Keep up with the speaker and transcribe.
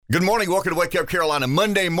Good morning. Welcome to Wake Up Carolina.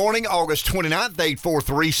 Monday morning, August 29th,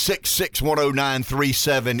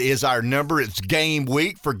 843-6610937 is our number. It's game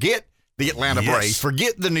week. Forget the Atlanta Braves.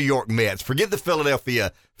 Forget the New York Mets. Forget the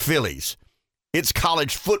Philadelphia Phillies. It's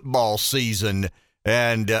college football season.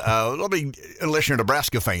 And unless you're a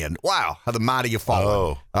Nebraska fan, wow, how the mighty have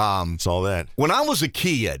fallen. Saw that. When I was a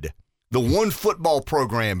kid, the one football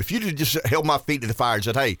program, if you just held my feet to the fire and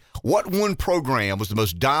said, hey, what one program was the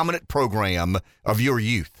most dominant program of your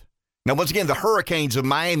youth? Now, once again, the Hurricanes of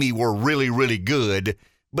Miami were really, really good,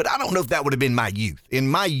 but I don't know if that would have been my youth. In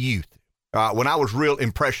my youth, when I was real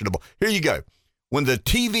impressionable, here you go. When the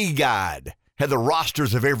TV guide had the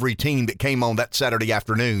rosters of every team that came on that Saturday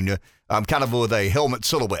afternoon, kind of with a helmet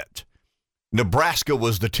silhouette, Nebraska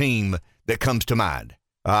was the team that comes to mind.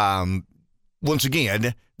 Once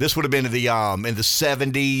again, this would have been in the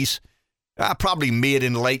 70s, probably mid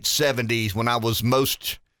and late 70s when I was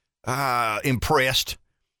most impressed.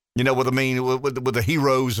 You know what I mean? With the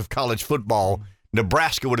heroes of college football,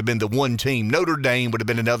 Nebraska would have been the one team. Notre Dame would have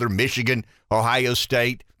been another. Michigan, Ohio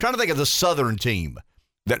State. I'm trying to think of the Southern team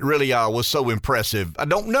that really was so impressive. I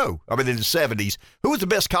don't know. I mean, in the 70s. Who was the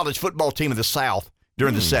best college football team in the South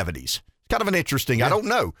during the 70s? Kind of an interesting. Yeah. I don't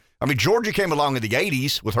know. I mean, Georgia came along in the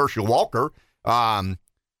 80s with Herschel Walker.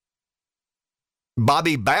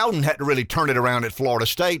 Bobby Bowden had to really turn it around at Florida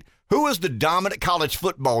State. Who was the dominant college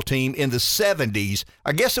football team in the 70s?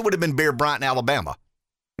 I guess it would have been Bear Bryant, Alabama.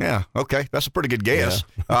 Yeah, okay. That's a pretty good guess.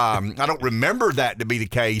 Yeah. I don't remember that to be the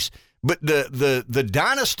case. But the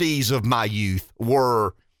dynasties of my youth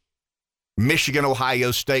were Michigan,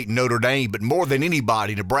 Ohio State, Notre Dame, but more than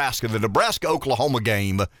anybody, Nebraska. The Nebraska-Oklahoma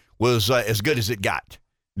game was as good as it got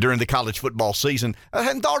during the college football season. I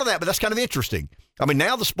hadn't thought of that, but that's kind of interesting. I mean,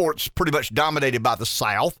 now the sport's pretty much dominated by the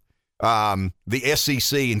South. The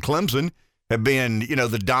SEC and Clemson have been,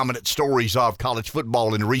 the dominant stories of college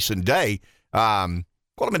football in recent day.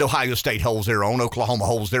 Ohio State holds their own. Oklahoma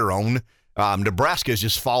holds their own. Nebraska has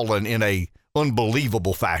just fallen in a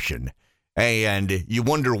unbelievable fashion. And you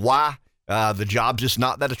wonder why the job's just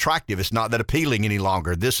not that attractive. It's not that appealing any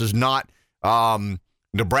longer. This is not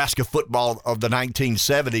Nebraska football of the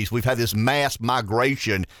 1970s. We've had this mass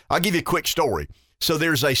migration. I'll give you a quick story. So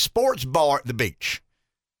there's a sports bar at the beach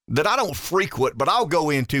that I don't frequent, but I'll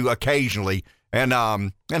go into occasionally and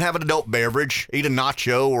have an adult beverage, eat a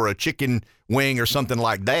nacho or a chicken wing or something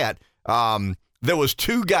like that. There was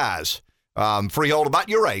two guys, Freehold, about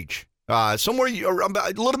your age, somewhere a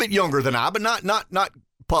little bit younger than I, but not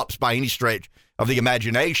pups by any stretch of the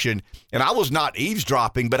imagination. And I was not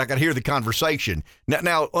eavesdropping, but I could hear the conversation.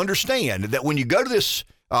 Now understand that when you go to this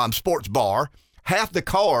sports bar, half the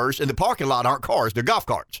cars in the parking lot aren't cars; they're golf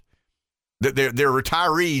carts. They're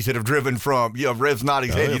retirees that have driven from, Rev's nodding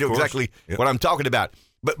his head. You know exactly what I'm talking about.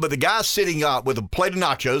 But the guy's sitting up with a plate of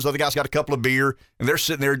nachos. The other guy's got a couple of beer, and they're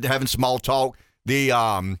sitting there having small talk.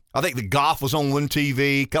 I think the golf was on one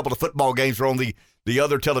TV. A couple of football games were on the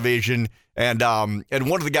other television. And one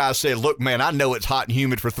of the guys said, look, man, I know it's hot and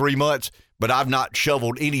humid for 3 months, but I've not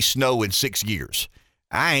shoveled any snow in 6 years.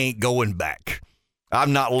 I ain't going back. I've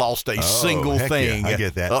not lost a single thing I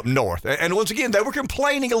get that. Up north. And once again, they were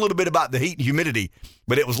complaining a little bit about the heat and humidity,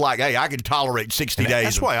 but it was like, hey, I can tolerate 60 days.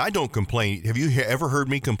 That's why I don't complain. Have you ever heard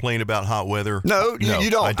me complain about hot weather? No, you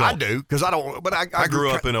don't. I do, because I don't. But I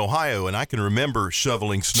grew up in Ohio, and I can remember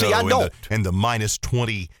shoveling snow in the minus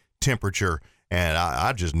 20 temperature. And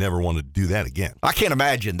I just never wanted to do that again. I can't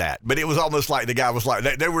imagine that. But it was almost like the guy was like,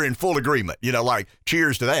 they were in full agreement, like,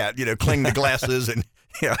 cheers to that, clean the glasses and,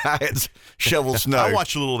 I had shovel snow. I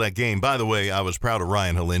watched a little of that game. By the way, I was proud of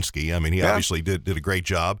Ryan Helinski. I mean, he obviously did a great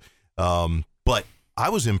job. But I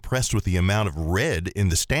was impressed with the amount of red in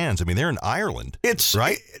the stands. I mean, they're in Ireland.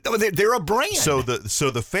 Right? They're a brand. So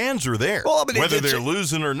the fans are there, whether they're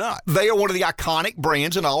losing or not. They are one of the iconic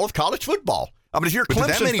brands in all of college football. I mean, if you're a Clemson fan.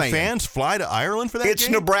 Did that many fans fly to Ireland for that game? It's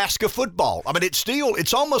Nebraska football. I mean,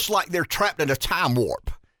 it's almost like they're trapped in a time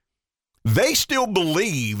warp. They still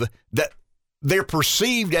believe that they're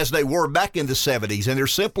perceived as they were back in the 70s, and they're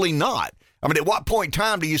simply not. I mean, at what point in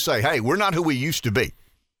time do you say, hey, we're not who we used to be?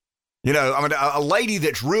 A lady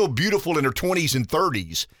that's real beautiful in her 20s and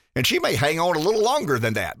 30s, and she may hang on a little longer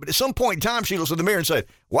than that, but at some point in time, she looks in the mirror and says,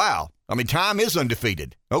 wow, I mean, time is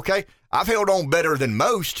undefeated. Okay, I've held on better than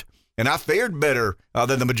most, and I fared better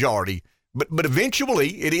than the majority. But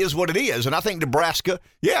eventually, it is what it is. And I think Nebraska,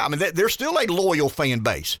 they're still a loyal fan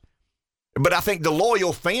base. But I think the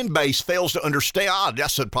loyal fan base fails to understand.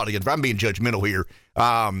 That's probably, if I'm being judgmental here,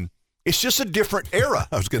 it's just a different era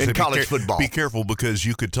in college football. Be careful, because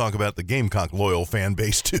you could talk about the Gamecock loyal fan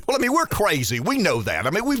base, too. Well, I mean, we're crazy. We know that. I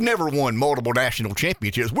mean, we've never won multiple national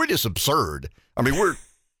championships. We're just absurd. I mean,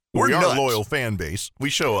 We are nuts. a loyal fan base. We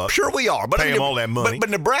show up. Sure we are. But pay them all that money. But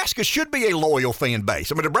Nebraska should be a loyal fan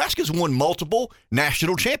base. I mean, Nebraska's won multiple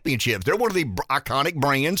national championships. They're one of the iconic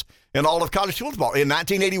brands in all of college football. In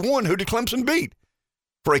 1981, who did Clemson beat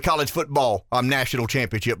for a college football national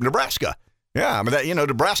championship? Nebraska. Yeah, I mean,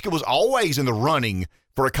 Nebraska was always in the running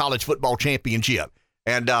for a college football championship.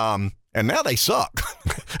 And now they suck.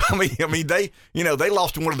 I mean, they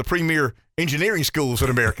lost to one of the premier engineering schools in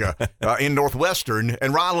America in Northwestern,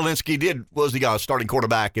 and Ryan Schmelz was the starting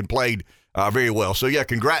quarterback and played very well. So yeah,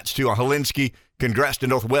 congrats to Schmelz, congrats to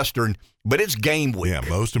Northwestern. But it's game week. Yeah,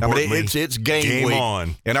 most importantly, it's game week.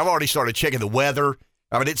 On. And I've already started checking the weather.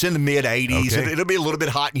 I mean, it's in the mid 80s. Okay. It'll be a little bit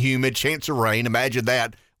hot and humid. Chance of rain. Imagine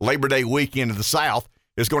that. Labor Day weekend in the South.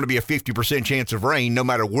 There's going to be a 50% chance of rain no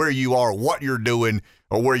matter where you are, what you're doing,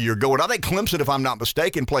 or where you're going. I think Clemson, if I'm not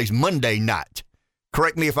mistaken, plays Monday night.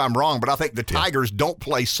 Correct me if I'm wrong, but I think the Tigers don't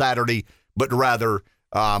play Saturday, but rather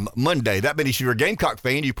Monday. That means if you're a Gamecock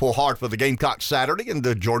fan, you pull hard for the Gamecock Saturday and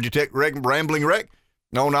the Georgia Tech Rambling Wreck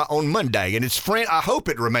on Monday. And I hope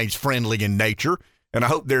it remains friendly in nature, and I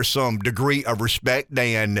hope there's some degree of respect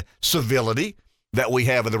and civility that we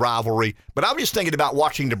have in the rivalry. But I was just thinking about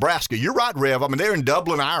watching Nebraska. You're right, Rev. I mean, they're in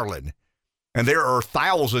Dublin, Ireland, and there are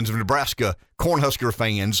thousands of Nebraska Cornhusker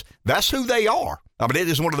fans. That's who they are. I mean, it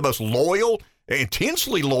is one of the most loyal,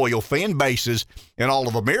 intensely loyal fan bases in all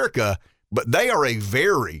of America, but they are a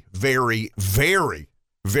very, very, very,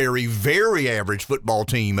 very, very average football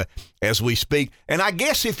team as we speak. And I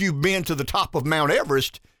guess if you've been to the top of Mount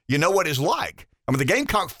Everest, you know what it's like. I mean, the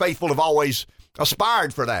Gamecock faithful have always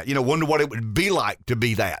aspired for that, wonder what it would be like to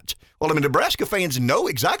be that. Well, I mean, Nebraska fans know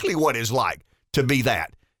exactly what it's like to be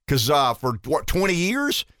that. Because for, 20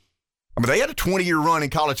 years? I mean, they had a 20-year run in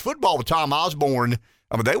college football with Tom Osborne.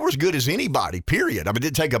 I mean, they were as good as anybody, period. I mean, it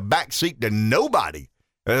didn't take a back seat to nobody,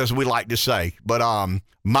 as we like to say. But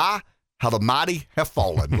how the mighty have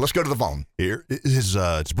fallen. Let's go to the phone. Here is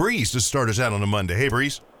it's Breeze to start us out on a Monday. Hey,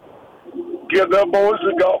 Breeze. Give them boys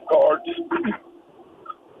the golf carts.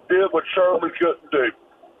 Did what Shirley couldn't do.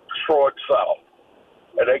 Destroyed the South.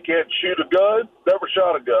 And they can't shoot a gun, never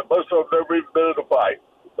shot a gun. Most of them never even been in a fight.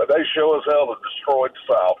 But they show as hell have destroyed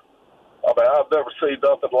the South. I mean, I've never seen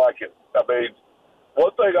nothing like it. I mean,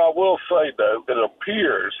 one thing I will say, though, it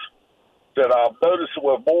appears that I'm noticing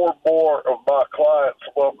with more and more of my clients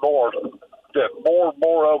up north that more and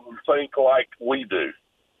more of them think like we do,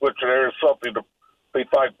 which there is something to be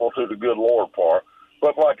thankful to the good Lord for.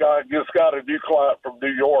 But like I just got a new client from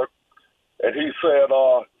New York, and he said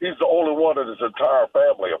he's the only one in his entire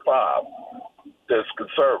family of 5 that's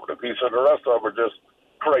conservative. He said the rest of them are just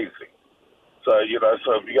crazy. So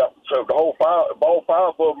so if the whole 5, if all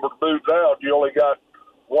 5 of them are moved out, you only got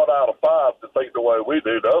 1 out of 5 to think the way we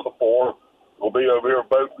do. The other 4 will be over here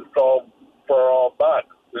voting for Biden,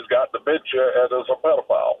 who's got dementia and is a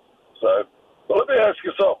pedophile. So, but let me ask you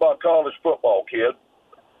something about college football, kid.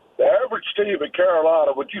 The average team in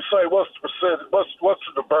Carolina, would you say what's the percentage? What's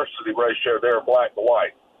the diversity ratio there, black and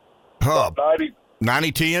white?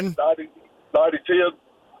 90-10? 90-10.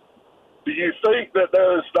 Do you think that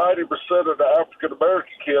those 90% of the African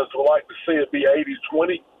American kids would like to see it be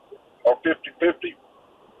 80-20 or 50-50?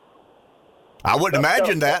 I wouldn't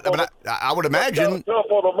imagine that. I mean, I would imagine.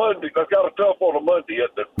 That's got a tough on a Monday,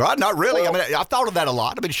 isn't it? Well, not really. I mean, I've thought of that a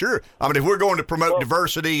lot. I mean, sure. I mean, if we're going to promote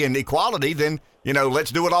diversity and equality, then,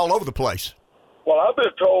 let's do it all over the place. Well, I've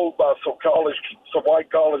been told by some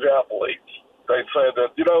white college athletes, they say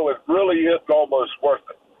that, it really isn't almost worth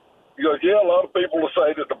it. He goes, yeah, a lot of people will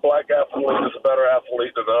say that the black athlete is a better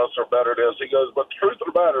athlete than us or better than us. He goes, but the truth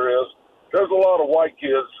of the matter is there's a lot of white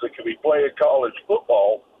kids that can be playing college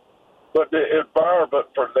football, but the environment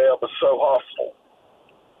for them is so hostile.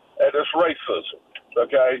 And it's racism,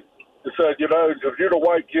 okay? He said, if you're the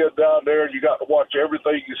white kid down there, you got to watch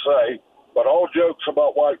everything you say. But all jokes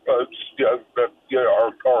about white folks,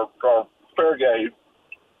 are fair game.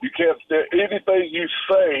 You can't, anything you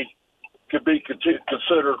say could be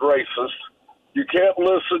considered racist. You can't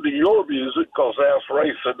listen to your music because that's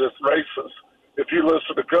racist. It's racist. If you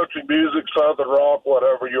listen to country music, southern rock,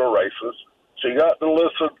 whatever, you're racist. So you got to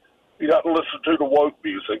listen to the woke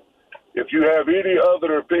music. If you have any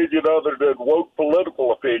other opinion other than woke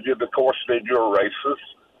political opinion, of course, then you're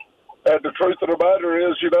racist. And the truth of the matter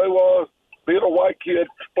is, being a white kid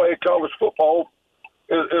playing college football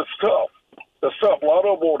is tough. It's tough. A lot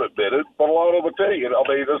of them won't admit it, but a lot of them tell you. I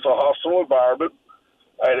mean, it's a hostile environment,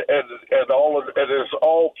 and it's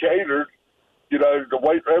all catered. The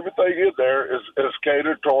way everything in there is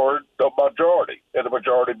catered toward the majority, and the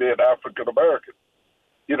majority being African American.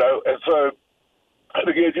 And so, and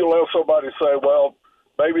again, you'll have somebody say, well,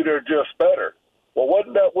 maybe they're just better. Well,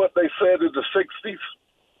 wasn't that what they said in the 60s?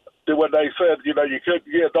 When they said, you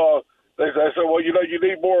couldn't get they said, well, you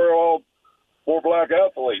need more black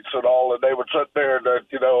athletes and all, and they would sit there and,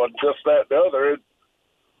 and just that and the other.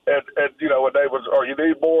 And they was, or you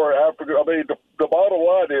need more African. I mean, the bottom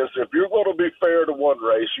line is, if you're going to be fair to one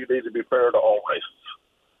race, you need to be fair to all races.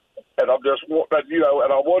 And I'm just,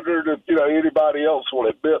 and I wondered if, anybody else would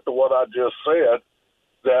admit to what I just said,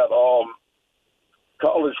 that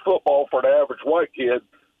college football for the average white kid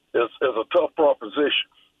is a tough proposition.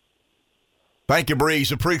 Thank you,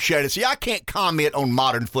 Breeze. Appreciate it. See, I can't comment on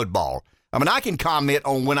modern football. I mean, I can comment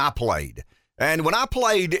on when I played. And when I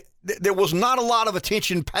played, there was not a lot of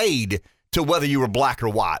attention paid to whether you were black or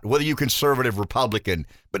white, whether you conservative, Republican.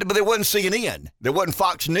 But there wasn't CNN. There wasn't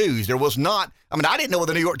Fox News. There was not. I mean, I didn't know what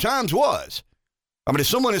the New York Times was. I mean, if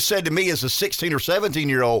someone has said to me as a 16 or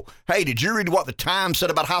 17-year-old, hey, did you read what the Times said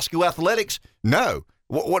about high school athletics? No.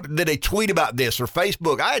 What did they tweet about this or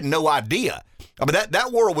Facebook? I had no idea. I mean,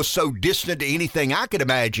 that world was so distant to anything I could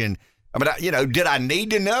imagine. I mean, did I need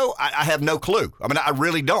to know? I have no clue. I mean, I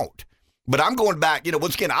really don't. But I'm going back,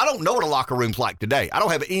 once again, I don't know what a locker room's like today. I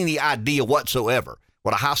don't have any idea whatsoever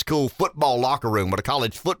what a high school football locker room, what a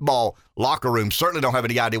college football locker room. Certainly don't have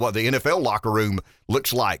any idea what the NFL locker room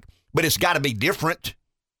looks like. But it's got to be different.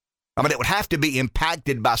 I mean, it would have to be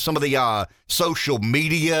impacted by some of the social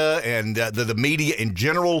media and the media in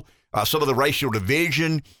general, some of the racial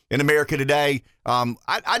division in America today.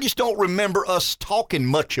 I just don't remember us talking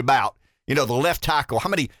much about, the left tackle. How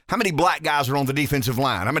many black guys are on the defensive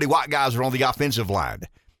line? How many white guys are on the offensive line?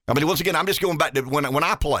 I mean, once again, I'm just going back to when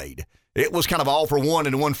I played. It was kind of all for one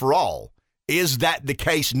and one for all. Is that the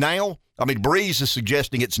case now? I mean, Breeze is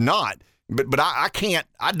suggesting it's not. But I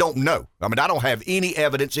don't know. I mean, I don't have any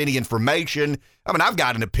evidence, any information. I mean, I've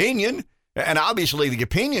got an opinion, and obviously the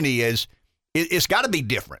opinion is it's got to be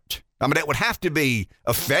different. I mean, it would have to be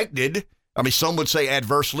affected. I mean, some would say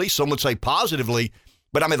adversely, some would say positively.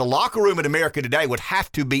 But, I mean, the locker room in America today would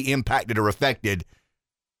have to be impacted or affected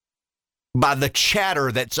by the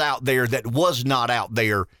chatter that's out there that was not out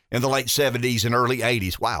there in the late 70s and early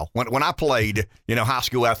 80s. Wow. When I played, high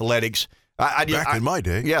school athletics, back in my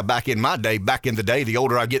day. Yeah, back in the day, the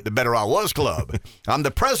older I get, the better I was club. I'm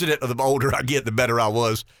the president of the older I get, the better I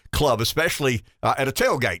was club, especially at a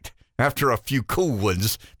tailgate. After a few cool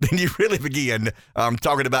ones, then you really begin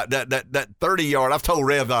talking about that 30-yard. I've told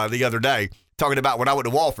Rev the other day, talking about when I went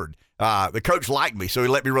to Walford. The coach liked me, so he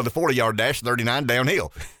let me run the 40-yard dash, 39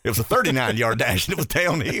 downhill. It was a 39-yard dash, and it was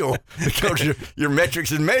downhill. The coach, your metrics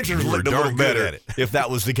and measures looked a little better at it, if that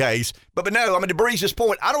was the case. But no, I mean, to Breeze's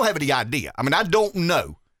point, I don't have any idea. I mean, I don't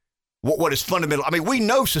know what is fundamental. I mean, we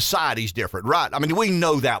know society's different, right? I mean, we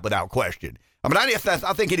know that without question. I mean,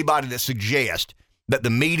 I think anybody that suggests that the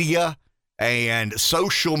media and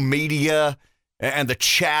social media and the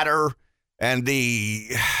chatter and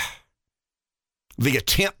the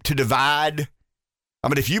attempt to divide, I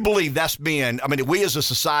mean, if you believe that's been, I mean, we as a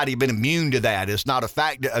society have been immune to that. It's not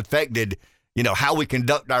affected, how we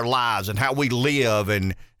conduct our lives and how we live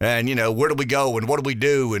and where do we go and what do we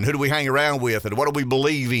do and who do we hang around with and what do we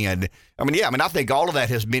believe in? I mean, I think all of that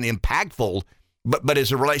has been impactful, but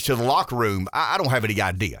as it relates to the locker room, I don't have any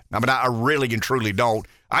idea. I mean, I really and truly don't.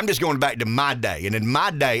 I'm just going back to my day. And in my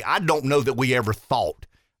day, I don't know that we ever thought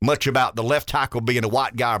much about the left tackle being a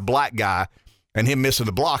white guy or black guy and him missing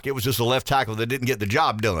the block. It was just the left tackle that didn't get the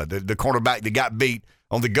job done, the cornerback that got beat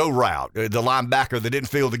on the go route, the linebacker that didn't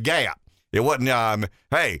fill the gap. It wasn't,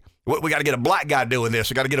 hey, we got to get a black guy doing this.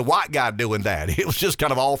 We got to get a white guy doing that. It was just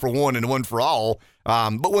kind of all for one and one for all.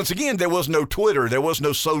 But once again, there was no Twitter. There was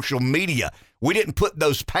no social media. We didn't put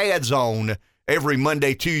those pads on every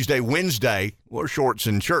Monday, Tuesday, Wednesday, or shorts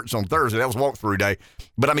and shirts on Thursday. That was walkthrough day.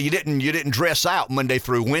 But, I mean, you didn't dress out Monday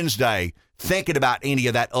through Wednesday thinking about any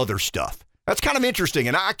of that other stuff. That's kind of interesting.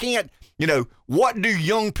 And I can't, what do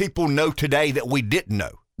young people know today that we didn't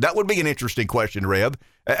know? That would be an interesting question, Rev.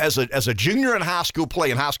 As a junior in high school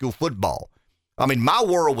playing high school football, I mean, my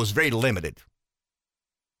world was very limited.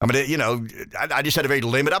 I mean, I just had a very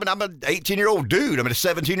limited, I mean, I'm an 18-year-old dude. I'm a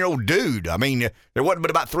 17-year-old dude. I mean, there wasn't but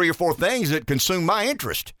about 3 or 4 things that consumed my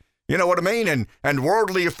interest. You know what I mean? And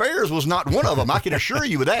worldly affairs was not one of them. I can assure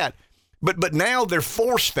you of that. But now they're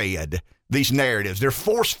force-fed these narratives. They're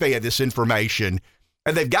force-fed this information,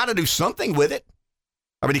 and they've got to do something with it.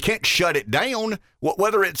 I mean, you can't shut it down.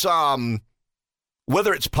 Whether it's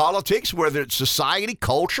politics, whether it's society,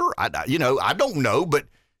 culture, I don't know. But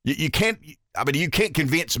you can't. I mean, you can't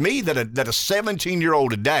convince me that a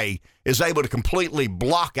 17-year-old today is able to completely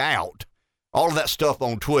block out all of that stuff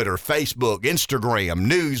on Twitter, Facebook, Instagram,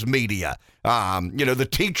 news media. The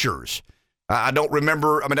teachers. I don't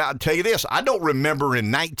remember. I mean, I'll tell you this. I don't remember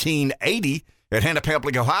in 1980 at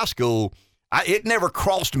Hannah-Pamplico High School, it never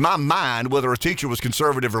crossed my mind whether a teacher was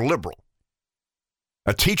conservative or liberal.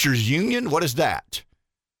 A teacher's union? What is that?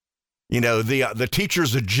 The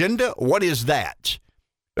teacher's agenda? What is that?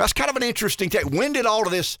 That's kind of an interesting take. When did all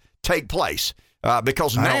of this take place?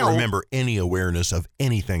 Because now, I don't remember any awareness of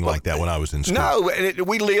anything like that when I was in school. No,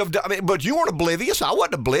 we lived, but you weren't oblivious. I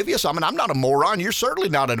wasn't oblivious. I mean, I'm not a moron. You're certainly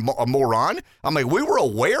not a moron. I mean, we were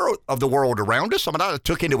aware of the world around us. I mean, I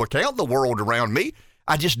took into account the world around me.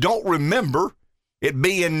 I just don't remember it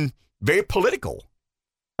being very political.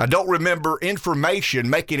 I don't remember information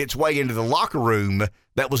making its way into the locker room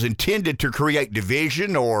that was intended to create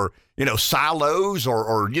division or, silos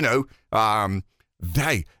or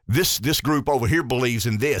this group over here believes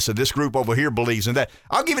in this, and this group over here believes in that.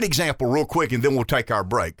 I'll give an example real quick, and then we'll take our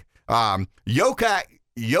break. Novak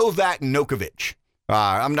Djokovic.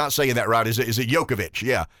 I'm not saying that right. Is it Djokovic?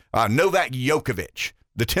 Yeah. Novak Djokovic,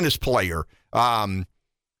 the tennis player,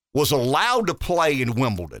 was allowed to play in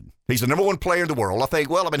Wimbledon. He's the number one player in the world. I think,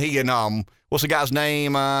 he and, what's the guy's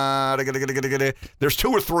name? There's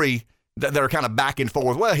two or three that are kind of back and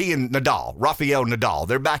forth. Well, he and Nadal, Rafael Nadal,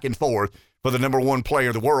 they're back and forth for the number one player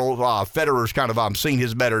in the world. Federer's kind of seen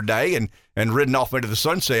his better day and ridden off into the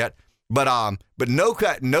sunset. But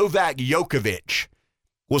Novak Djokovic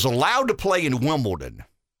was allowed to play in Wimbledon.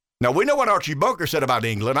 Now, we know what Archie Bunker said about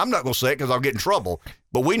England. I'm not going to say it because I'll get in trouble.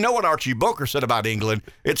 But we know what Archie Bunker said about England.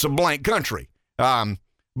 It's a blank country.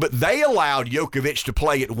 But they allowed Djokovic to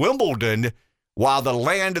play at Wimbledon while the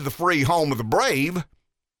land of the free, home of the brave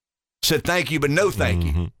said thank you, but no thank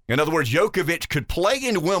you. In other words, Djokovic could play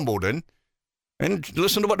in Wimbledon, and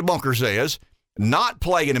listen to what the bunker says, not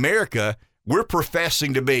play in America. We're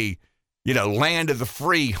professing to be, land of the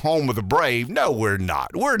free, home of the brave. No, we're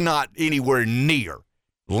not. We're not anywhere near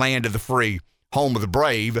land of the free, home of the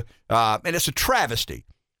brave. And it's a travesty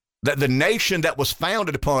that the nation that was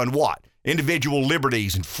founded upon what? Individual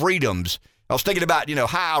liberties and freedoms. I was thinking about,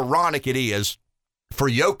 how ironic it is for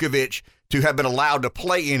Djokovic to have been allowed to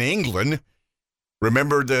play in England.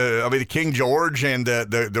 Remember the King George and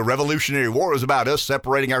the Revolutionary War was about us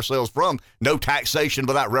separating ourselves from no taxation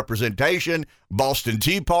without representation, Boston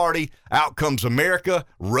Tea Party, out comes America,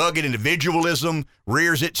 rugged individualism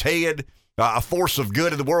rears its head, a force of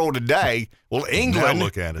good in the world today. Well, England, now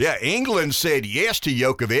look at it. Yeah, England said yes to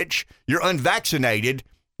Djokovic. You're unvaccinated,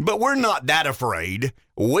 but we're not that afraid.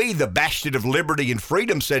 We, the bastion of liberty and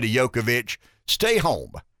freedom, said to Djokovic, stay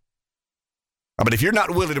home. I mean, if you're not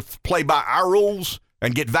willing to play by our rules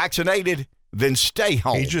and get vaccinated, then stay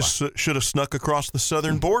home. He just should have snuck across the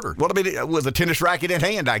southern border. Well, with a tennis racket in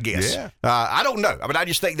hand, I guess. Yeah. I don't know. I mean, I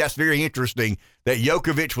just think that's very interesting that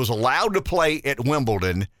Djokovic was allowed to play at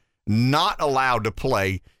Wimbledon, not allowed to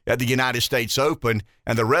play at the United States Open,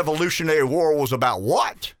 and the Revolutionary War was about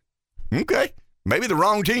what? Okay, maybe the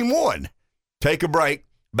wrong team won. Take a break.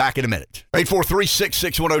 Back in a minute.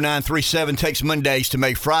 843-661-0937 takes Mondays to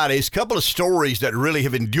make Fridays. A couple of stories that really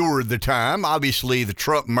have endured the time. Obviously, the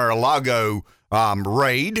Trump Mar-a-Lago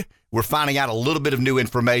raid. We're finding out a little bit of new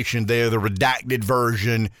information there, the redacted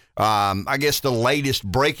version. I guess the latest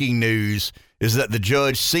breaking news is that the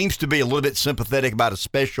judge seems to be a little bit sympathetic about a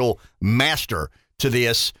special master to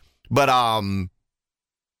this. But a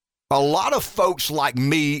lot of folks like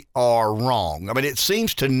me are wrong. I mean, it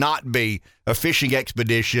seems to not be a fishing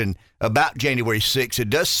expedition about January 6th. It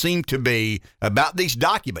does seem to be about these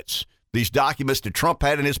documents that Trump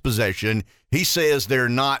had in his possession. He says they're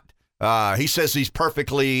not, he says he's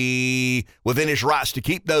perfectly within his rights to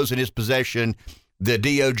keep those in his possession. The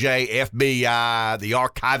DOJ, FBI, the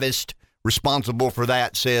archivist responsible for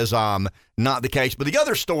that says not the case. But the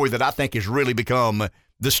other story that I think has really become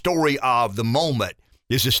the story of the moment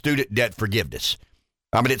is the student debt forgiveness.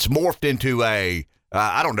 I mean, it's morphed into a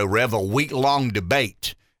week-long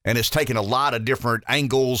debate, and it's taken a lot of different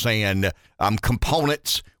angles and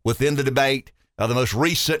components within the debate. The most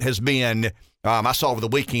recent has been, I saw over the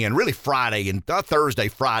weekend, really Friday and Thursday,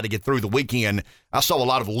 Friday, get through the weekend, I saw a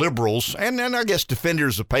lot of liberals and I guess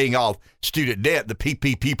defenders of paying off student debt, the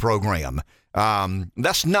PPP program.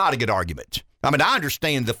 That's not a good argument. I mean, I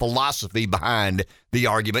understand the philosophy behind the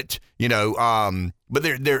argument, but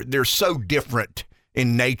they're so different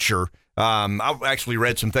in nature. I've actually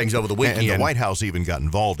read some things over the weekend. And the White House even got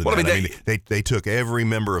involved in that. They took every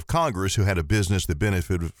member of Congress who had a business that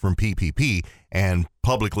benefited from PPP and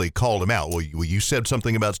publicly called them out. Well, you said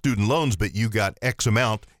something about student loans, but you got X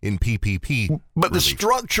amount in PPP. But the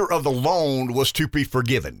structure of the loan was to be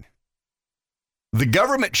forgiven. The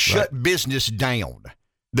government shut business down.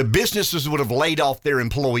 the businesses would have laid off their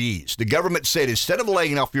employees. The government said, instead of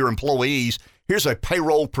laying off your employees, here's a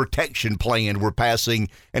payroll protection plan we're passing.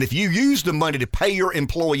 And if you use the money to pay your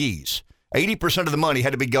employees, 80% of the money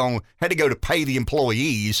had to go to pay the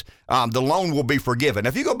employees. The loan will be forgiven.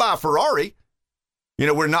 If you go buy a Ferrari,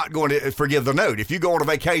 we're not going to forgive the note. If you go on a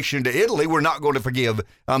vacation to Italy, we're not going to forgive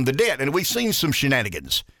the debt. And we've seen some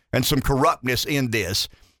shenanigans and some corruptness in this.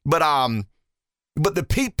 But the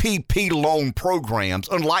PPP loan programs,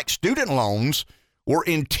 unlike student loans, were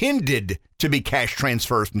intended to be cash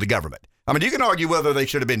transfers from the government. I mean, you can argue whether they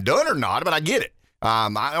should have been done or not, but I get it.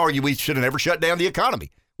 I argue we should have never shut down the economy.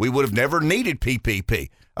 We would have never needed PPP.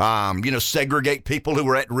 Segregate people who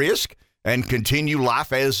are at risk and continue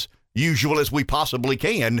life as usual as we possibly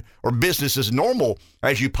can, or business as normal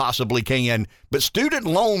as you possibly can. But student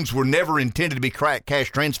loans were never intended to be cash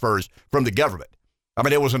transfers from the government. I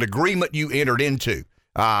mean, there was an agreement you entered into.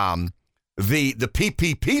 The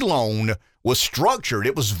PPP loan was structured.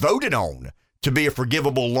 It was voted on to be a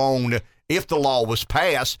forgivable loan if the law was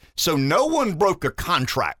passed. So no one broke a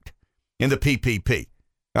contract in the PPP.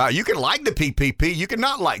 You can like the PPP. You can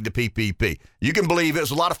not like the PPP. You can believe it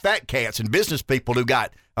was a lot of fat cats and business people who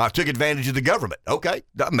took advantage of the government. Okay,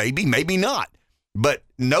 maybe not. But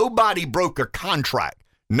nobody broke a contract.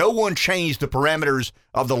 No one changed the parameters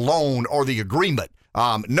of the loan or the agreement.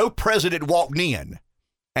 No president walked in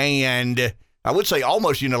and I would say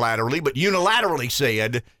almost unilaterally, but unilaterally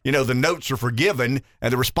said, the notes are forgiven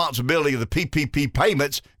and the responsibility of the PPP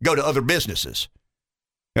payments go to other businesses.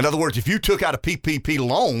 In other words, if you took out a PPP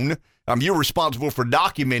loan, you're responsible for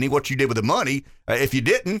documenting what you did with the money. If you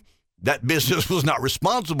didn't, that business was not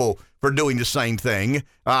responsible for doing the same thing.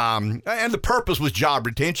 And the purpose was job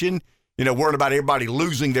retention, worrying about everybody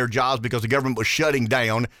losing their jobs because the government was shutting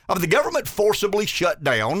down. The government forcibly shut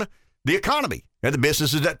down the economy and the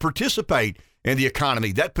businesses that participate in the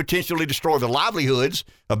economy. That potentially destroy the livelihoods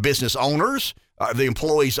of business owners, the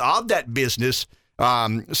employees of that business.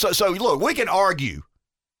 So look, we can argue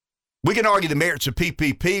the merits of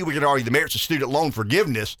PPP. We can argue the merits of student loan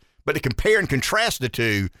forgiveness. But to compare and contrast the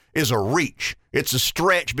two is a reach. It's a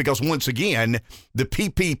stretch because, once again, the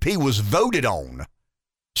PPP was voted on,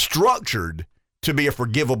 structured to be a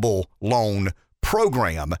forgivable loan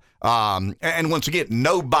program. And once again,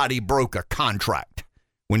 nobody broke a contract.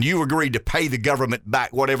 When you agreed to pay the government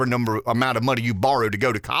back whatever amount of money you borrowed to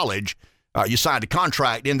go to college, you signed a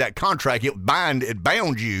contract. In that contract, it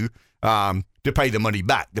bound you to pay the money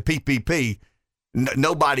back. The PPP,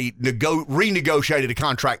 nobody renegotiated a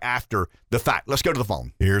contract after the fact. Let's go to the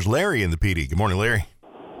phone. Here's Larry in the PD. Good morning, Larry.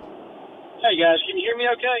 Hey, guys. Can you hear me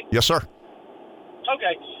okay? Yes, sir.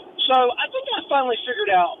 Okay. So I think I finally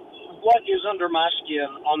figured out what is under my skin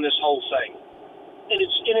on this whole thing. And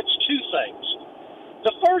it's two things.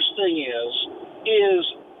 The first thing is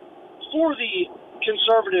for the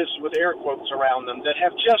conservatives with air quotes around them that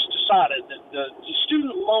have just decided that the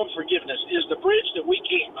student loan forgiveness is the bridge that we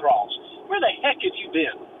can't cross. Where the heck have you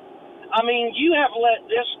been? I mean, you have let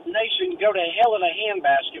this nation go to hell in a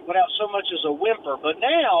handbasket without so much as a whimper. But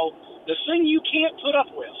now, the thing you can't put up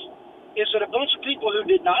with is that a bunch of people who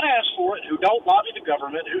did not ask for it, who don't lobby the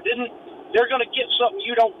government, they're going to get something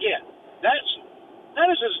you don't get. That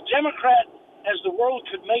is as Democrat as the world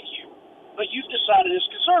could make you. But you've decided it's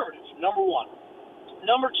conservative, number one.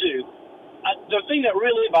 Number two, the thing that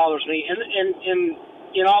really bothers me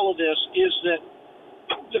in all of this is that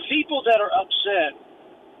the people that are upset,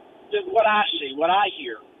 that what I see, what I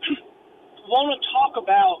hear, want to talk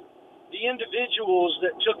about the individuals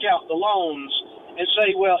that took out the loans and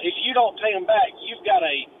say, well, if you don't pay them back, you've got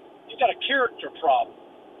a character problem.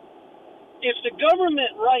 If the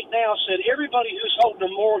government right now said everybody who's holding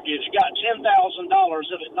a mortgage got $10,000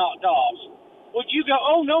 of it knocked off, would you go,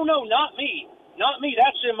 oh, no, not me. Not me.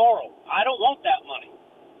 That's immoral. I don't want that money.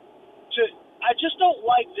 I just don't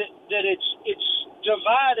like that it's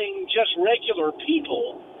dividing just regular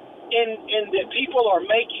people and that people are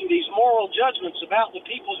making these moral judgments about the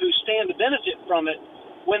people who stand to benefit from it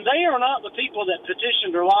when they are not the people that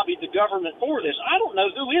petitioned or lobbied the government for this. I don't know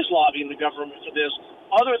who is lobbying the government for this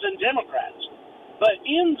other than Democrats. But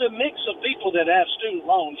in the mix of people that have student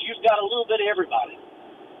loans, you've got a little bit of everybody.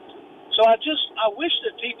 So I wish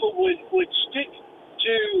that people would stick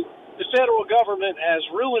to the federal government has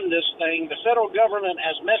ruined this thing. The federal government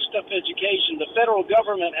has messed up education. The federal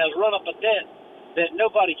government has run up a debt that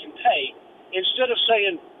nobody can pay. Instead of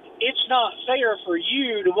saying, it's not fair for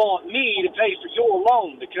you to want me to pay for your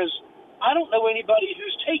loan, because I don't know anybody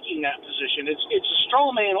who's taking that position. It's a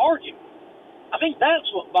straw man argument. I think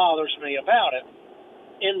that's what bothers me about it.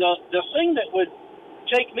 And the thing that would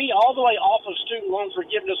take me all the way off of student loan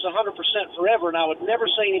forgiveness 100% forever, and I would never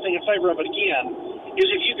say anything in favor of it again, is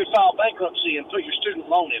if you could file bankruptcy and put your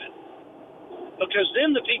student loan in it. Because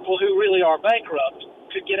then the people who really are bankrupt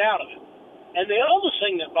could get out of it. And the other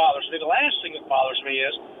thing that bothers me, the last thing that bothers me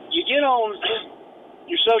is you get on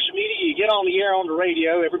your social media, you get on the air, on the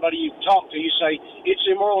radio, everybody you talk to, you say it's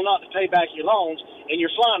immoral not to pay back your loans, and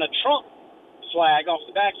you're flying a Trump flag off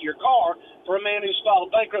the back of your car for a man who's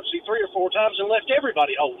filed bankruptcy 3 or 4 times and left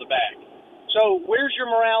everybody hold the bag. So where's your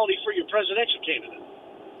morality for your presidential candidate?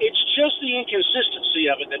 It's just the inconsistency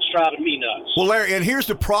of it that's driving me nuts. Well, Larry, and here's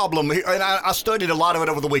the problem, and I studied a lot of it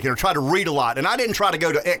over the weekend, I tried to read a lot, and I didn't try to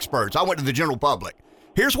go to experts. I went to the general public.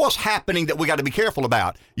 Here's what's happening that we got to be careful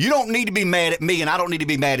about. You don't need to be mad at me, and I don't need to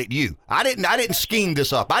be mad at you. I didn't scheme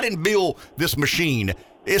this up. I didn't build this machine.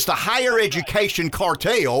 It's the higher education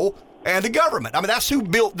cartel and the government. I mean, that's who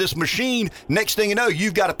built this machine. Next thing you know,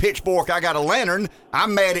 you've got a pitchfork, I got a lantern.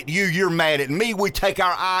 I'm mad at you, you're mad at me. We take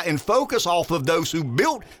our eye and focus off of those who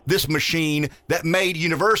built this machine that made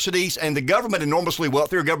universities and the government enormously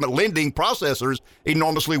wealthy, or government lending processors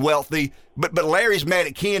enormously wealthy. But Larry's mad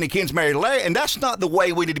at Ken and Ken's mad at Larry, and that's not the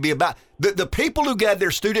way we need to be about. The people who got their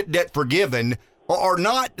student debt forgiven are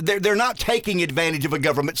not, they're not taking advantage of a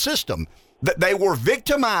government system. That they were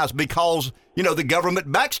victimized because, the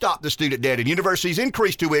government backstopped the student debt and universities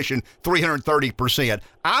increased tuition 330%.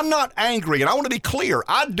 I'm not angry, and I want to be clear.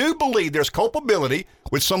 I do believe there's culpability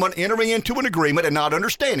with someone entering into an agreement and not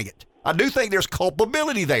understanding it. I do think there's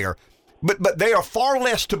culpability there. But they are far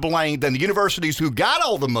less to blame than the universities who got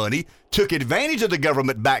all the money, took advantage of the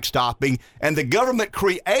government backstopping, and the government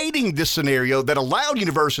creating this scenario that allowed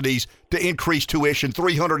universities to increase tuition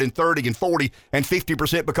 330 and 40 and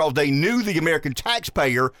 50% because they knew the American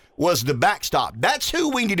taxpayer was the backstop. That's who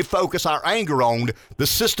we need to focus our anger on, the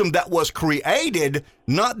system that was created,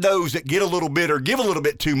 not those that get a little bit or give a little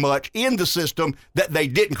bit too much in the system that they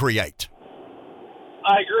didn't create.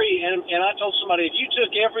 I agree, and I told somebody, if you took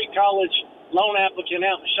every college loan applicant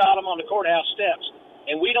out and shot them on the courthouse steps,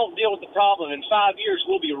 and we don't deal with the problem, in 5 years,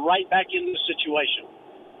 we'll be right back in this situation.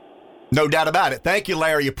 No doubt about it. Thank you,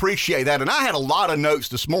 Larry. Appreciate that. And I had a lot of notes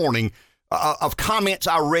this morning of comments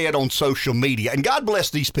I read on social media, and God bless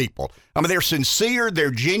these people. I mean, they're sincere, they're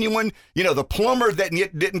genuine. The plumber that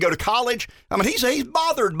didn't go to college, I mean, he's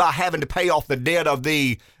bothered by having to pay off the debt of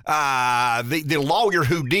the lawyer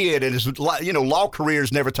who did, and his law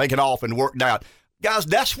career's never taken off and worked out. Guys,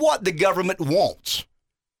 that's what the government wants.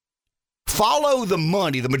 Follow the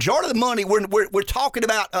money. The majority of the money, we're talking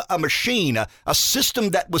about a machine, a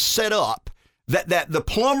system that was set up that the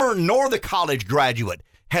plumber nor the college graduate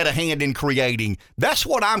had a hand in creating. That's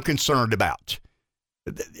what I'm concerned about.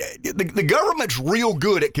 The government's real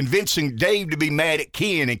good at convincing Dave to be mad at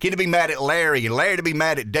Ken, and Ken to be mad at Larry, and Larry to be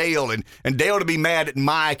mad at Dale, and Dale to be mad at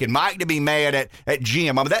Mike, and Mike to be mad at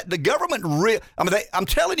Jim. I mean, the government, I'm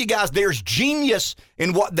telling you guys, there's genius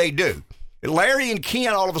in what they do. Larry and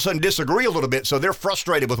Ken all of a sudden disagree a little bit, so they're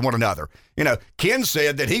frustrated with one another. Ken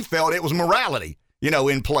said that he felt it was morality,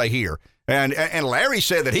 in play here. And Larry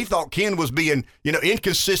said that he thought Ken was being,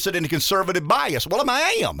 inconsistent and conservative bias. Well,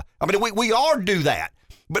 I am. I mean, we all do that.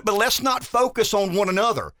 But let's not focus on one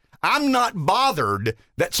another. I'm not bothered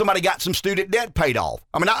that somebody got some student debt paid off.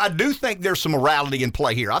 I mean, I do think there's some morality in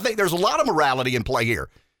play here. I think there's a lot of morality in play here.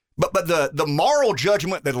 But the moral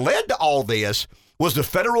judgment that led to all this was the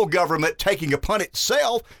federal government taking upon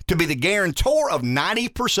itself to be the guarantor of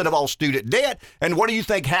 90% of all student debt. And what do you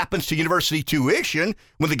think happens to university tuition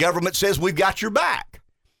when the government says we've got your back?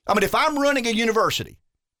 I mean, if I'm running a university,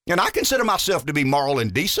 and I consider myself to be moral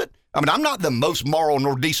and decent, I mean, I'm not the most moral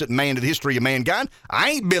nor decent man in the history of mankind.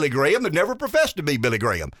 I ain't Billy Graham. I've never professed to be Billy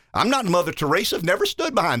Graham. I'm not Mother Teresa. I've never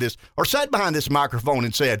stood behind this or sat behind this microphone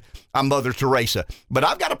and said, I'm Mother Teresa. But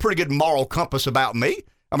I've got a pretty good moral compass about me.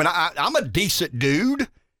 I mean, I'm a decent dude.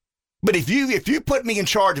 But if you put me in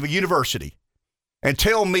charge of a university and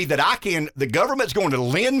tell me that the government's going to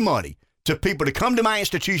lend money to people to come to my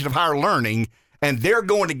institution of higher learning, and they're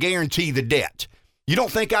going to guarantee the debt, you don't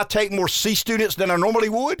think I take more C students than I normally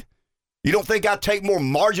would? You don't think I'd take more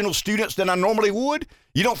marginal students than I normally would?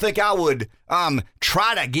 You don't think I would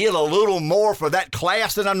try to get a little more for that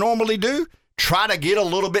class than I normally do? Try to get a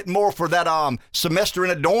little bit more for that semester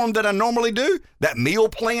in a dorm than I normally do? That meal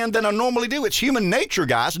plan than I normally do? It's human nature,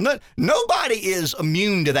 guys. Nobody is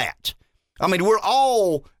immune to that. I mean, we're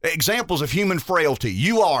all examples of human frailty.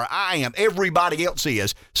 You are, I am, everybody else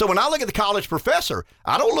is. So when I look at the college professor,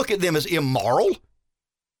 I don't look at them as immoral.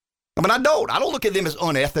 I mean, I don't look at them as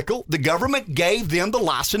unethical. The government gave them the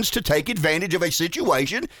license to take advantage of a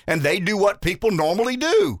situation, and they do what people normally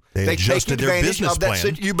do. They take adjusted their business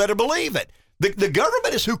plan. You better believe it. The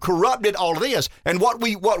government is who corrupted all of this. And what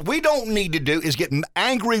we don't need to do is get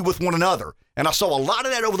angry with one another. And I saw a lot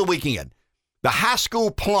of that over the weekend. The high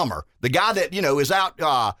school plumber, the guy that, is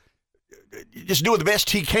out just doing the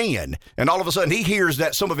best he can. And all of a sudden he hears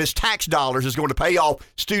that some of his tax dollars is going to pay off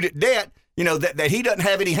student debt, that he doesn't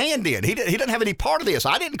have any hand in. He doesn't have any part of this.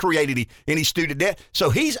 I didn't create any student debt.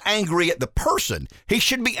 So he's angry at the person. He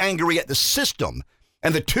should be angry at the system.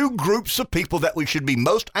 And the two groups of people that we should be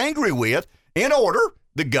most angry with in order,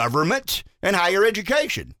 the government and higher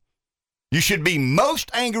education. You should be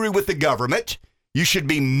most angry with the government. You should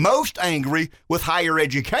be most angry with higher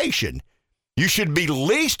education. You should be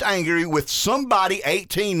least angry with somebody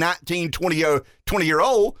 18, 19,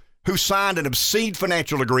 20-year-old who signed an obscene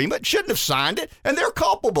financial agreement, shouldn't have signed it, and they're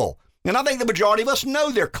culpable. And I think the majority of us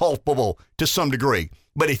know they're culpable to some degree.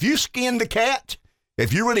 But if you skin the cat,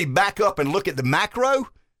 if you really back up and look at the macro,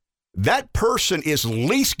 that person is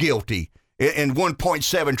least guilty in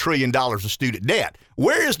 $1.7 trillion of student debt.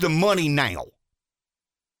 Where is the money now?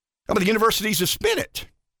 The universities have spent it.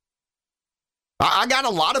 I got a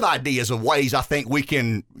lot of ideas of ways I think we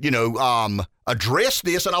can, address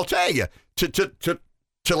this. And I'll tell you,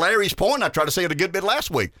 to Larry's point, I tried to say it a good bit last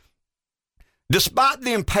week. Despite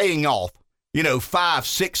them paying off, $500,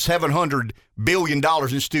 $600, $700 billion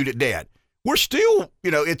in student debt, we're still,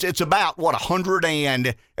 it's about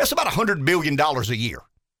that's about $100 billion a year.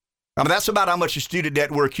 That's about how much student debt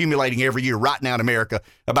we're accumulating every year right now in America,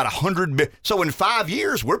 about $100 billion. So in 5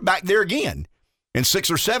 years, we're back there again. In 6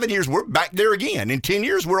 or 7 years, we're back there again. In 10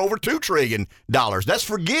 years, we're over $2 trillion. That's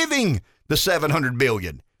forgiving the $700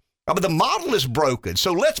 billion. But the model is broken.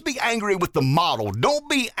 So let's be angry with the model. Don't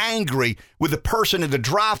be angry with the person in the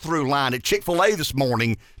drive-through line at Chick-fil-A this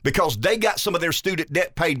morning because they got some of their student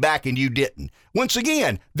debt paid back and you didn't. Once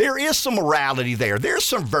again, there is some morality there. There's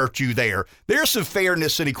some virtue there. There's some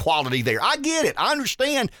fairness and equality there. I get it. I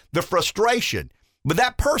understand the frustration. But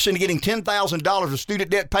that person getting $10,000 of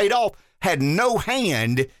student debt paid off had no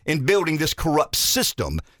hand in building this corrupt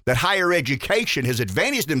system that higher education has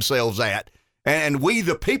advantaged themselves at. And we,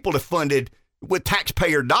 the people, have funded with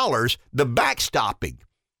taxpayer dollars the backstopping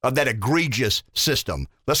of that egregious system.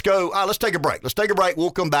 Let's go. Let's take a break.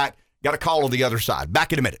 We'll come back. Got a call on the other side.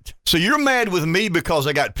 Back in a minute. So you're mad with me because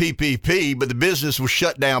I got PPP, but the business was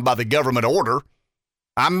shut down by the government order.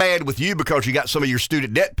 I'm mad with you because you got some of your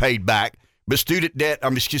student debt paid back, but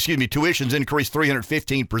tuition's increased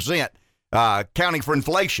 315%, counting for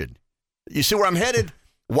inflation. You see where I'm headed?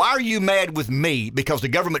 Why are you mad with me because the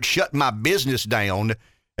government shut my business down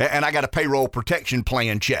and I got a payroll protection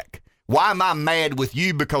plan check? Why am I mad with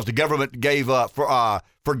you because the government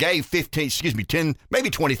forgave 10, maybe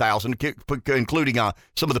 20,000, including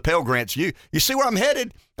some of the Pell Grants? You see where I'm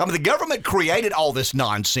headed? The government created all this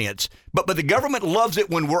nonsense, but the government loves it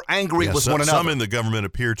when we're angry with one another. Some in the government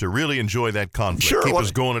appear to really enjoy that conflict. Sure, keep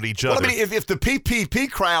us going at each other. If the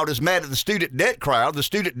PPP crowd is mad at the student debt crowd, the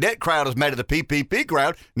student debt crowd is mad at the PPP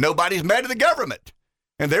crowd, nobody's mad at the government.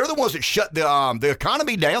 And they're the ones that shut the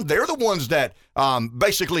economy down. They're the ones that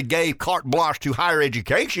basically gave carte blanche to higher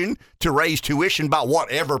education to raise tuition by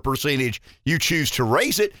whatever percentage you choose to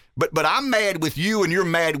raise it. But I'm mad with you and you're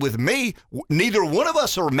mad with me. Neither one of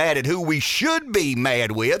us are mad at who we should be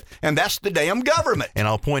mad with, and that's the damn government. And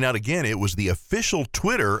I'll point out again, it was the official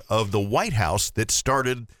Twitter of the White House that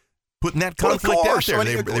started putting that conflict out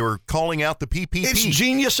there. They were calling out the PPP. It's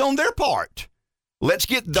genius on their part. Let's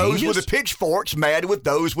get those with the pitchforks mad with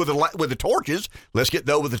those with the torches. Let's get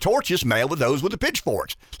those with the torches mad with those with the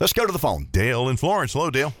pitchforks. Let's go to the phone. Dale in Florence.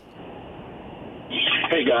 Hello, Dale.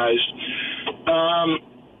 Hey, guys.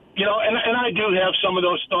 And I do have some of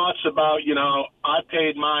those thoughts about, I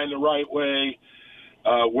paid mine the right way.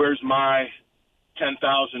 Where's my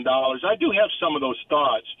 $10,000? I do have some of those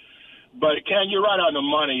thoughts. But, Ken, you're right on the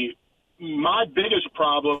money. My biggest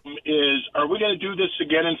problem is, are we going to do this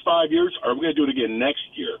again in 5 years? Or are we going to do it again next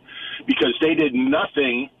year? Because they did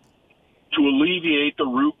nothing to alleviate the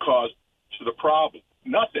root cause to the problem.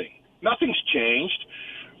 Nothing. Nothing's changed.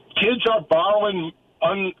 Kids are borrowing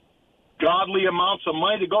ungodly amounts of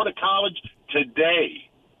money to go to college today.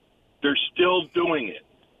 They're still doing it.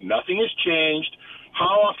 Nothing has changed.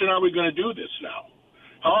 How often are we going to do this now?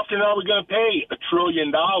 How often are we going to pay $1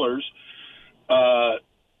 trillion,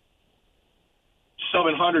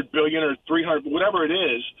 $700 billion or $300, whatever it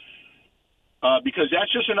is, because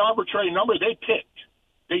that's just an arbitrary number they picked.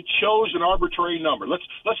 They chose an arbitrary number. Let's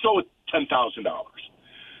go with $10,000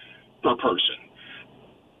 per person.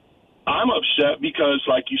 I'm upset because,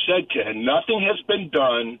 like you said, Ken, nothing has been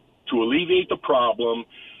done to alleviate the problem.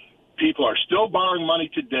 People are still borrowing money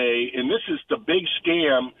today, and this is the big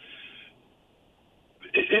scam.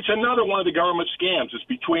 It's another one of the government scams. It's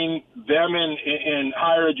between them and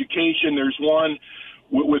higher education. There's one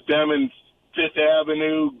with them in Fifth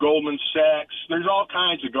Avenue, Goldman Sachs. There's all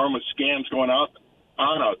kinds of government scams going on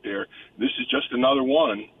out there. This is just another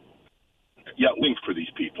one yet linked for these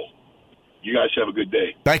people. You guys have a good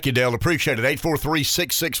day. Thank you, Dale. Appreciate it.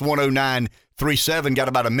 843-661-0937. Got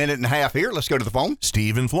about a minute and a half here. Let's go to the phone.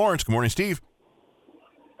 Steve in Florence. Good morning, Steve.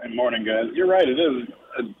 Good morning, guys. You're right. It is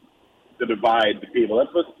to divide the people.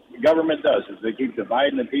 That's what the government does, is they keep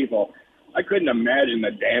dividing the people. I couldn't imagine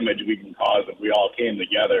the damage we can cause if we all came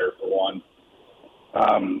together for one.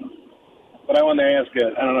 But I wanted to ask, I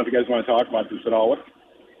don't know if you guys want to talk about this at all.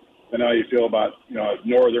 I know how you feel about,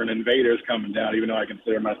 northern invaders coming down, even though I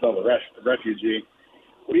consider myself a refugee.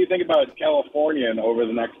 What do you think about California and over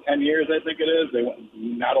the next 10 years, I think it is? They're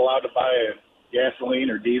not allowed to buy a gasoline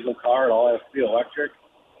or diesel car. It all has to be electric.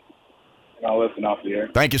 And I'll listen off the air.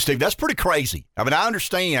 Thank you, Steve. That's pretty crazy. I mean, I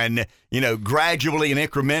understand, gradually and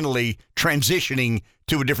incrementally transitioning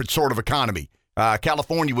to a different sort of economy.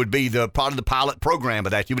 California would be part of the pilot program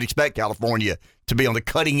of that. You would expect California to be on the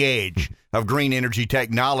cutting edge of green energy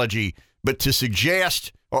technology, but to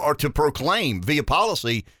suggest or to proclaim via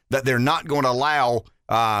policy that they're not going to allow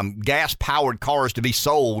gas-powered cars to be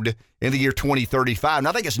sold in the year 2035. And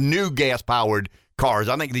I think it's new gas-powered cars.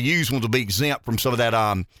 I think the used ones will be exempt from some of that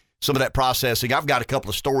processing. I've got a couple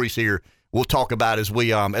of stories here we'll talk about as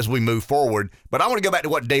we move forward. But I want to go back to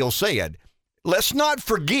what Dale said. Let's not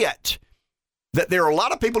forget that there are a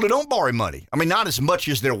lot of people who don't borrow money. I mean, not as much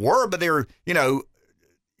as there were, but we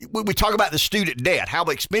talk about the student debt, how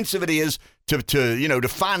expensive it is to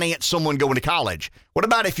finance someone going to college. What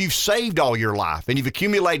about if you've saved all your life and you've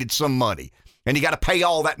accumulated some money and you got to pay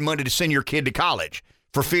all that money to send your kid to college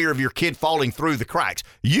for fear of your kid falling through the cracks?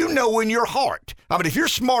 You know in your heart, I mean, if you're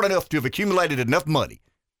smart enough to have accumulated enough money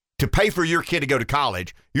to pay for your kid to go to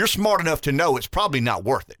college, you're smart enough to know it's probably not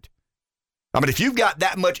worth it. I mean, if you've got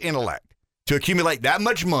that much intellect to accumulate that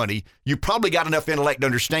much money, you probably got enough intellect to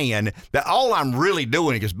understand that all I'm really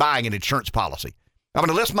doing is buying an insurance policy. I mean,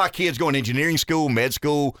 unless my kids go in engineering school, med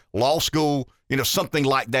school, law school, something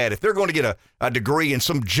like that, if they're going to get a degree in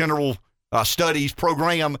some general studies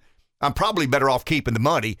program, I'm probably better off keeping the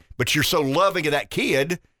money. But you're so loving of that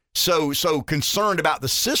kid, so concerned about the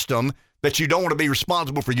system that you don't want to be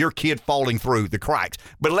responsible for your kid falling through the cracks.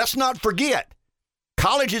 But let's not forget,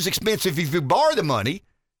 college is expensive if you borrow the money.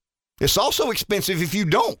 It's also expensive if you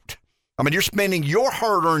don't. I mean, you're spending your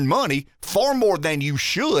hard-earned money far more than you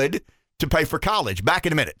should to pay for college. Back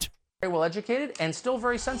in a minute. Very well educated and still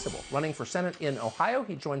very sensible. Running for Senate in Ohio,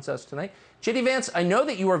 he joins us tonight. J.D. Vance, I know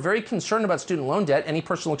that you are very concerned about student loan debt. Any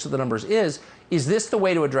person who looks at the numbers is this the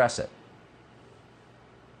way to address it?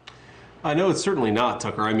 No, it's certainly not,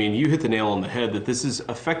 Tucker. I mean, you hit the nail on the head that this is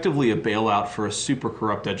effectively a bailout for a super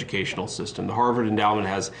corrupt educational system. The Harvard endowment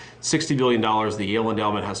has $60 billion. The Yale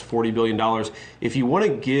endowment has $40 billion. If you want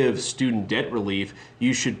to give student debt relief,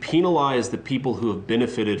 you should penalize the people who have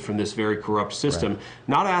benefited from this very corrupt system, right.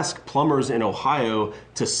 Not ask plumbers in Ohio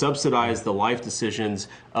to subsidize the life decisions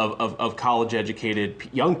of college-educated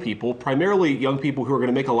young people, primarily young people who are going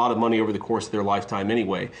to make a lot of money over the course of their lifetime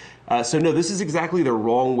anyway. So no, this is exactly the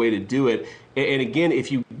wrong way to do it. And again,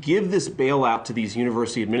 if you give this bailout to these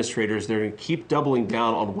university administrators, they're going to keep doubling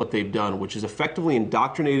down on what they've done, which is effectively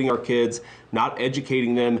indoctrinating our kids, not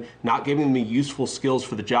educating them, not giving them the useful skills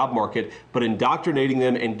for the job market, but indoctrinating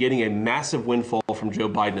them and getting a massive windfall from Joe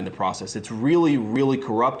Biden in the process. It's really, really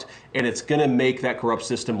corrupt, and it's going to make that corrupt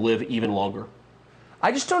system live even longer.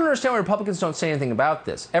 I just don't understand why Republicans don't say anything about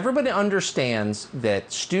this. Everybody understands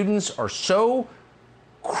that students are so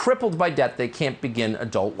crippled by debt they can't begin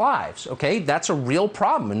adult lives, okay? That's a real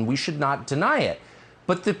problem, and we should not deny it.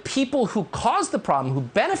 But the people who caused the problem, who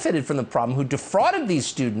benefited from the problem, who defrauded these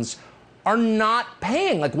students, are not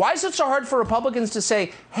paying. Like, why is it so hard for Republicans to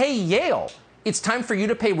say, hey, Yale, it's time for you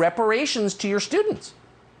to pay reparations to your students?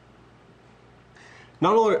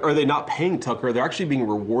 Not only are they not paying, Tucker, they're actually being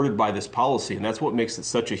rewarded by this policy, and that's what makes it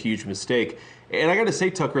such a huge mistake. And I got to say,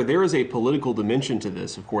 Tucker, there is a political dimension to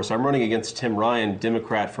this. Of course, I'm running against Tim Ryan,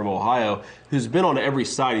 Democrat from Ohio, who's been on every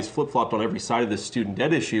side. He's flip-flopped on every side of this student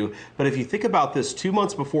debt issue. But if you think about this, 2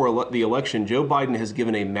 months before the election, Joe Biden has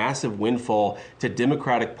given a massive windfall to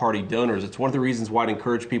Democratic Party donors. It's one of the reasons why I'd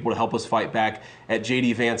encourage people to help us fight back at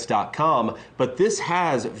jdvance.com. But this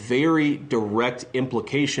has very direct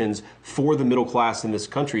implications for the middle class in this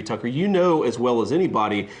country. Tucker, you know as well as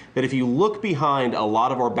anybody that if you look behind a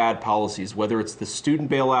lot of our bad policies, whether it's the student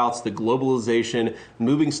bailouts, the globalization,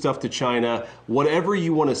 moving stuff to China, whatever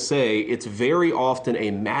you want to say, it's very often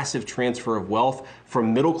a massive transfer of wealth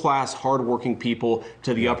from middle-class, hardworking people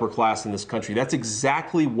to the upper class in this country. That's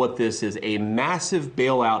exactly what this is, a massive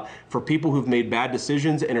bailout for people who've made bad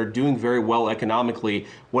decisions and are doing very well economically.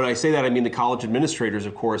 When I say that, I mean the college administrators,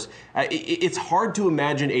 of course. It's hard to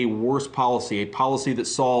imagine a worse policy, a policy that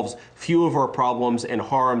solves few of our problems and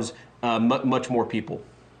harms much more people.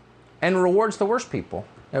 And rewards the worst people.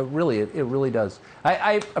 It really does.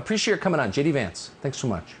 I appreciate your coming on. J.D. Vance, thanks so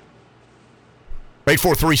much.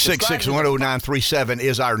 843-661-0937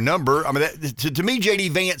 is our number. I mean, to me, J.D.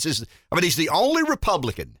 Vance is, he's the only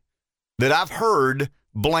Republican that I've heard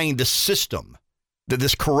blame the system, that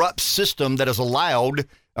this corrupt system that has allowed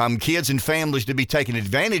kids and families to be taken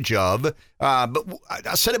advantage of. But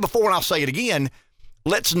I said it before and I'll say it again.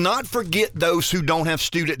 Let's not forget those who don't have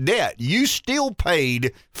student debt. You still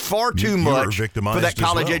paid far too much for that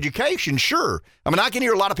college education. Sure. I can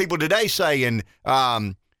hear a lot of people today saying,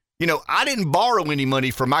 I didn't borrow any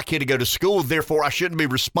money for my kid to go to school, therefore I shouldn't be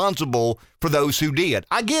responsible for those who did.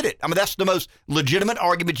 I get it. That's the most legitimate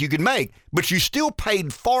argument you can make, but you still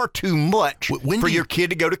paid far too much for your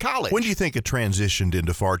kid to go to college. When do you think it transitioned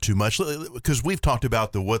into far too much? Because we've talked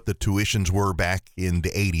about what the tuitions were back in the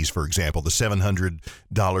 80s, for example, the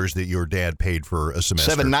 $700 that your dad paid for a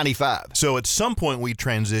semester. $795. So at some point we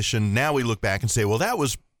transitioned. Now we look back and say, well, that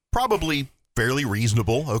was probably fairly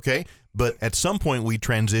reasonable, okay? But at some point we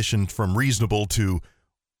transitioned from reasonable to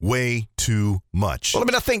way too much. Well,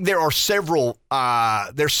 I think there are several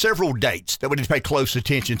dates that we need to pay close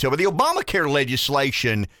attention to. But the Obamacare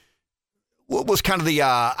legislation was kind of the,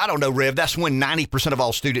 I don't know, Rev, that's when 90% of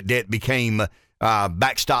all student debt became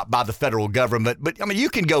backstopped by the federal government. But, you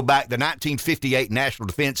can go back the 1958 National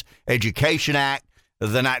Defense Education Act, the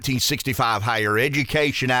 1965 Higher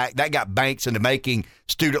Education Act. That got banks into making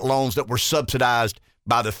student loans that were subsidized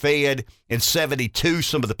by the Fed. In 72,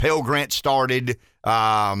 some of the Pell Grants started.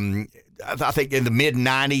 I think in the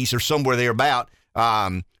mid-90s or somewhere thereabout.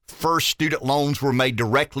 First student loans were made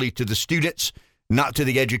directly to the students, not to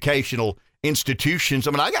the educational institutions.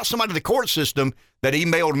 I got somebody in the court system that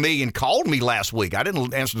emailed me and called me last week. I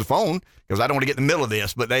didn't answer the phone because I don't want to get in the middle of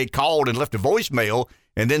this, but they called and left a voicemail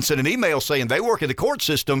and then sent an email saying they work in the court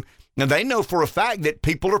system and they know for a fact that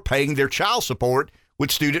people are paying their child support with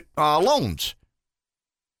student loans.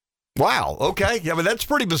 Wow. Okay. That's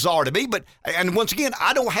pretty bizarre to me. And once again,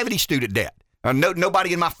 I don't have any student debt.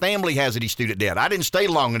 Nobody in my family has any student debt. I didn't stay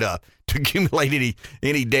long enough to accumulate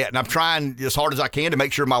any debt. And I'm trying as hard as I can to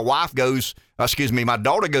make sure my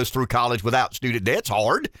daughter goes through college without student debt. It's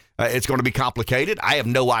hard. It's going to be complicated. I have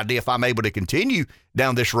no idea if I'm able to continue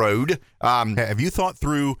down this road. Have you thought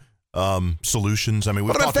through solutions?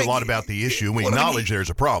 We've talked a lot about the issue. We acknowledge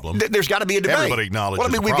there's a problem. There's got to be a debate. Everybody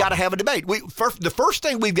acknowledges we've got to have a debate. The first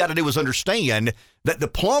thing we've got to do is understand that the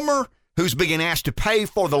plumber who's being asked to pay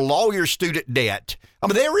for the lawyer's student debt,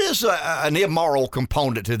 there is an immoral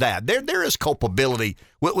component to that. There is culpability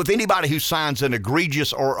with anybody who signs an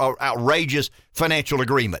egregious or outrageous financial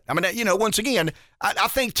agreement. Once again, I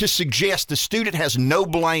think to suggest the student has no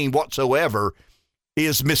blame whatsoever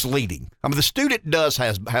is misleading. The student does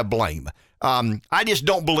have blame. I just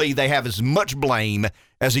don't believe they have as much blame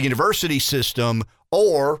as the university system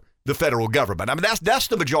or the federal government. That's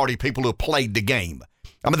the majority of people who have played the game.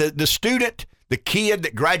 The student, the kid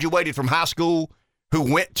that graduated from high school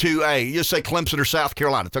who went to just say Clemson or South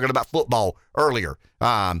Carolina, talking about football earlier.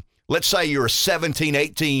 Let's say you're a 17,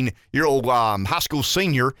 18-year-old high school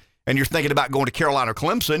senior and you're thinking about going to Carolina or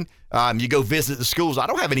Clemson. You go visit the schools. I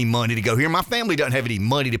don't have any money to go here. My family doesn't have any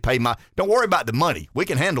money to pay don't worry about the money. We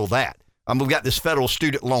can handle that. We've got this federal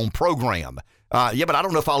student loan program. But I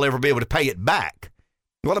don't know if I'll ever be able to pay it back.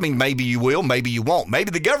 Well, maybe you will, maybe you won't.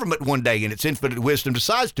 Maybe the government one day in its infinite wisdom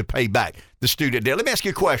decides to pay back the student debt. Let me ask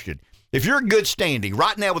you a question. If you're in good standing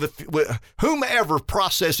right now with whomever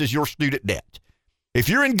processes your student debt, if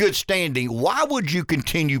you're in good standing, why would you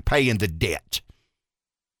continue paying the debt?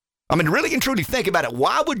 Really and truly think about it.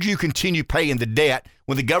 Why would you continue paying the debt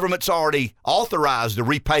when the government's already authorized the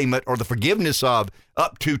repayment or the forgiveness of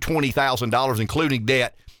up to $20,000, including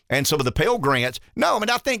debt, and some of the Pell Grants? No,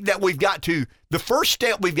 I think that the first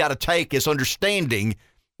step we've got to take is understanding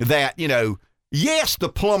that, yes, the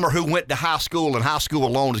plumber who went to high school and high school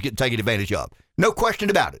alone is getting taken advantage of. No question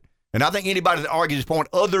about it. And I think anybody that argues this point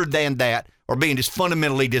other than that are being just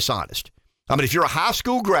fundamentally dishonest. If you're a high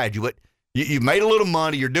school graduate, you've made a little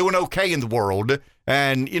money, you're doing okay in the world,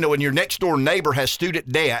 and, and your next door neighbor has student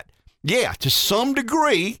debt, yeah, to some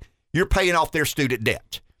degree, you're paying off their student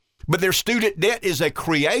debt. But their student debt is a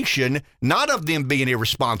creation, not of them being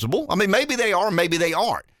irresponsible. I mean, maybe they are, maybe they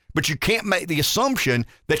aren't. But you can't make the assumption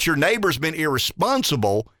that your neighbor's been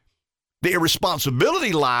irresponsible. The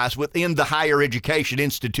irresponsibility lies within the higher education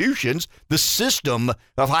institutions, the system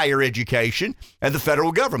of higher education, and the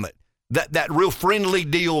federal government. That real friendly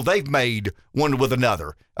deal they've made one with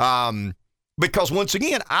another. Because once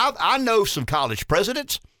again, I know some college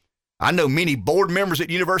presidents. I know many board members at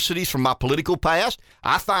universities from my political past.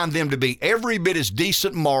 I find them to be every bit as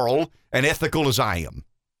decent, moral, and ethical as I am.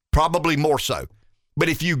 Probably more so. But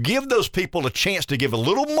if you give those people a chance to give a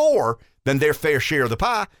little more than their fair share of the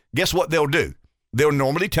pie, guess what they'll do? They'll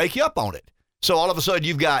normally take you up on it. So all of a sudden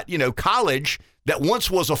you've got, college that once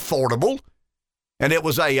was affordable, and it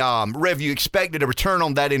was a you expected a return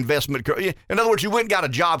on that investment. In other words, you went and got a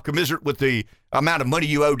job commensurate with the amount of money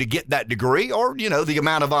you owe to get that degree, or, the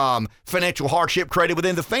amount of financial hardship created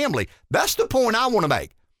within the family. That's the point I want to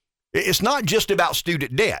make. It's not just about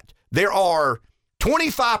student debt. There are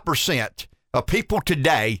 25% of people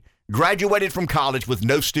today graduated from college with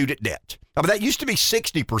no student debt. I mean, that used to be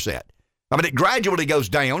 60%. I mean, it gradually goes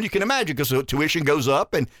down. You can imagine because the tuition goes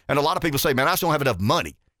up, and a lot of people say, man, I just don't have enough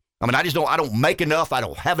money. I mean, I don't make enough. I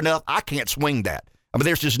don't have enough. I can't swing that. I mean,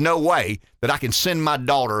 there's just no way that I can send my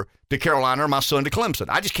daughter to Carolina or my son to Clemson.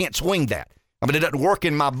 I just can't swing that. I mean, it doesn't work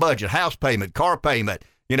in my budget. House payment, car payment,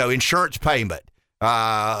 insurance payment,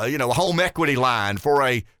 a home equity line for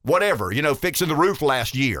a whatever, fixing the roof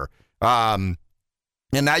last year. And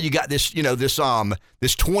now you got this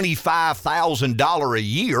 $25,000 a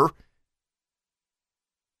year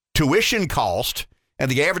tuition cost,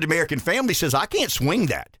 and the average American family says, I can't swing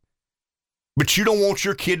that. But you don't want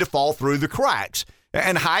your kid to fall through the cracks.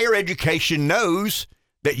 And higher education knows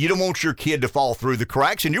that you don't want your kid to fall through the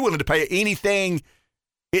cracks, and you're willing to pay anything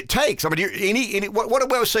it takes. I mean, what do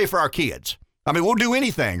we always say for our kids? I mean, we'll do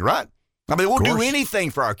anything, right? I mean, we'll do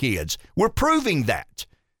anything for our kids. We're proving that.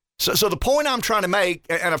 So the point I'm trying to make,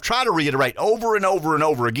 and I've tried to reiterate over and over and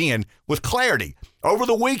over again with clarity. Over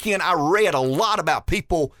the weekend, I read a lot about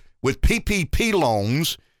people with PPP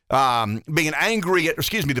loans being angry at,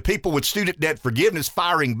 the people with student debt forgiveness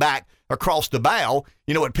firing back across the bow,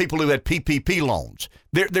 at people who had PPP loans.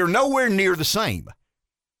 They're nowhere near the same.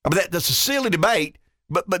 I mean, that's a silly debate,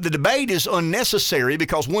 but the debate is unnecessary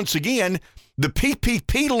because, once again, the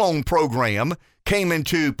PPP loan program came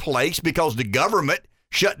into place because the government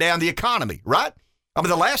shut down the economy, right? I mean,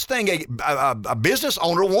 the last thing a business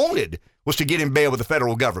owner wanted was to get in bed with the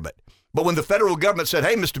federal government. But when the federal government said,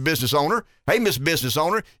 hey, Mr. Business Owner, hey, Miss Business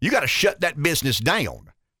Owner, you got to shut that business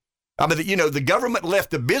down. I mean, the government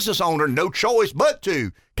left the business owner no choice but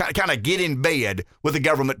to kind of get in bed with the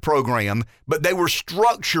government program, but they were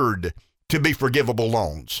structured to be forgivable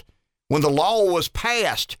loans. When the law was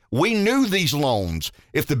passed, we knew these loans.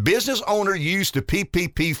 If the business owner used the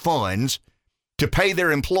PPP funds to pay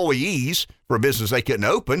their employees for a business they couldn't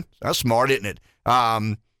open, that's smart, isn't it?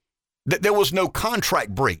 There was no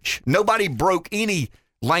contract breach. Nobody broke any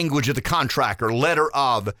language of the contract or letter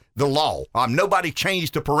of the law. Nobody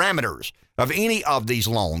changed the parameters of any of these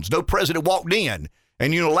loans. No president walked in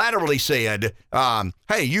and unilaterally said,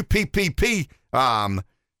 hey, you PPP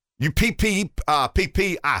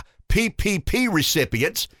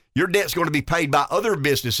recipients, your debt's going to be paid by other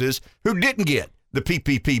businesses who didn't get the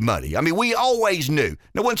PPP money. I mean, we always knew.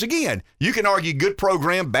 Now, once again, you can argue good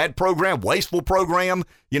program, bad program, wasteful program.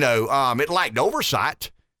 It lacked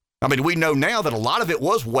oversight. I mean, we know now that a lot of it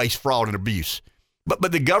was waste, fraud, and abuse.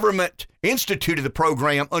 But the government instituted the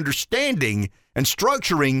program understanding and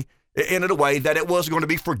structuring in a way that it was going to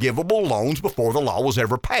be forgivable loans before the law was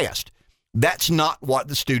ever passed. That's not what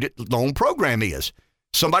the student loan program is.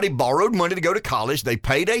 Somebody borrowed money to go to college. They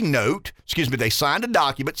paid a note. They signed a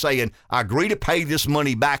document saying, I agree to pay this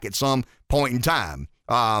money back at some point in time.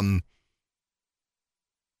 And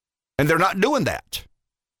they're not doing that.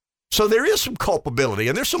 So there is some culpability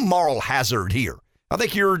and there's some moral hazard here. I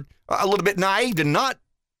think you're a little bit naive to not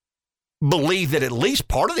believe that at least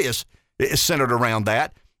part of this is centered around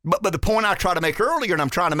that. But the point I tried to make earlier, and I'm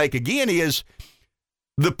trying to make again, is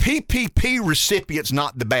the PPP recipient's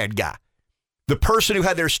not the bad guy. The person who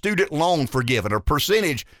had their student loan forgiven or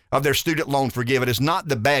percentage of their student loan forgiven is not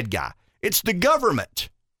the bad guy. It's the government.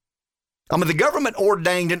 I mean, the government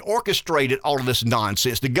ordained and orchestrated all of this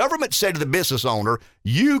nonsense. The government said to the business owner,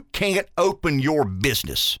 you can't open your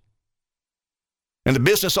business. And the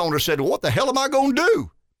business owner said, well, what the hell am I going to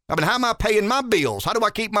do? I mean, how am I paying my bills? How do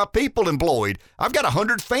I keep my people employed? I've got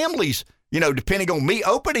 100 families, depending on me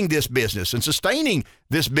opening this business and sustaining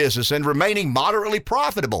this business and remaining moderately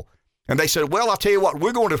profitable. And they said, well, I'll tell you what,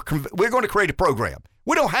 we're going to create a program.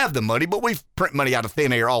 We don't have the money, but we print money out of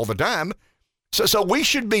thin air all the time. So we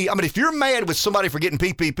should be, if you're mad with somebody for getting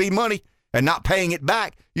PPP money and not paying it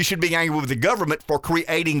back, you should be angry with the government for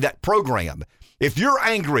creating that program. If you're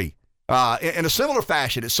angry in a similar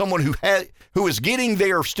fashion at someone who is getting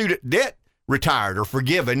their student debt retired or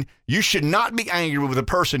forgiven, you should not be angry with the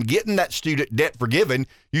person getting that student debt forgiven.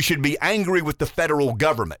 You should be angry with the federal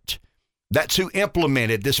government. That's who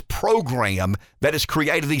implemented this program that has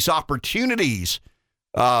created these opportunities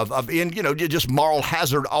of just moral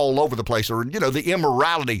hazard all over the place, or the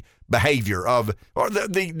immorality behavior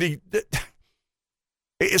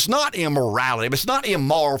it's not immorality. It's not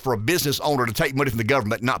immoral for a business owner to take money from the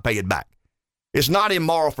government and not pay it back. It's not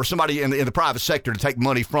immoral for somebody in the private sector to take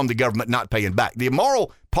money from the government and not pay it back. The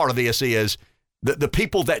immoral part of this is the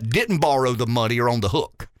people that didn't borrow the money are on the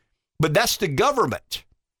hook. But that's the government.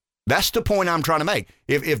 That's the point I'm trying to make.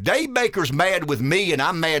 If Dave Baker's mad with me and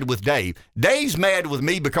I'm mad with Dave, Dave's mad with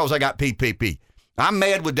me because I got PPP. I'm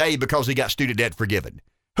mad with Dave because he got student debt forgiven.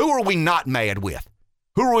 Who are we not mad with?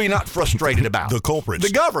 Who are we not frustrated about? The culprits.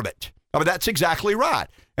 The government. That's exactly right.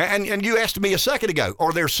 And you asked me a second ago,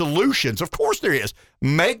 are there solutions? Of course there is.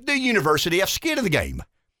 Make the university have skin in the game.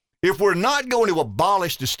 If we're not going to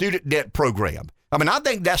abolish the student debt program, I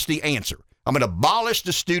think that's the answer. I'm going to abolish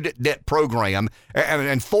the student debt program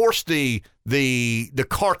and force the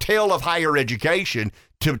cartel of higher education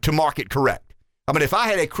to market correct. If I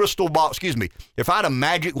had a crystal ball, if I had a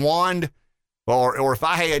magic wand, or if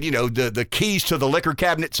I had, the keys to the liquor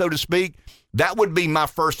cabinet, so to speak, that would be my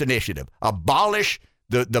first initiative. Abolish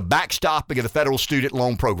the backstopping of the federal student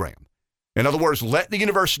loan program. In other words, let the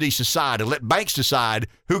universities decide and let banks decide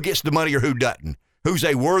who gets the money or who doesn't, who's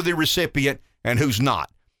a worthy recipient and who's not.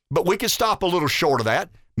 But we could stop a little short of that.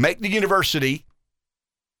 Make the university,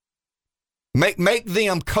 make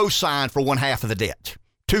them co-sign for one half of the debt,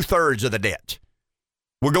 2/3 of the debt.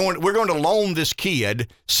 We're going to loan this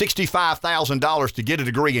kid $65,000 to get a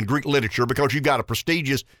degree in Greek literature because you've got a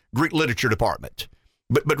prestigious Greek literature department.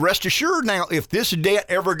 But rest assured now, if this debt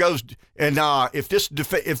ever goes and if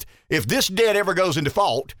this debt ever goes in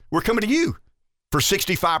default, we're coming to you for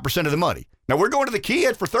 65% of the money. Now we're going to the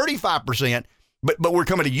kid for 35%. But we're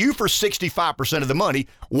coming to you for 65% of the money.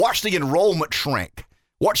 Watch the enrollment shrink.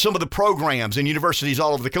 Watch some of the programs in universities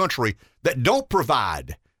all over the country that don't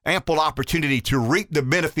provide ample opportunity to reap the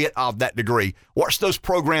benefit of that degree. Watch those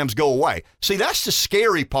programs go away. See, that's the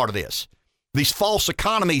scary part of this. These false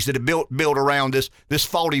economies that have built around this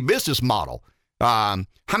faulty business model. How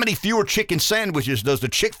many fewer chicken sandwiches does the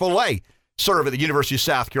Chick-fil-A serve at the University of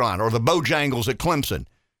South Carolina, or the Bojangles at Clemson,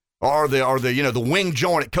 or the Wing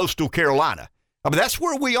Joint at Coastal Carolina? That's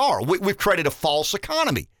where we are. We've created a false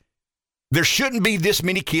economy. There shouldn't be this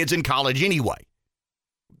many kids in college anyway.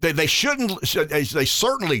 They shouldn't owe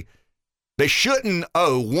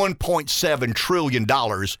 $1.7 trillion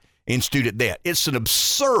in student debt. It's an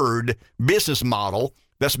absurd business model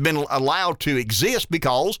that's been allowed to exist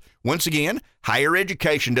because, once again, higher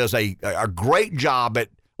education does a great job at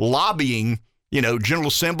lobbying, general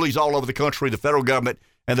assemblies all over the country, the federal government,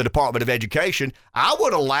 and the Department of Education. I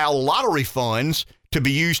would allow lottery funds to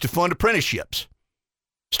be used to fund apprenticeships,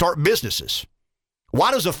 start businesses.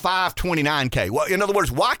 Why does a 529K? Well, in other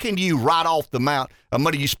words, why can you write off the amount of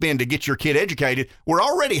money you spend to get your kid educated? We're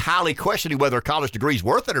already highly questioning whether a college degree is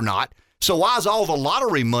worth it or not. So why is all the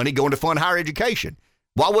lottery money going to fund higher education?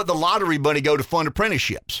 Why would the lottery money go to fund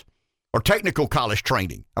apprenticeships or technical college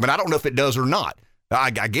training? I don't know if it does or not.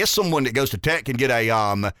 I guess someone that goes to tech can get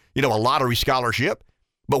a lottery scholarship.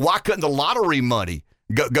 But why couldn't the lottery money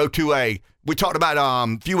go to we talked about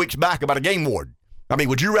a few weeks back about a game ward.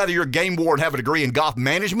 Would you rather your game ward have a degree in golf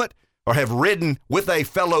management or have ridden with a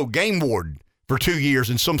fellow game ward for 2 years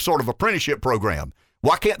in some sort of apprenticeship program?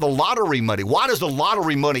 Why can't the lottery money, why does the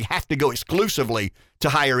lottery money have to go exclusively to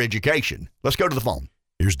higher education? Let's go to the phone.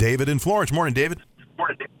 Here's David in Florence. Morning, David.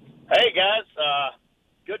 Morning. Hey, guys.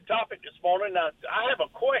 Good topic this morning. I have a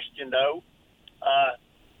question, though.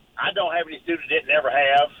 I don't have any student debt, never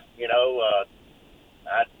have.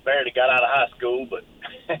 I barely got out of high school, but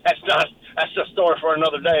that's a story for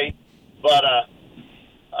another day. But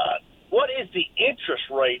what is the interest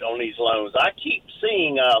rate on these loans? I keep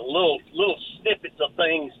seeing little snippets of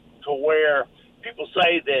things to where people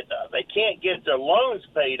say that they can't get their loans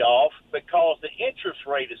paid off because the interest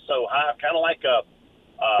rate is so high, kind of like a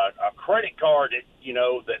credit card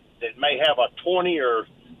that may have a 20 or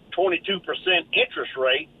 22% interest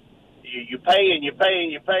rate. You pay and you pay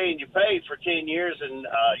and you pay and you pay for 10 years, and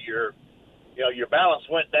your balance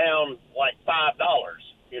went down like $5.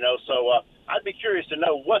 So I'd be curious to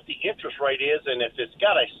know what the interest rate is, and if it's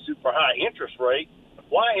got a super high interest rate,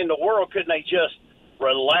 why in the world couldn't they just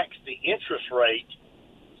relaxed the interest rate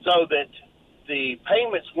so that the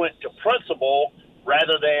payments went to principal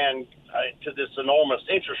rather than to this enormous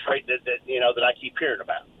interest rate that I keep hearing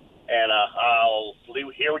about. And I'll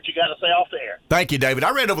hear what you got to say off the air. Thank you, David.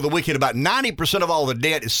 I read over the weekend about 90% of all the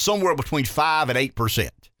debt is somewhere between 5 and 8%.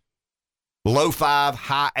 Low 5,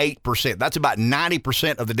 high 8%. That's about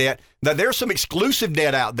 90% of the debt. Now, there's some exclusive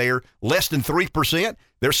debt out there, less than 3%.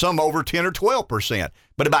 There's some over 10 or 12%.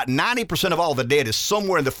 But about 90% of all the debt is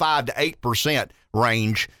somewhere in the 5 to 8%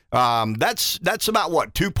 range. That's about,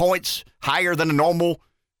 what, 2 points higher than a normal,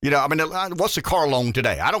 what's the car loan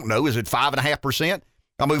today? I don't know. Is it 5.5%?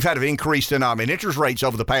 I mean, we've had an increase in interest rates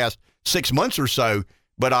over the past 6 months or so.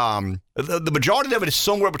 But the majority of it is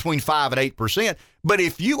somewhere between 5 and 8%. But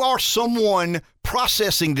if you are someone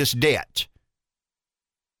processing this debt,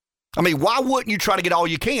 I mean, why wouldn't you try to get all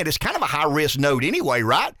you can? It's kind of a high-risk note anyway,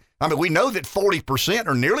 right? I mean, we know that 40%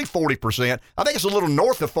 or nearly 40%, I think it's a little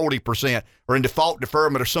north of 40%, are in default,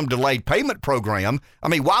 deferment, or some delayed payment program. I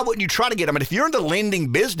mean, why wouldn't you try to get them? I mean, if you're in the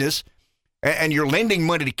lending business and you're lending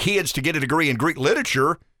money to kids to get a degree in Greek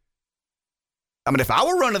literature, I mean, if I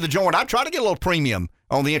were running the joint, I'd try to get a little premium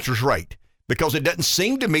on the interest rate because it doesn't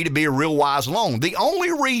seem to me to be a real wise loan. The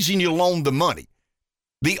only reason you loan the money,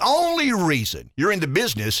 the only reason you're in the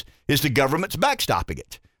business is the government's backstopping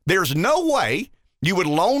it. There's no way you would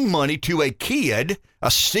loan money to a kid, a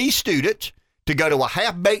C student, to go to a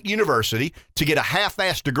half-baked university to get a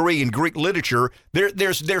half-assed degree in Greek literature.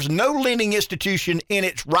 There's no lending institution in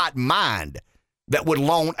its right mind that would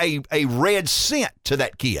loan a red cent to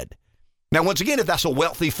that kid. Now, once again, if that's a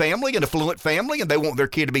wealthy family, an affluent family, and they want their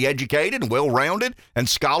kid to be educated and well-rounded and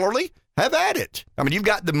scholarly, have at it. I mean, you've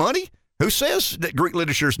got the money. Who says that Greek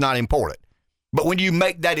literature is not important? But when you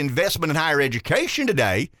make that investment in higher education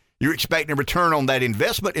today, you're expecting a return on that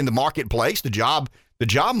investment in the marketplace, the job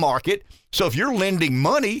market. So if you're lending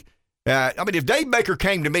money, if Dave Baker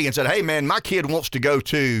came to me and said, "Hey, man, my kid wants to go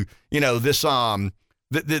to this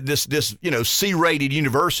C-rated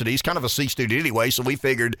university. He's kind of a C student anyway, so we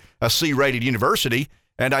figured a C-rated university,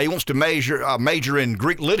 and he wants to major in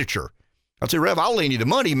Greek literature." I'd say, "Rev, I'll lend you the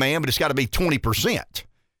money, man, but it's got to be 20%.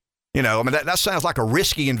 That sounds like a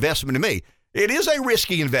risky investment to me. It is a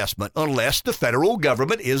risky investment unless the federal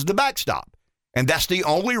government is the backstop. And that's the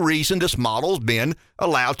only reason this model's been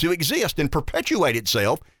allowed to exist and perpetuate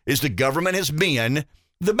itself is the government has been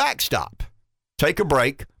the backstop. Take a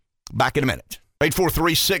break. Back in a minute.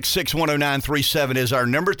 843-661-0937 is our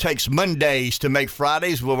number. Takes Mondays to make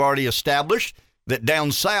Fridays. We've already established that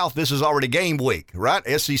down south, this is already game week, right?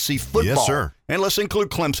 SEC football. Yes, sir. And let's include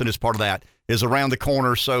Clemson as part of that, is around the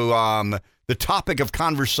corner. So the topic of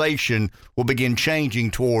conversation will begin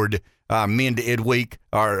changing toward mid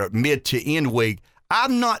to end week.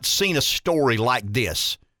 I've not seen a story like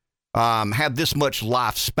this have this much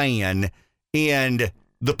lifespan in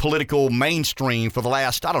the political mainstream for the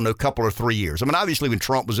last, couple or 3 years. I mean, obviously when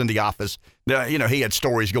Trump was in the office, he had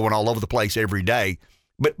stories going all over the place every day.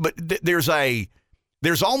 But there's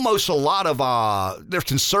almost a lot of there's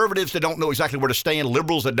conservatives that don't know exactly where to stand,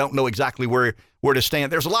 liberals that don't know exactly where to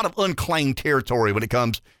stand. There's a lot of unclaimed territory when it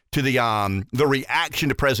comes to the reaction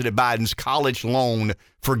to President Biden's college loan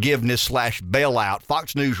forgiveness / bailout.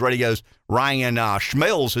 Fox News Radio's Ryan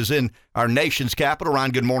Schmelz is in our nation's capital.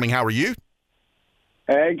 Ryan, good morning. How are you?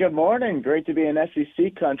 Hey, good morning. Great to be in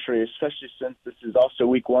SEC country, especially since this is also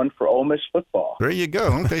week 1 for Ole Miss football. There you go.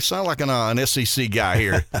 Okay, sound like an SEC guy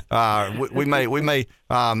here. We may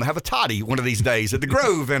have a toddy one of these days at the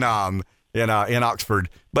Grove in Oxford.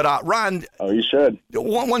 But Ryan, you should.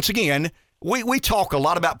 Once again, we talk a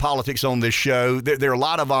lot about politics on this show. There are a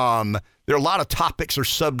lot of topics or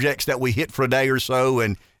subjects that we hit for a day or so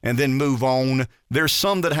and then move on. There's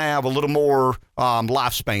some that have a little more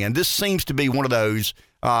lifespan. This seems to be one of those.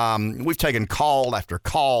 We've taken call after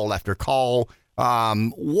call after call.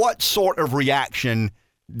 What sort of reaction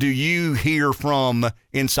do you hear from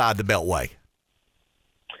inside the Beltway?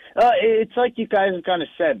 It's like you guys have kind of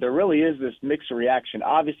said, there really is this mixed reaction.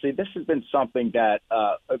 Obviously, this has been something that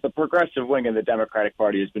the progressive wing of the Democratic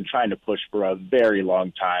Party has been trying to push for a very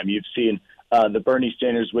long time. You've seen the Bernie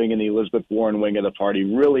Sanders wing and the Elizabeth Warren wing of the party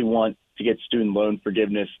really want to get student loan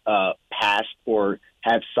forgiveness passed or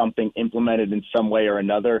have something implemented in some way or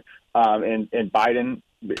another. And Biden,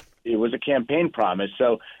 it was a campaign promise.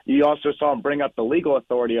 So you also saw him bring up the legal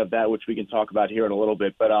authority of that, which we can talk about here in a little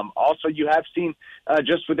bit. But also you have seen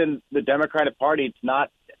just within the Democratic Party, it's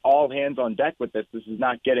not all hands on deck with this. This is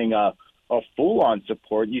not getting a full-on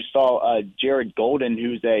support. You saw Jared Golden,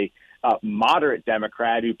 who's a moderate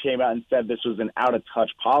Democrat, who came out and said this was an out-of-touch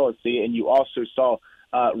policy. And you also saw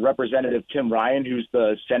Representative Tim Ryan, who's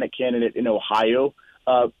the Senate candidate in Ohio,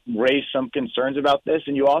 raised some concerns about this.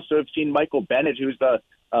 And you also have seen Michael Bennett, who's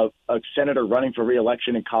a senator running for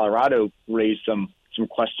re-election in Colorado, raise some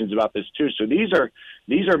questions about this too. So these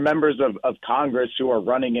are members of Congress who are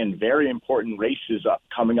running in very important races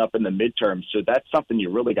coming up in the midterms. So that's something you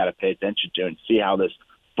really got to pay attention to and see how this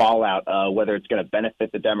fallout, whether it's going to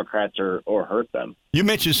benefit the Democrats or hurt them. You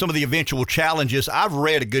mentioned some of the eventual challenges. I've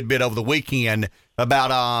read a good bit over the weekend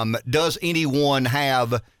about does anyone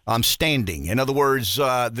have standing? In other words,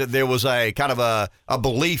 there was a kind of a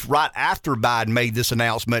belief right after Biden made this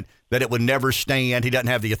announcement that it would never stand. He doesn't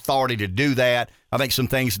have the authority to do that. I think some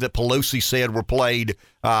things that Pelosi said were played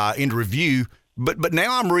into review. But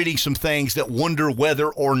now I'm reading some things that wonder whether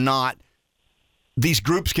or not these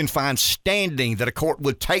groups can find standing that a court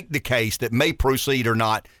would take the case that may proceed or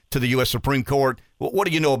not to the U.S. Supreme Court. What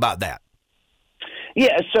do you know about that?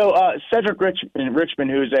 Yeah, so Cedric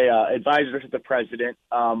Richmond, who's a advisor to the president,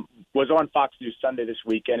 was on Fox News Sunday this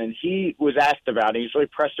weekend, and he was asked about it. He's really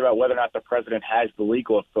pressed about whether or not the president has the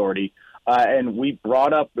legal authority. And we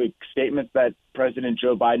brought up the statements that President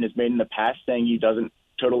Joe Biden has made in the past saying he doesn't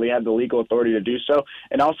totally have the legal authority to do so,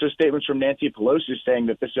 and also statements from Nancy Pelosi saying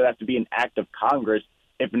that this would have to be an act of Congress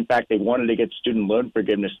if, in fact, they wanted to get student loan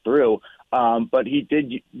forgiveness through. But he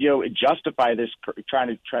did, justify this,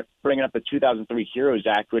 trying to bring up the 2003 HEROES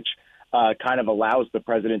Act, which kind of allows the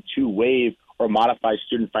president to waive or modify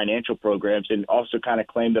student financial programs, and also kind of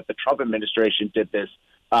claimed that the Trump administration did this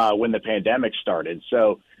when the pandemic started.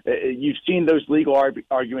 So you've seen those legal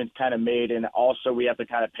arguments kind of made, and also we have to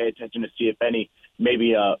kind of pay attention to see if any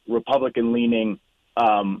maybe Republican-leaning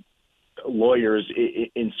lawyers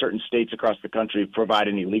in certain states across the country provide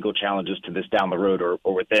any legal challenges to this down the road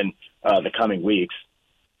or within the coming weeks.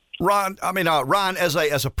 Ryan,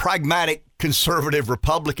 as a pragmatic conservative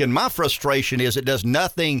Republican, my frustration is it does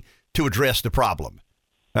nothing to address the problem.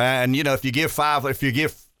 And if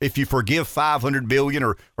you forgive $500 billion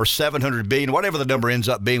or $700 billion, whatever the number ends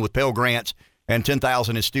up being with Pell Grants and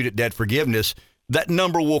 $10,000 in student debt forgiveness, that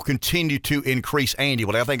number will continue to increase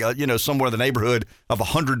annually. I think, somewhere in the neighborhood of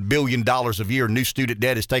 $100 billion a year new student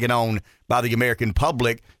debt is taken on by the American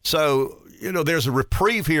public. So, there's a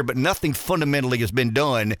reprieve here, but nothing fundamentally has been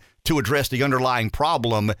done to address the underlying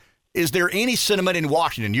problem. Is there any sentiment in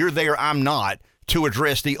Washington, you're there, I'm not, to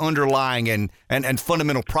address the underlying and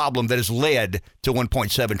fundamental problem that has led to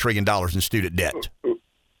 $1.7 trillion in student debt?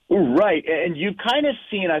 Right. And you've kind of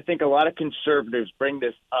seen, I think, a lot of conservatives bring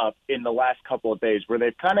this up in the last couple of days, where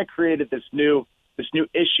they've kind of created this new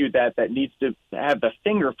issue that needs to have the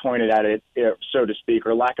finger pointed at it, so to speak,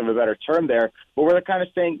 or lack of a better term there, but where they're kind of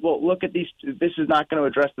saying, well, look at these, this is not going to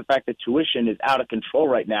address the fact that tuition is out of control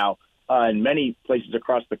right now in many places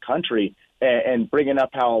across the country, and bringing up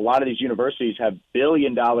how a lot of these universities have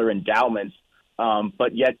billion-dollar endowments,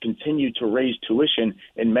 but yet continue to raise tuition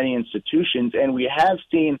in many institutions. And we have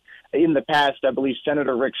seen in the past, I believe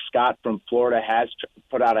Senator Rick Scott from Florida has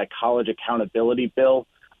put out a college accountability bill.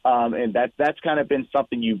 And that's kind of been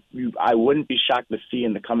something I wouldn't be shocked to see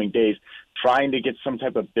in the coming days, trying to get some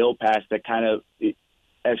type of bill passed that kind of,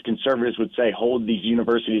 as conservatives would say, hold these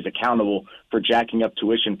universities accountable for jacking up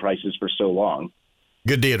tuition prices for so long.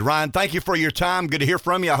 Good deal. Ryan, thank you for your time. Good to hear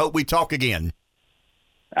from you. I hope we talk again.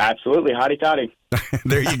 Absolutely. Hotty toddy.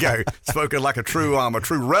 There you go. Spoken like a true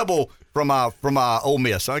rebel from Ole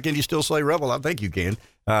Miss. Can you still say rebel? I think you can,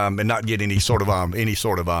 and not get any sort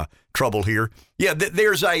of trouble here. Yeah,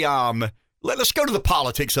 there's a let's go to the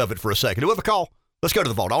politics of it for a second. Do we have a call? Let's go to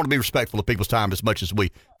the vault. I want to be respectful of people's time as much as we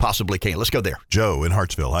possibly can. Let's go there. Joe in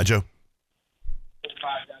Hartsville. Hi, Joe.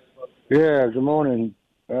 Yeah. Good morning.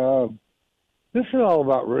 This is all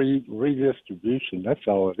about redistribution. That's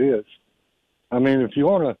all it is. I mean, if you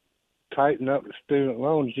want to tighten up the student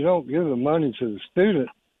loans, you don't give the money to the student.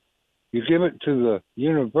 You give it to the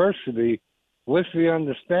university with the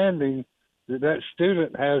understanding that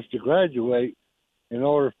student has to graduate in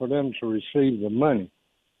order for them to receive the money.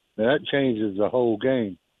 Now, that changes the whole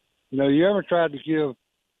game. You ever tried to give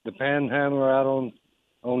the panhandler out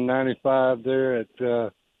on 95 there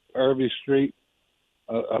at Irby Street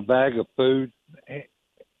a bag of food?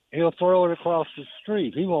 He'll throw it across the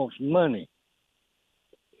street. He wants money.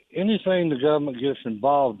 Anything the government gets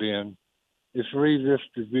involved in is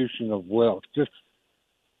redistribution of wealth. Just,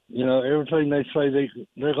 everything they say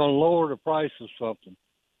they're going to lower the price of something.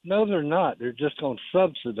 No, they're not. They're just going to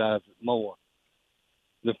subsidize it more.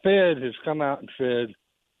 The Fed has come out and said,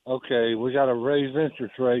 okay, we got to raise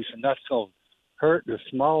interest rates, and that's going to hurt the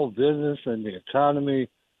small business and the economy.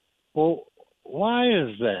 Well, why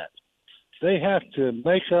is that? They have to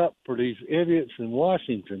make up for these idiots in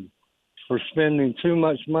Washington for spending too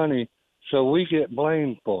much money, so we get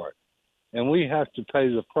blamed for it. and we have to pay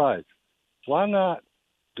the price. Why not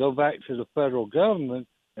go back to the federal government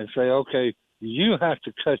and say, okay, you have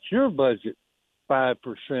to cut your budget 5%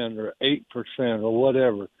 or 8% or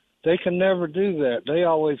whatever. They can never do that. They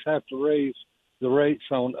always have to raise the rates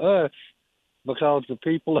on us because the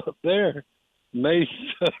people up there made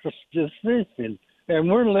such decisions, and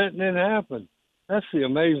we're letting it happen. That's the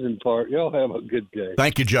amazing part. Y'all have a good day.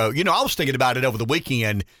 Thank you, Joe. You know, I was thinking about it over the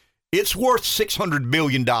weekend. It's worth $600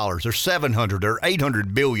 billion or $700 or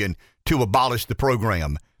 $800 billion to abolish the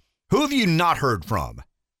program. Who have you not heard from?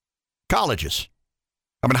 Colleges.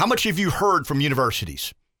 I mean, how much have you heard from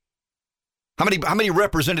universities? How many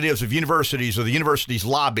representatives of universities or the university's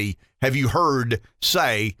lobby have you heard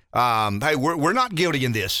say, hey, we're not guilty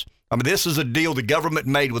in this? I mean, this is a deal the government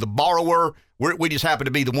made with a borrower. We just happen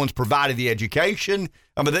to be the ones providing the education.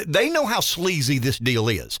 I mean, they know how sleazy this deal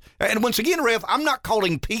is. And once again, Rev, I'm not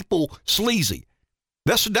calling people sleazy.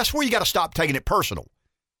 That's where you got to stop taking it personal.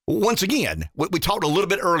 Once again, we talked a little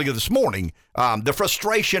bit earlier this morning. The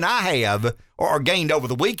frustration I have or gained over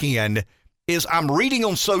the weekend is I'm reading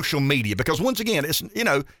on social media because once again, it's, you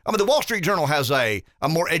know, I mean, the Wall Street Journal has a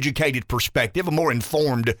more educated perspective, a more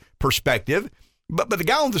informed perspective, but the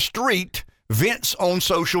guy on the street vents on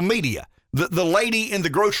social media. The lady in the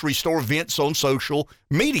grocery store vents on social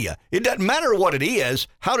media. It doesn't matter what it is.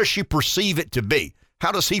 How does she perceive it to be?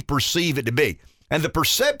 How does he perceive it to be? And the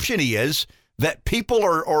perception is that people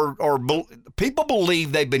people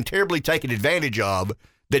believe they've been terribly taken advantage of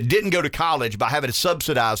that didn't go to college by having to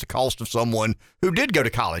subsidize the cost of someone who did go to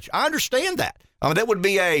college. I understand that. I mean, that would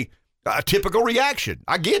be a typical reaction.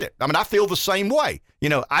 I get it. I mean, I feel the same way. You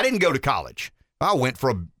know, I didn't go to college. I went for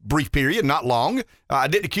a brief period, not long. I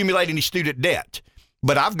didn't accumulate any student debt.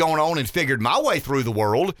 But I've gone on and figured my way through the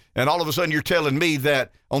world, and all of a sudden you're telling me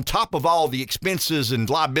that on top of all the expenses and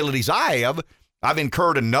liabilities I have, I've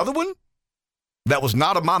incurred another one that was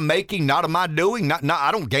not of my making, not of my doing.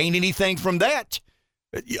 I don't gain anything from that.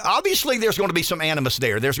 Obviously, there's going to be some animus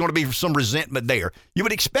there. There's going to be some resentment there. You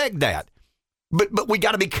would expect that. But we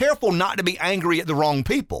got to be careful not to be angry at the wrong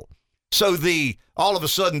people. So all of a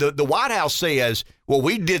sudden, the White House says, well,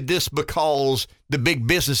 we did this because the big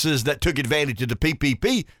businesses that took advantage of the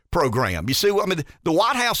PPP program. You see, I mean, the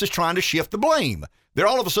White House is trying to shift the blame. They're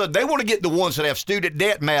all of a sudden, they want to get the ones that have student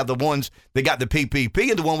debt mad, the ones that got the PPP,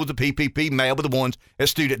 and the one with the PPP mad with the ones that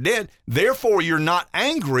student debt. Therefore, you're not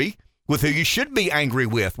angry with who you should be angry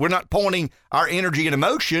with. We're not pointing our energy and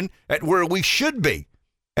emotion at where we should be.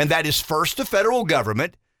 And that is first the federal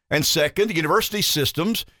government, and second, the university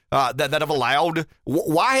systems that have allowed.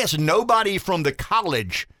 Why has nobody from the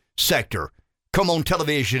college sector come on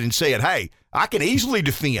television and said, hey, I can easily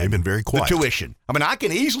defend They've been very quiet. The tuition. I mean, I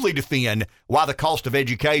can easily defend why the cost of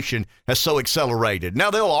education has so accelerated.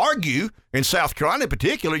 Now, they'll argue, in South Carolina in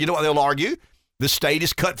particular, you know what they'll argue? The state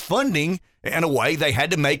has cut funding in a way they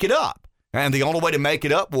had to make it up. And the only way to make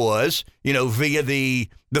it up was, you know, via the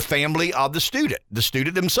family of the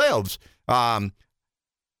student themselves. How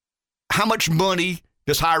much money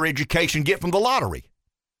does higher education get from the lottery?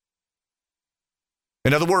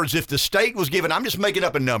 In other words, if the state was given, I'm just making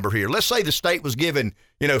up a number here. Let's say the state was given,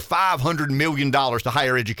 you know, $500 million to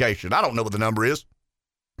higher education. I don't know what the number is.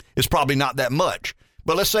 It's probably not that much.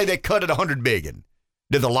 But let's say they cut it $100 billion.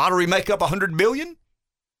 Did the lottery make up $100 billion?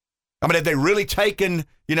 I mean, have they really taken,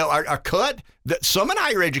 you know, a cut? That some in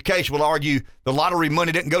higher education will argue the lottery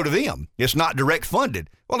money didn't go to them. It's not direct funded.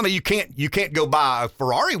 Well, I mean, you can't go buy a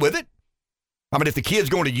Ferrari with it. I mean, if the kid's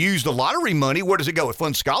going to use the lottery money, where does it go? It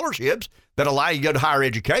funds scholarships that allow you to go to higher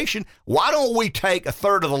education. Why don't we take a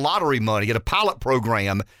third of the lottery money, get a pilot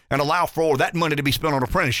program, and allow for that money to be spent on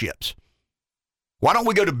apprenticeships? Why don't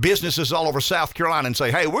we go to businesses all over South Carolina and say,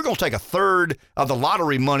 hey, we're going to take a third of the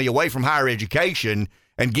lottery money away from higher education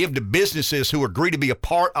and give to businesses who agree to be a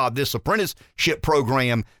part of this apprenticeship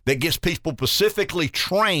program that gets people specifically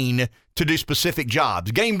trained to do specific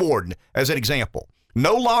jobs. Game warden, as an example.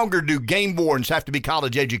 No longer do game wardens have to be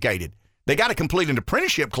college educated. They got to complete an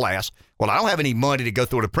apprenticeship class. Well, I don't have any money to go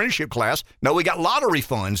through an apprenticeship class. No, we got lottery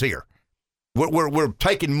funds here. We're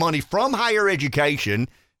taking money from higher education,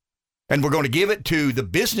 and we're going to give it to the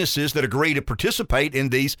businesses that agree to participate in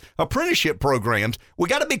these apprenticeship programs. We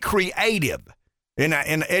got to be creative in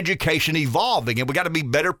education evolving, and we got to be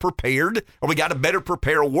better prepared, or we got to better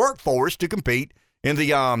prepare a workforce to compete in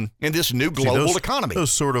the in this new global economy.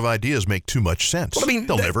 Those sort of ideas make too much sense. Well, I mean,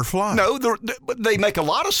 they'll never fly. No, they make a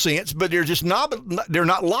lot of sense, but they're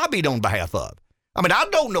not lobbied on behalf of. I mean, I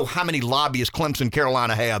don't know how many lobbyists Clemson,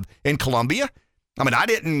 Carolina have in Columbia. I mean, I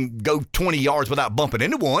didn't go 20 yards without bumping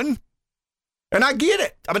into one. And I get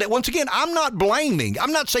it. I mean, once again, I'm not blaming.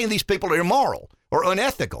 I'm not saying these people are immoral or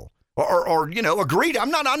unethical or agreed.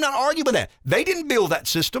 I'm not arguing with that. They didn't build that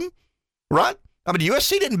system, right? I mean,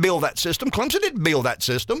 USC didn't build that system. Clemson didn't build that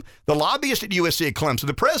system. The lobbyists at USC and Clemson,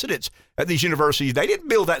 the presidents at these universities, they didn't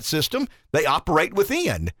build that system. They operate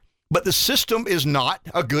within. But the system is not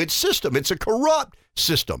a good system. It's a corrupt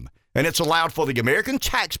system. And it's allowed for the American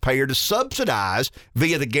taxpayer to subsidize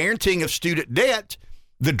via the guaranteeing of student debt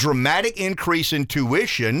the dramatic increase in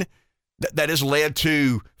tuition that has led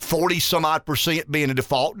to 40-some-odd% being a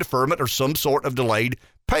default, deferment, or some sort of delayed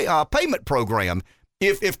payment program.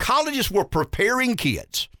 If colleges were preparing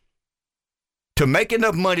kids to make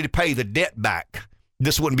enough money to pay the debt back,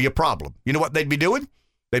 this wouldn't be a problem. You know what they'd be doing?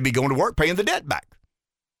 They'd be going to work paying the debt back.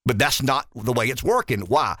 But that's not the way it's working.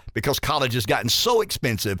 Why? Because college has gotten so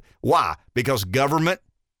expensive. Why? Because government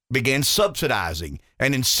began subsidizing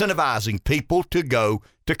and incentivizing people to go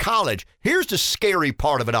to college. Here's the scary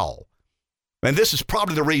part of it all. And this is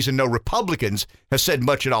probably the reason no Republicans have said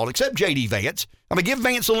much at all, except J.D. Vance. I mean, give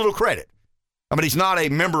Vance a little credit. I mean, he's not a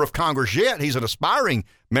member of Congress yet. He's an aspiring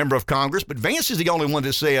member of Congress. But Vance is the only one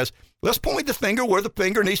that says, let's point the finger where the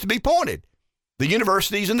finger needs to be pointed. The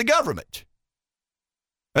universities and the government.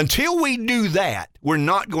 Until we do that, we're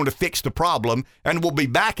not going to fix the problem, and we'll be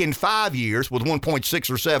back in 5 years with $1.6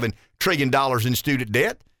 or $7 trillion in student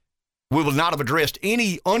debt. We will not have addressed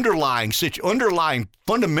any underlying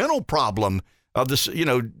fundamental problem of this,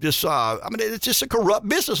 it's just a corrupt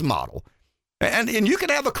business model. And you can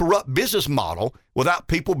have a corrupt business model without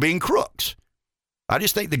people being crooks. I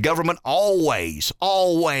just think the government always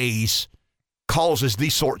causes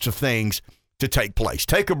these sorts of things to take place.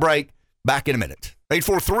 Take a break. Back in a minute.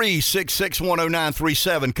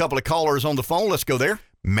 843-661-0937. Couple of callers on the phone. Let's go there.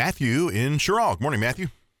 Matthew in Chirag. Morning, Matthew.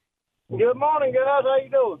 Good morning, guys. How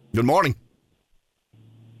you doing? Good morning.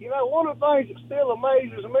 You know, one of the things that still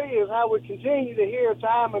amazes me is how we continue to hear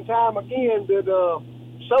time and time again that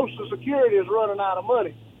Social Security is running out of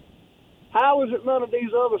money. How is it none of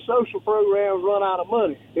these other social programs run out of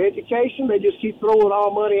money? Education, they just keep throwing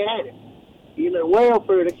all money at it.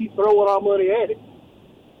 Welfare, they keep throwing all money at it.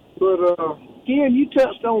 But, Ken, you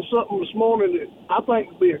touched on something this morning that I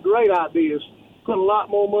think would be a great idea, is put a lot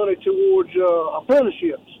more money towards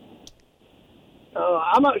apprenticeships.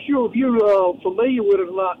 I'm not sure if you're familiar with it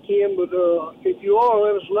or not, Ken, but if you are,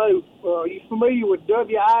 let us know. Are you familiar with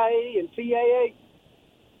WIA and TAA?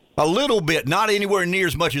 A little bit, not anywhere near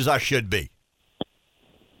as much as I should be.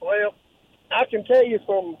 Well, I can tell you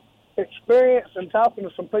from experience and talking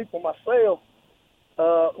to some people myself,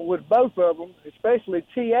 with both of them, especially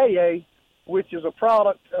TAA, which is a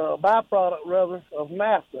byproduct of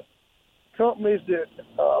NAFTA. Companies that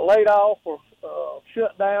laid off or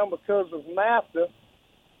shut down because of NAFTA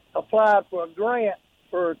applied for a grant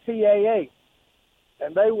for TAA.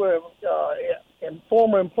 And they were, and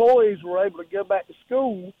former employees were able to go back to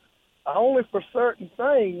school only for certain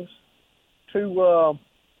things to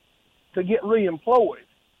get reemployed.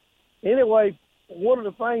 Anyway, one of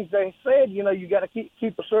the things they said, you got to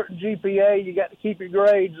keep a certain GPA, you got to keep your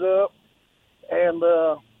grades up, and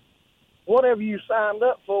whatever you signed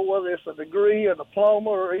up for, whether it's a degree, a diploma,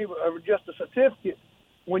 or just a certificate,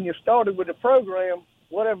 when you started with the program,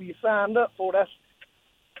 whatever you signed up for, that's,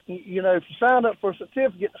 if you signed up for a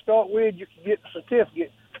certificate to start with, you can get the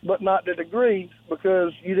certificate, but not the degree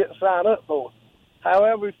because you didn't sign up for it.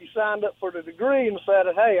 However, if you signed up for the degree and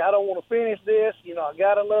decided, hey, I don't want to finish this, I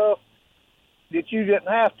got enough, that you didn't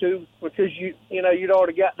have to because you'd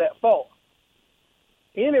already got that far.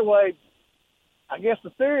 Anyway, I guess the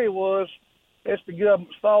theory was it's the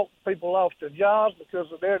government's fault. People lost their jobs because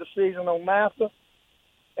of their decision on NAFTA,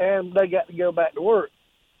 and they got to go back to work.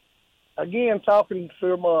 Again, talking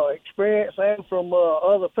from experience and from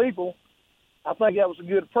other people, I think that was a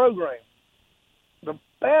good program. The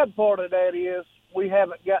bad part of that is we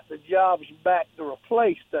haven't got the jobs back to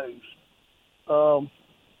replace those. A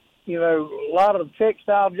lot of the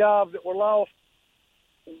textile jobs that were lost,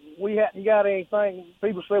 we hadn't got anything.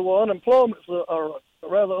 People say, well, unemployment's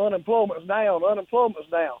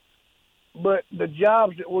down. But the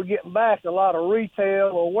jobs that we're getting back, a lot of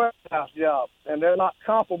retail or warehouse jobs, and they're not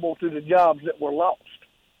comparable to the jobs that were lost.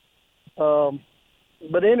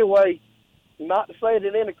 But anyway, not to say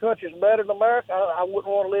that any country's better than America. I wouldn't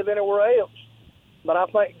want to live anywhere else. But I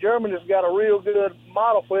think Germany's got a real good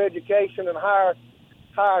model for education and higher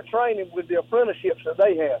training with the apprenticeships that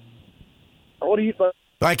they have. What do you think?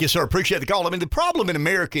 Thank you, sir. Appreciate the call. I mean, the problem in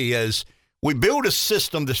America is we build a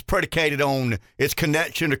system that's predicated on its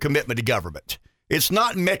connection or commitment to government. It's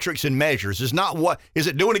not metrics and measures. It's not is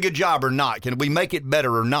it doing a good job or not? Can we make it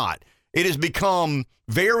better or not? It has become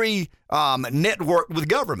very networked with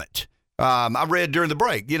government. I read during the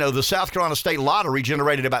break, the South Carolina State Lottery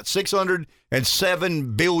generated about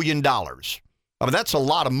 $607 billion. I mean, that's a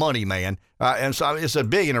lot of money, man. And so it's a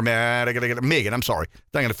billion, man. I got to get a million. I'm sorry.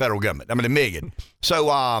 Thinking of the federal government. I mean, a million. So,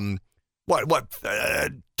 what,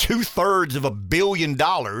 2/3 of $1 billion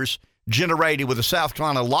generated with the South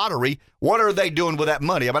Carolina Lottery. What are they doing with that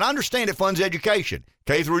money? I mean, I understand it funds education,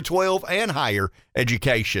 K through 12 and higher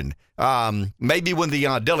education. Maybe when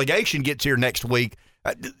the delegation gets here next week.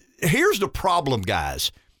 Here's the problem,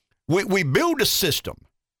 guys. We build a system,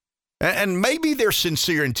 and maybe they're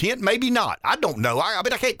sincere intent, maybe not. I don't know. I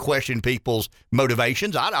mean, I can't question people's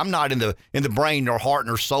motivations. I'm not in the brain or heart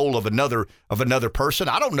or soul of another person.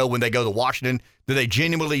 I don't know when they go to Washington, do they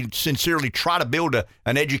genuinely, sincerely try to build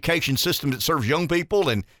an education system that serves young people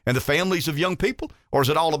and the families of young people, or is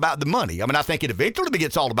it all about the money? I mean, I think it eventually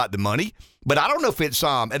gets all about the money, but I don't know if it's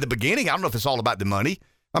at the beginning. I don't know if it's all about the money.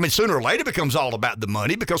 I mean, sooner or later it becomes all about the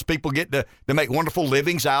money because people get to make wonderful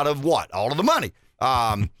livings out of what? All of the money.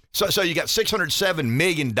 So you got $607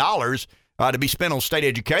 million to be spent on state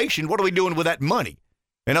education. What are we doing with that money?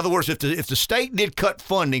 In other words, if the state did cut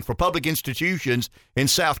funding for public institutions in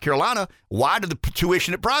South Carolina, why did the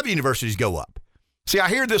tuition at private universities go up? See, I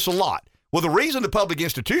hear this a lot. Well, the reason the public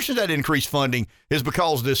institutions had increased funding is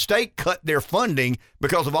because the state cut their funding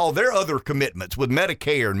because of all their other commitments with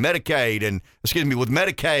Medicare and Medicaid with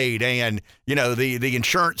Medicaid and, the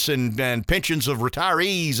insurance and pensions of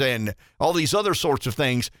retirees and all these other sorts of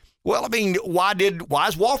things. Well, I mean, why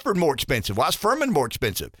is Wofford more expensive? Why is Furman more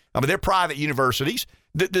expensive? I mean, they're private universities.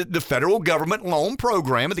 The federal government loan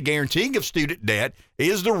program and the guaranteeing of student debt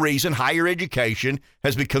is the reason higher education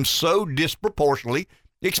has become so disproportionately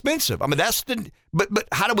expensive. I mean, but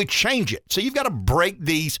how do we change it? So you've got to break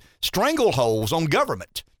these strangleholds on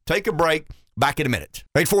government. Take a break. Back in a minute.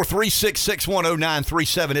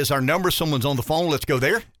 843-661-0937 is our number. Someone's on the phone. Let's go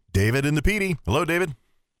there. David in the PD. Hello, David.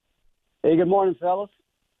 Hey, good morning, fellas.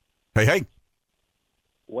 Hey.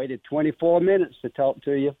 Waited 24 minutes to talk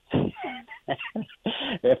to you.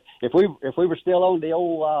 if we were still on the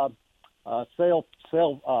old sale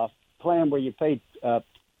plan where you paid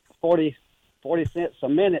 40 cents a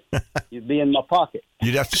minute, you'd be in my pocket.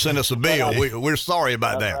 You'd have to send us a bill. We're sorry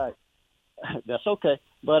about that. Right. That's okay.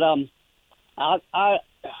 But I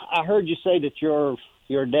heard you say that your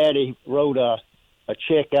daddy wrote a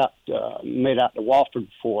check out made out to Wofford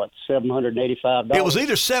for $785. It was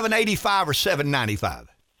either $785 or $795.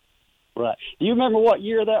 Right. Do you remember what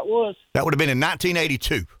year that was? That would have been in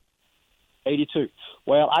 1982. 82.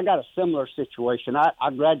 Well, I got a similar situation.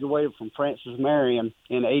 I graduated from Francis Marion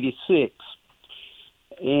in 86.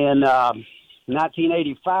 In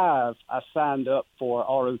 1985, I signed up for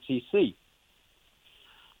ROTC.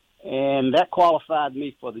 And that qualified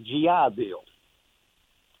me for the GI Bill.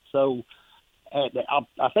 So I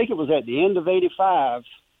think it was at the end of 85,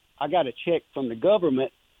 I got a check from the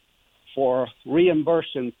government for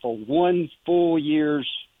reimbursing for 1 full year's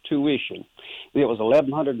tuition. It was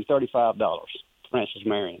 $1,135, Francis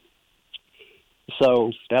Marion.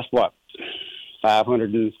 So that's what,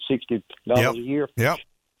 $560 a year. Yep.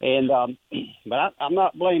 And but I'm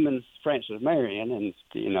not blaming Francis Marion, and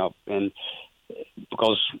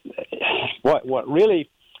because what really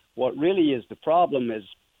is the problem is,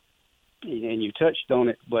 and you touched on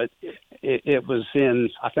it, but it was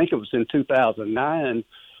I think it was in 2009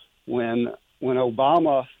 when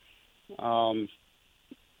Obama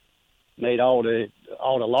made all the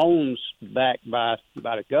loans backed by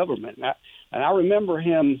the government, and I remember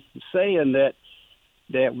him saying that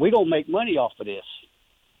we're gonna make money off of this.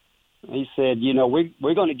 He said,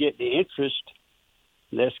 we're going to get the interest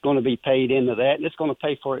that's going to be paid into that, and it's going to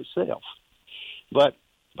pay for itself. But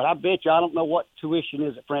I bet you I don't know what tuition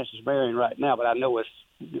is at Francis Marion right now, but I know it's,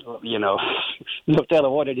 no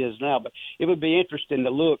telling what it is now. But it would be interesting to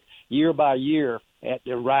look year by year at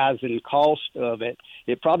the rising cost of it.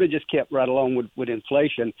 It probably just kept right along with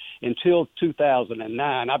inflation until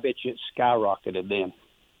 2009. I bet you it skyrocketed then.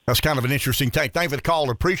 That's kind of an interesting take. Thank you for the call.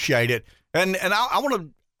 Appreciate it. And I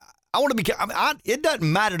want to be. It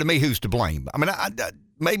doesn't matter to me who's to blame. I mean,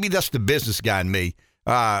 maybe that's the business guy in me.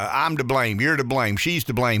 I'm to blame. You're to blame. She's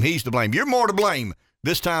to blame. He's to blame. You're more to blame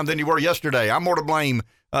this time than you were yesterday. I'm more to blame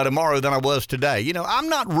tomorrow than I was today. I'm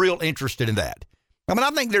not real interested in that. I mean,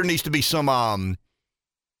 I think there needs to be some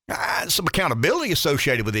accountability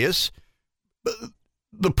associated with this.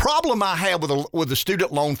 The problem I have with the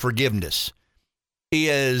student loan forgiveness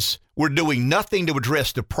is we're doing nothing to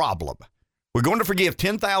address the problem. We're going to forgive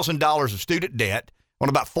 $10,000 of student debt on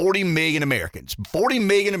about 40 million Americans. 40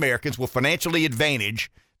 million Americans will financially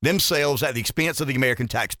advantage themselves at the expense of the American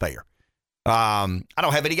taxpayer. I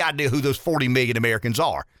don't have any idea who those 40 million Americans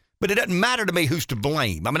are, But it doesn't matter to me who's to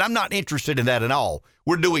blame. I mean, I'm not interested in that at all.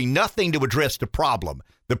 We're doing nothing to address the problem.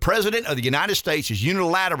 The president of the United States is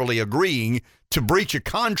unilaterally agreeing to breach a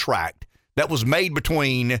contract that was made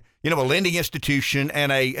between, a lending institution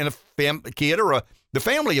and a kid or the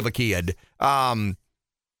family of a kid.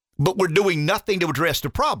 But we're doing nothing to address the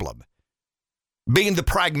problem. Being the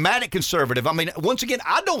pragmatic conservative, I mean, once again,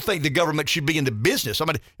 I don't think the government should be in the business. I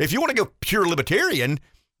mean, if you want to go pure libertarian,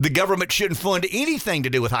 the government shouldn't fund anything to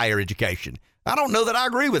do with higher education. I don't know that I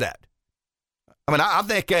agree with that. I mean, I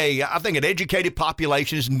think an educated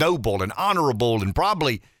population is noble and honorable and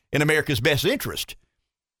probably in America's best interest.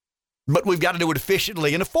 But we've got to do it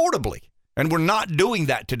efficiently and affordably. And we're not doing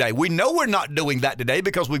that today. We know we're not doing that today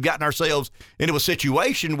because we've gotten ourselves into a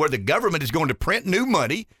situation where the government is going to print new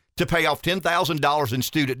money to pay off $10,000 in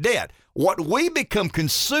student debt. What we become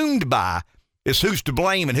consumed by is who's to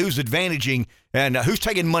blame and who's advantaging and who's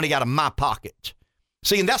taking money out of my pocket.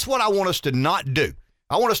 See, and that's what I want us to not do.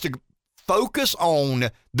 I want us to focus on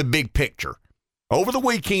the big picture. Over the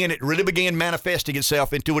weekend, it really began manifesting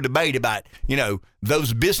itself into a debate about,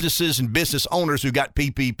 those businesses and business owners who got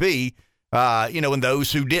PPP, and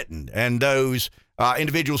those who didn't, and those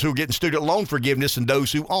individuals who are getting student loan forgiveness and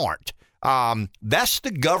those who aren't. That's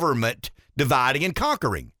the government dividing and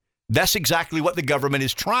conquering. That's exactly what the government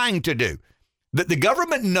is trying to do. The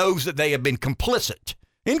government knows that they have been complicit,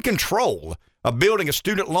 in control of building a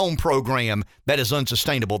student loan program that is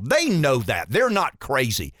unsustainable. They know that. They're not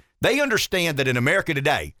crazy. They understand that in America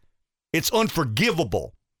today, it's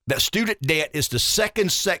unforgivable that student debt is the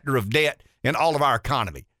second sector of debt in all of our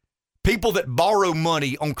economy. People that borrow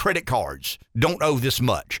money on credit cards don't owe this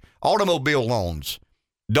much. Automobile loans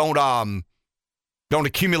don't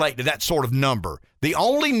accumulate to that sort of number. The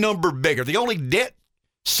only number bigger, the only debt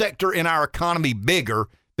sector in our economy bigger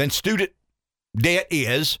than student debt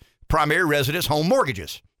is primary residence home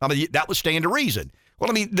mortgages. I mean, that would stand to reason. Well,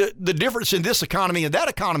 I mean, the difference in this economy and that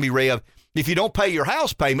economy, Rev, if you don't pay your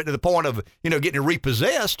house payment to the point of, getting it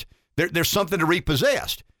repossessed, there's something to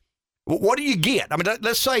repossess. What do you get? I mean,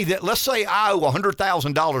 let's say I owe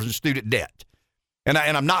 $100,000 in student debt and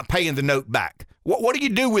I'm not paying the note back. What do you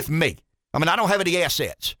do with me? I mean, I don't have any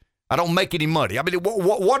assets. I don't make any money. I mean,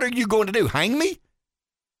 what are you going to do? Hang me?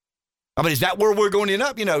 I mean, is that where we're going to end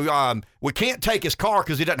up? We can't take his car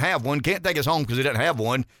because he doesn't have one. Can't take his home because he doesn't have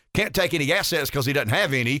one. Can't take any assets because he doesn't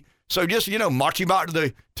have any. So just, march him out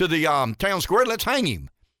to the town square. Let's hang him.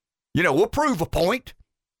 We'll prove a point.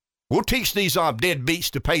 We'll teach these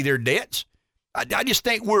deadbeats to pay their debts. I just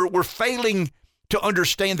think we're failing to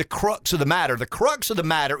understand the crux of the matter. The crux of the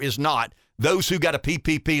matter is not those who got a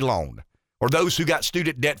PPP loan or those who got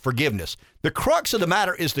student debt forgiveness. The crux of the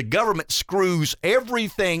matter is the government screws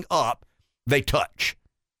everything up they touch.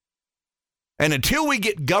 And until we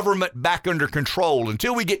get government back under control,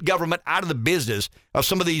 until we get government out of the business of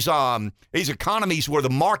some of these economies where the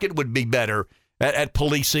market would be better at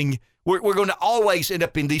policing, we're going to always end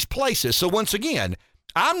up in these places. So once again,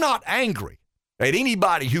 I'm not angry at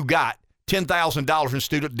anybody who got $10,000 in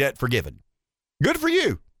student debt forgiven. Good for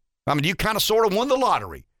you. I mean, you kind of sort of won the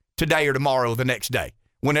lottery today or tomorrow or the next day,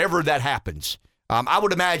 whenever that happens. I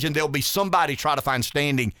would imagine there'll be somebody try to find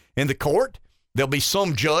standing in the court. There'll be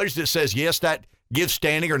some judge that says, yes, that gives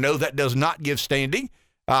standing, or no, that does not give standing.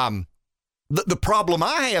 The problem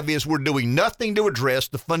I have is we're doing nothing to address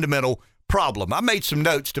the fundamental problem. I made some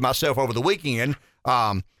notes to myself over the weekend.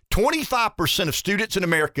 25% of students in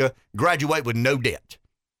America graduate with no debt.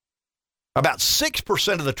 About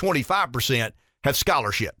 6% of the 25% have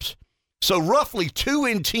scholarships. So roughly 2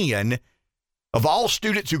 in 10 of all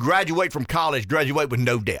students who graduate from college graduate with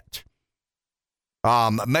no debt.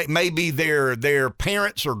 Maybe their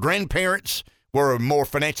parents or grandparents were more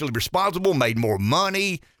financially responsible, made more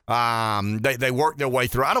money. They worked their way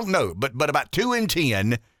through. I don't know, but about 2 in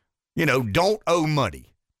 10, don't owe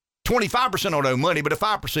money. 25% don't owe money, but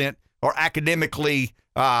 5% are academically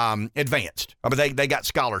advanced. I mean, they got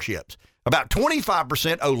scholarships. About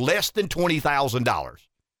 25% owe less than $20,000.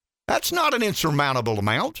 That's not an insurmountable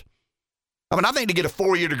amount. I mean, I think to get a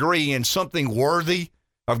 4-year degree in something worthy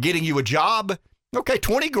of getting you a job, okay,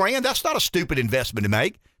 $20,000, that's not a stupid investment to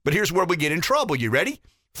make. But here's where we get in trouble. You ready?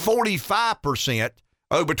 45%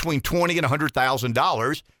 owe between $20,000 and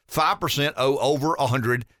 $100,000. 5% owe over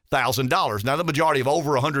 $100,000. Now, the majority of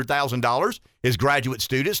over $100,000 is graduate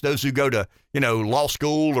students, those who go to, law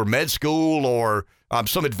school or med school or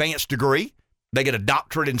some advanced degree. They get a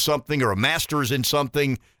doctorate in something or a master's in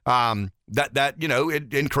something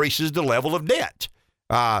it increases the level of debt.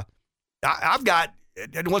 I've got,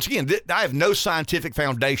 once again, I have no scientific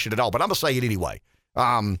foundation at all, but I'm going to say it anyway.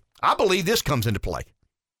 I believe this comes into play.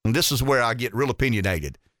 And this is where I get real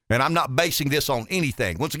opinionated. And I'm not basing this on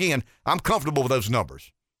anything. Once again, I'm comfortable with those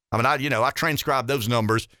numbers. I mean, I transcribe those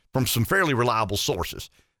numbers from some fairly reliable sources.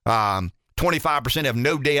 25% have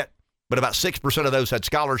no debt, but about 6% of those had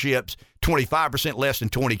scholarships, 25% less than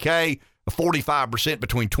 $20K, 45%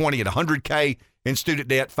 between $20 and $100K in student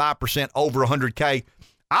debt, 5% over $100K.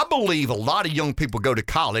 I believe a lot of young people go to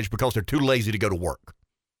college because they're too lazy to go to work.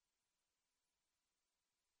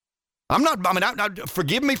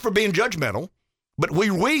 Forgive me for being judgmental, but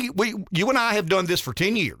you and I have done this for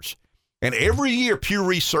 10 years. And every year Pew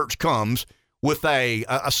Research comes with a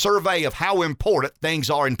survey of how important things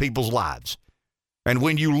are in people's lives. And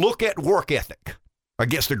when you look at work ethic, I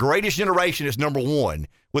guess the greatest generation is number one.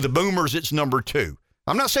 With the boomers, it's number two.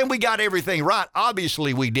 I'm not saying we got everything right.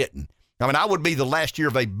 Obviously, we didn't. I mean, I would be the last year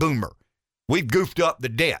of a boomer. We've goofed up the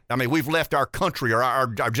debt. I mean, we've left our country or our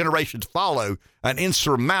generations follow an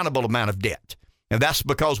insurmountable amount of debt. And that's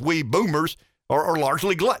because we boomers are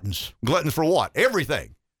largely gluttons. Gluttons for what?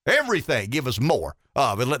 Everything. Everything. Give us more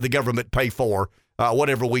of and let the government pay for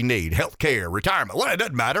whatever we need. Health care, retirement. Well, it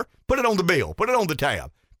doesn't matter. Put it on the bill. Put it on the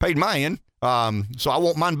tab. Paid mine, so I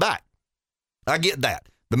want mine back. I get that.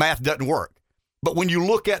 The math doesn't work. But when you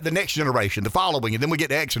look at the next generation, the following, and then we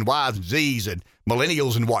get X and Y's and Z's and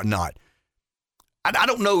millennials and whatnot, I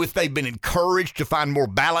don't know if they've been encouraged to find more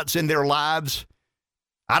balance in their lives.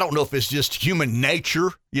 I don't know if it's just human nature.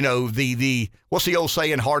 You know, the what's the old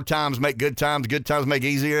saying? Hard times make good times make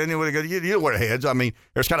easier. You know where it heads. I mean,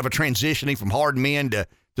 there's kind of a transitioning from hard men to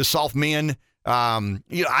soft men.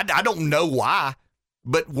 I don't know why,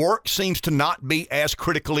 but work seems to not be as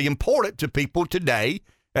critically important to people today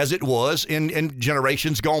as it was in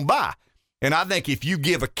generations gone by. And I think if you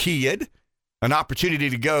give a kid an opportunity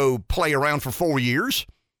to go play around for 4 years,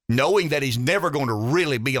 knowing that he's never going to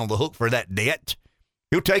really be on the hook for that debt,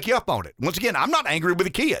 he'll take you up on it. Once again, I'm not angry with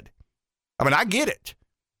the kid. I mean, I get it.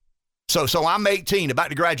 So I'm 18, about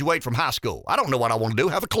to graduate from high school. I don't know what I want to do,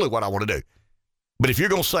 have a clue what I want to do. But if you're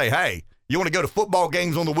going to say, hey, you want to go to football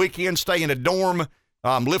games on the weekend, stay in a dorm,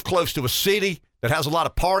 live close to a city that has a lot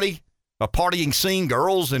of partying scene,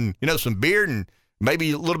 girls and, some beer and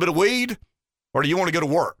maybe a little bit of weed, or do you want to go to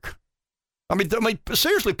work? I mean,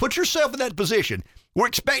 seriously, put yourself in that position. We're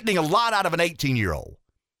expecting a lot out of an 18-year-old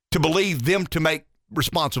to believe them to make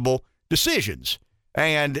responsible decisions.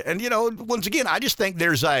 And once again, I just think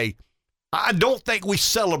I don't think we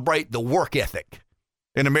celebrate the work ethic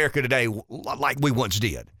in America today like we once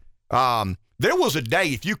did. There was a day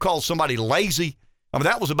if you called somebody lazy, I mean,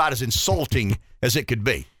 that was about as insulting as it could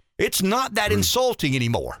be. It's not that insulting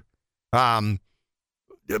anymore.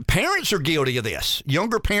 Parents are guilty of this.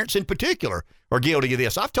 Younger parents in particular are guilty of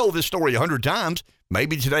this. I've told this story 100 times.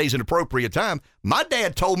 Maybe today's an appropriate time. My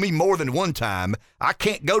dad told me more than one time, I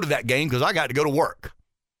can't go to that game because I got to go to work.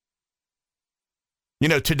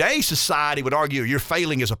 Today's society would argue you're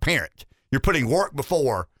failing as a parent. You're putting work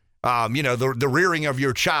before, the rearing of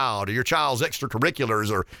your child or your child's extracurriculars,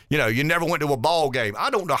 or, you never went to a ball game. I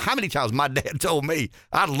don't know how many times my dad told me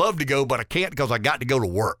I'd love to go, but I can't because I got to go to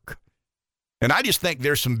work. And I just think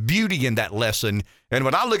there's some beauty in that lesson. And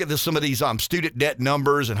when I look at some of these student debt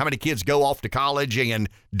numbers and how many kids go off to college and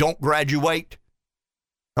don't graduate,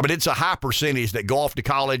 I mean, it's a high percentage that go off to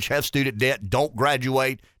college, have student debt, don't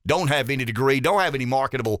graduate, don't have any degree, don't have any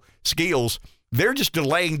marketable skills. They're just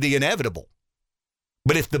delaying the inevitable.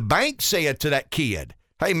 But if the bank said to that kid,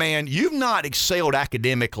 hey, man, you've not excelled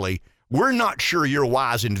academically, we're not sure you're a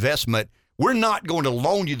wise investment, we're not going to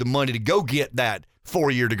loan you the money to go get that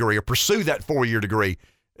 4-year degree or pursue that 4-year degree.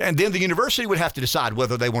 And then the university would have to decide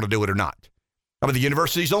whether they want to do it or not. I mean, the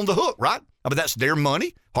university's on the hook, right? I mean, that's their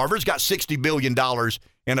money. Harvard's got $60 billion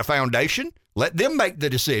in a foundation. Let them make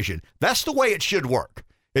the decision. That's the way it should work.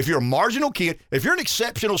 If you're a marginal kid, if you're an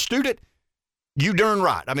exceptional student, you darn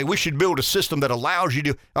right. I mean, we should build a system that allows you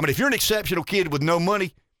to, if you're an exceptional kid with no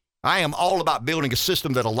money, I am all about building a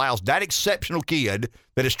system that allows that exceptional kid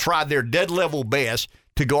that has tried their dead level best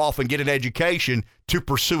to go off and get an education to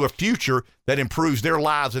pursue a future that improves their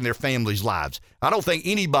lives and their families' lives. I don't think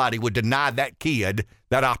anybody would deny that kid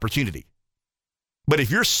that opportunity. But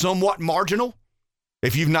if you're somewhat marginal,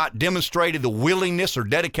 if you've not demonstrated the willingness or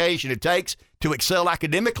dedication it takes to excel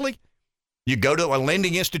academically, you go to a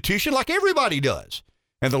lending institution like everybody does.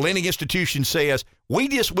 And the lending institution says, we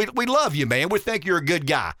love you, man. We think you're a good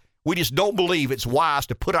guy. We just don't believe it's wise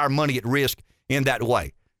to put our money at risk in that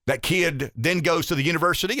way. That kid then goes to the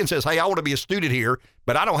university and says, hey, I want to be a student here,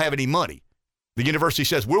 but I don't have any money. The university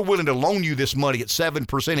says, we're willing to loan you this money at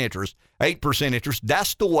 7% interest, 8% interest.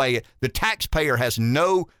 That's the way the taxpayer has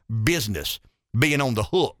no business being on the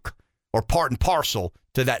hook or part and parcel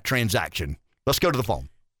to that transaction. Let's go to the phone.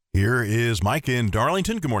 Here is Mike in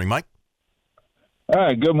Darlington. Good morning, Mike. All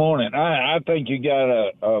right, good morning. I think you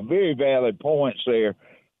got a very valid points there,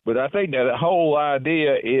 but I think that the whole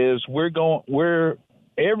idea is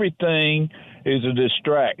everything is a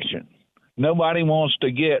distraction. Nobody wants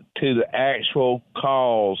to get to the actual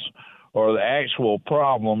cause or the actual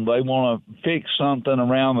problem. They want to fix something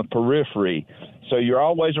around the periphery. So you're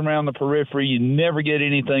always around the periphery. You never get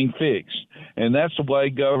anything fixed. And that's the way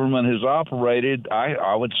government has operated,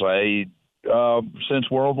 I would say,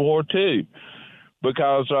 since World War II.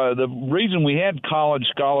 Because the reason we had college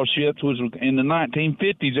scholarships was in the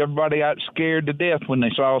 1950s, everybody got scared to death when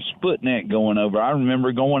they saw Sputnik going over. I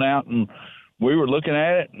remember going out and we were looking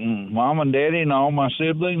at it, and Mom and Daddy and all my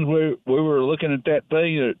siblings, we were looking at that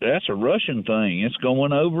thing. That's a Russian thing. It's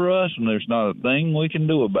going over us, and there's not a thing we can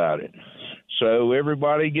do about it. So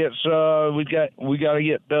everybody gets we got to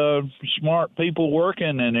get smart people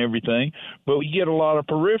working and everything, but we get a lot of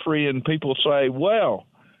periphery, and people say, well,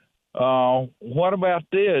 what about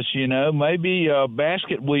this? Maybe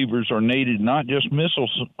basket weavers are needed, not just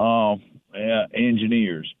missiles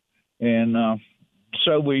engineers. And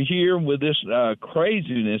so we're here with this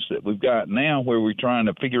craziness that we've got now, where we're trying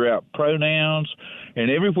to figure out pronouns,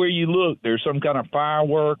 and everywhere you look, there's some kind of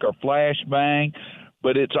firework or flashbang,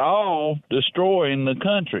 but it's all destroying the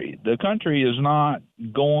country. The country is not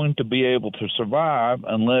going to be able to survive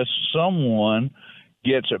unless someone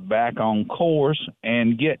gets it back on course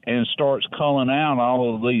and starts culling out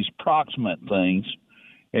all of these proximate things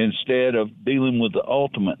instead of dealing with the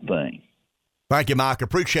ultimate thing. Thank you, Mike.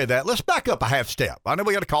 Appreciate that. Let's back up a half step. I know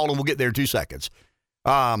we got a call, and we'll get there in 2 seconds.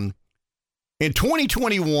 In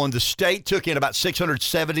 2021, the state took in about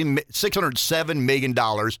 $607 million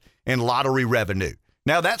in lottery revenue.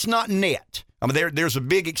 Now, that's not net. I mean, there's a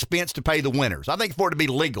big expense to pay the winners. I think for it to be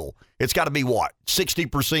legal, it's got to be,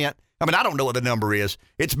 60%? I mean, I don't know what the number is.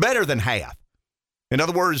 It's better than half. In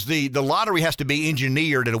other words, the lottery has to be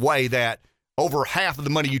engineered in a way that over half of the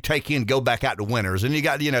money you take in go back out to winners. And you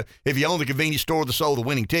got, if you own the convenience store that sold the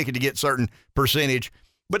winning ticket, to get certain percentage.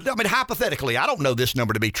 But, I mean, hypothetically, I don't know this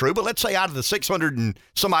number to be true, but let's say out of the $600 and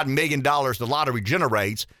some odd million the lottery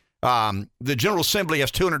generates, the General Assembly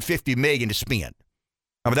has $250 million to spend.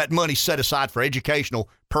 I mean, that money's set aside for educational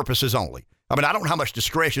purposes only. I mean, I don't know how much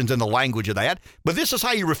discretion's in the language of that, but this is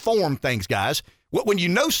how you reform things, guys. When you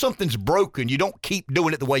know something's broken, you don't keep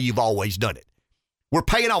doing it the way you've always done it. We're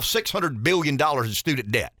paying off $600 billion in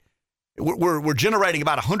student debt. We're generating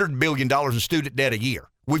about $100 billion in student debt a year.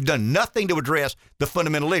 We've done nothing to address the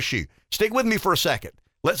fundamental issue. Stick with me for a second.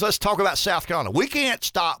 Let's talk about South Carolina. We can't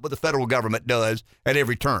stop what the federal government does at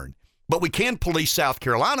every turn, but we can police South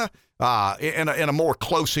Carolina in a more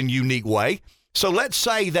close and unique way. So let's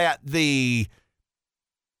say that the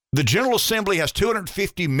General Assembly has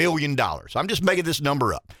 $250 million. I'm just making this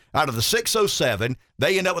number up. Out of the 607,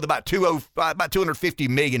 they end up with about $250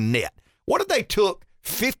 million net. What if they took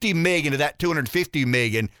 $50 million of that $250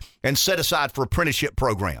 million and set aside for apprenticeship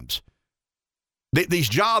programs? These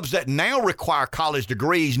jobs that now require college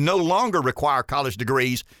degrees no longer require college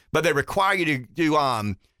degrees, but they require you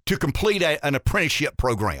to complete an apprenticeship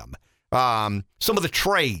program. Some of the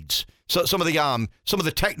trades. So some of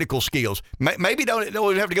the technical skills, maybe don't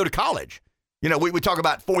even have to go to college. We talk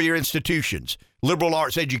about four-year institutions, liberal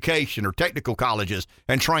arts education, or technical colleges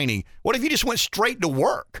and training. What if you just went straight to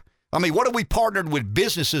work? I mean, what if we partnered with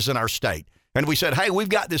businesses in our state and we said, hey, we've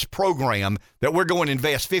got this program that we're going to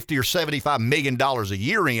invest $50 or $75 million a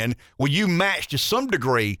year in. Will you match to some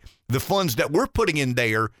degree the funds that we're putting in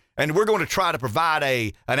there? And we're going to try to provide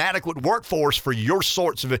an adequate workforce for the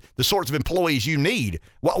sorts of employees you need.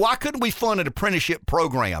 Why couldn't we fund an apprenticeship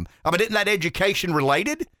program? I mean, isn't that education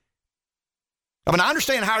related? I mean, I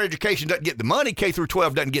understand higher education doesn't get the money. K through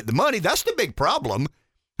 12 doesn't get the money. That's the big problem.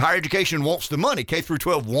 Higher education wants the money. K through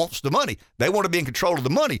 12 wants the money. They want to be in control of the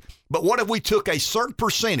money. But what if we took a certain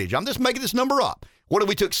percentage? I'm just making this number up. What if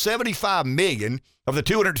we took $75 million of the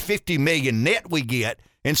 $250 million net we get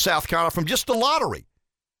in South Carolina from just the lottery?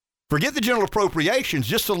 Forget the general appropriations,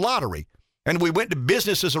 just the lottery. And we went to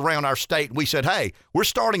businesses around our state and we said, hey, we're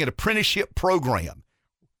starting an apprenticeship program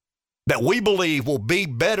that we believe will be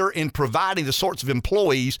better in providing the sorts of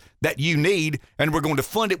employees that you need, and we're going to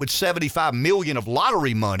fund it with $75 million of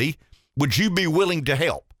lottery money. Would you be willing to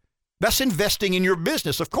help? That's investing in your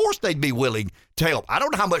business. Of course they'd be willing to help. I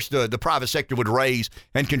don't know how much the private sector would raise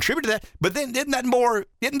and contribute to that, but then isn't that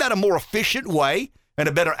a more efficient way and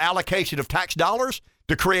a better allocation of tax dollars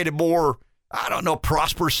to create a more,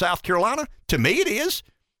 prosperous South Carolina? To me, it is.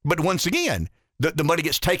 But once again, the money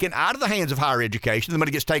gets taken out of the hands of higher education. The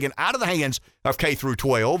money gets taken out of the hands of K through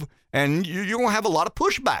 12, and you're going to have a lot of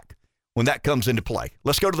pushback. when that comes into play.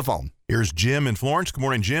 Let's go to the phone. Here's Jim in Florence. Good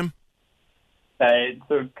morning, Jim. Hey,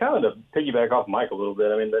 so kind of to piggyback off Mike a little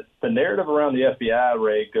bit, I mean, the narrative around the FBI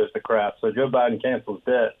raid goes to crap. So Joe Biden cancels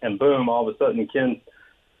debt, and boom, all of a sudden Ken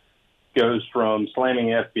goes from slamming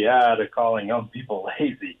the FBI to calling young people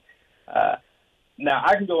lazy. Now,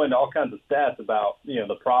 I can go into all kinds of stats about,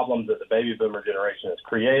 the problems that the baby boomer generation has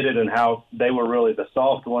created and how they were really the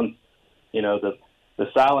soft ones. The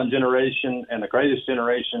silent generation and the greatest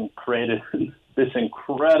generation created this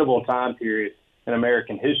incredible time period in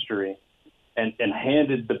American history and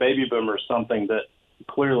handed the baby boomers something that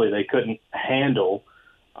clearly they couldn't handle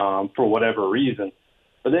for whatever reason.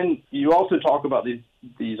 But then you also talk about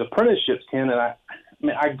these apprenticeships, Ken, and I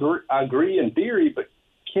agree in theory, but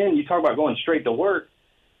Ken, you talk about going straight to work.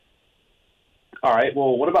 All right,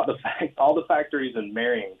 well, what about all the factories in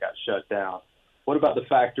Marion got shut down? What about the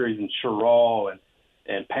factories in Sherrill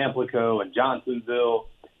and Pamplico and Johnsonville?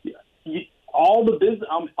 All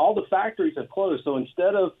the factories have closed. So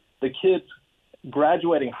instead of the kids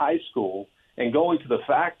graduating high school and going to the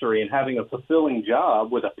factory and having a fulfilling job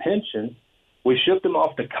with a pension, we shipped them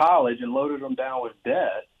off to college and loaded them down with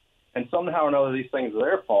debt. And somehow or another, these things are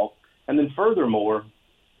their fault. And then furthermore,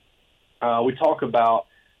 we talk about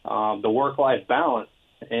the work-life balance,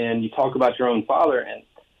 and you talk about your own father.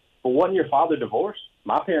 But wasn't your father divorced?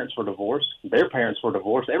 My parents were divorced. Their parents were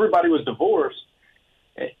divorced. Everybody was divorced,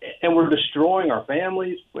 and we're destroying our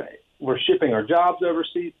families. We're shipping our jobs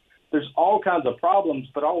overseas. There's all kinds of problems,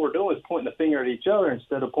 but all we're doing is pointing the finger at each other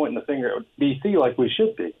instead of pointing the finger at D.C. like we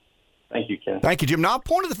should be. Thank you, Ken. Thank you, Jim. Now, I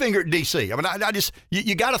pointed the finger at D.C. I mean, I just,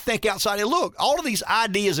 you got to think outside. And look, all of these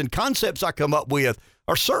ideas and concepts I come up with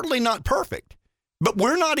are certainly not perfect, but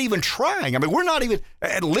we're not even trying. I mean, we're not even,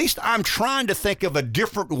 at least I'm trying to think of a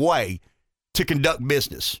different way to conduct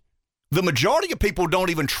business. The majority of people don't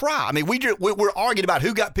even try. I mean, we're arguing about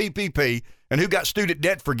who got PPP and who got student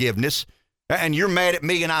debt forgiveness, and you're mad at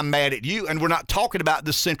me and I'm mad at you, and we're not talking about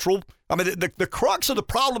the central, I mean, the crux of the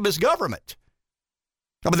problem is government.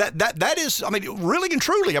 I mean, that is, I mean, really and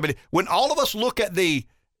truly, I mean, when all of us look at the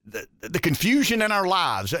confusion in our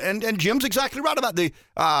lives, and Jim's exactly right about the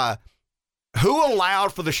who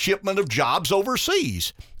allowed for the shipment of jobs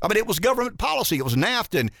overseas. I mean, it was government policy. It was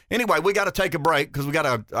NAFTA. And anyway, we got to take a break because we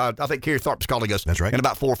got to, I think Kerry Tharp's calling us. That's right. In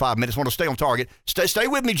about 4 or 5 minutes. I want to stay on target. Stay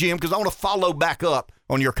with me, Jim, because I want to follow back up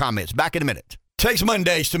on your comments. Back in a minute. Takes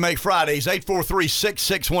Mondays to make Fridays,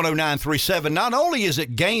 843-661-0937. Not only is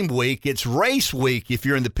it game week, it's race week if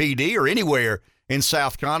you're in the PD or anywhere in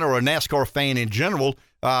South Carolina or a NASCAR fan in general.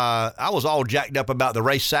 I was all jacked up about the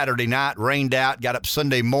race Saturday night, rained out, got up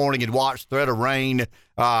Sunday morning and watched Threat of Rain.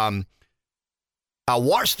 I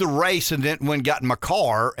watched the race and then went and got in my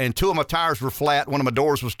car, and 2 of my tires were flat. One of my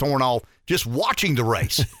doors was torn off just watching the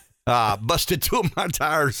race. Busted 2 of my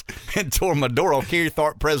tires and tore my door off. Kerry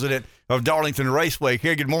Tharp, president of Darlington Raceway.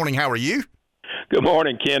 Kerry, good morning. How are you? Good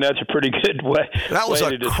morning, Ken. That's a pretty good way. That was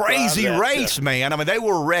a crazy race, man. I mean, they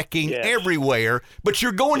were wrecking everywhere, but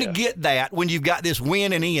you're going to get that when you've got this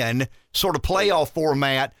win and in sort of playoff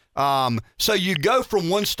format. So you go from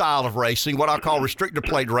one style of racing, what I call restrictor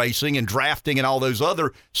plate racing and drafting and all those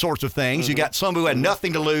other sorts of things. You got some who had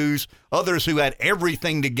nothing to lose, others who had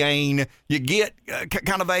everything to gain. You get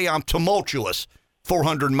kind of a tumultuous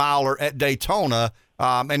 400-miler at Daytona.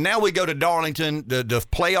 And now we go to Darlington. The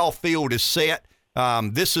playoff field is set.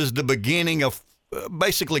 This is the beginning of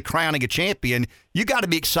basically crowning a champion. You got to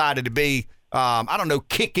be excited to be,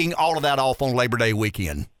 kicking all of that off on Labor Day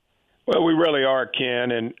weekend. Well, we really are,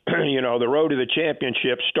 Ken. And, the road to the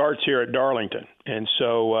championship starts here at Darlington. And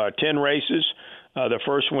so 10 races. The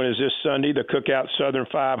first one is this Sunday, the Cookout Southern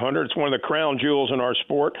 500. It's one of the crown jewels in our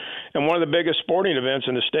sport and one of the biggest sporting events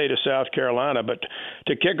in the state of South Carolina. But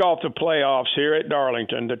to kick off the playoffs here at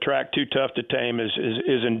Darlington, the track too tough to tame is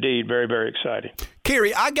indeed very, very exciting.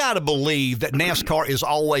 Kerry, I got to believe that NASCAR is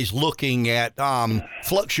always looking at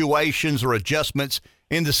fluctuations or adjustments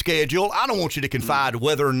in the schedule. I don't want you to confide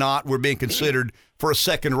whether or not we're being considered for a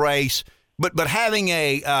second race. But having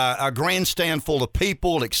a grandstand full of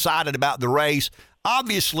people excited about the race,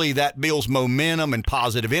 obviously that builds momentum and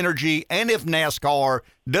positive energy. And if NASCAR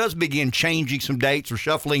does begin changing some dates or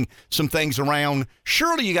shuffling some things around,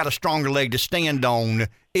 surely you got a stronger leg to stand on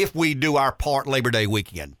if we do our part Labor Day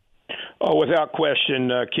weekend. Oh, without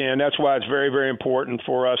question, Ken. That's why it's very, very important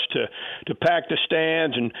for us to pack the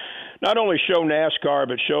stands and not only show NASCAR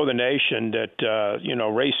but show the nation that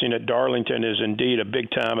racing at Darlington is indeed a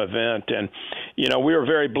big-time event. And we were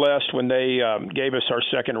very blessed when they gave us our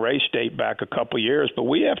second race date back a couple of years. But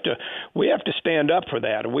we have to stand up for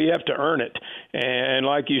that. We have to earn it. And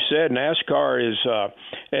like you said, NASCAR is,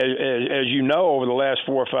 as you know, over the last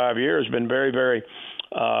 4 or 5 years, been very, very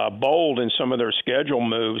bold in some of their schedule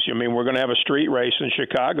moves. I mean, we're going to have a street race in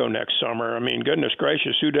Chicago next summer. I mean, goodness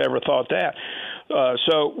gracious, who'd ever thought that? I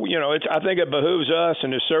think it behooves us,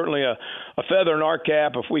 and it's certainly a feather in our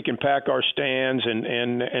cap if we can pack our stands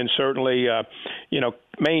and certainly,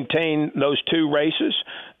 maintain those 2 races.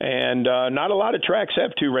 And not a lot of tracks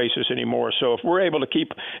have 2 races anymore. So if we're able to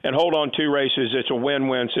keep and hold on 2 races, it's a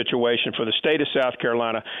win-win situation for the state of South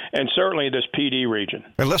Carolina and certainly this PD region.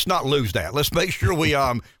 And let's not lose that. Let's make sure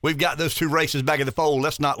we've got those 2 races back in the fold.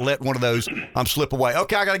 Let's not let one of those slip away.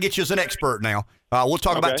 Okay, I got to get you as an expert now. We'll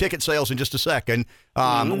talk about ticket sales in just a second.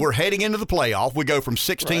 We're heading into the playoff. We go from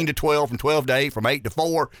 16 to 12, from 12 to 8, from 8 to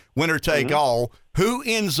 4, winner take all. Who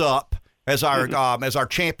ends up as our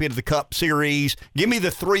champion of the Cup Series? Give me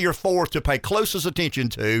the 3 or 4 to pay closest attention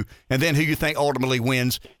to, and then who you think ultimately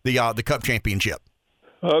wins the Cup Championship.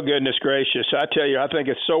 Oh, goodness gracious. I tell you, I think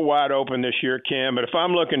it's so wide open this year, Ken. But if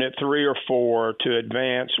I'm looking at 3 or 4 to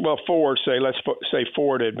advance, well, 4, let's say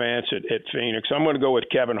 4 to advance at Phoenix, I'm going to go with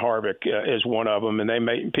Kevin Harvick as one of them. And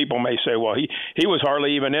people may say, well, he was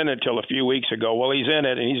hardly even in it until a few weeks ago. Well, he's in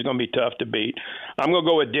it, and he's going to be tough to beat. I'm going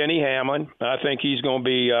to go with Denny Hamlin. I think he's going to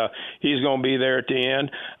be there at the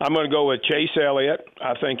end. I'm going to go with Chase Elliott.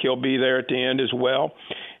 I think he'll be there at the end as well.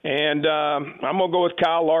 And I'm going to go with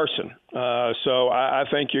Kyle Larson. So I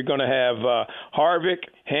think you're going to have Harvick,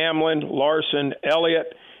 Hamlin, Larson,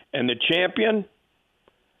 Elliott, and the champion,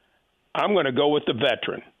 I'm going to go with the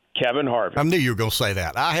veteran, Kevin Harvick. I knew you were going to say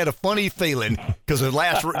that. I had a funny feeling because the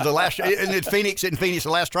last isn't it Phoenix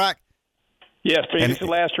the last track? Yes, Phoenix, the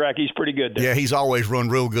last track. He's pretty good there. Yeah, he's always run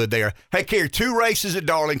real good there. Hey, Kerry, 2 races at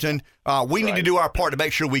Darlington. We need to do our part to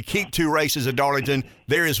make sure we keep 2 races at Darlington.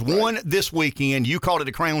 There is one this weekend. You called it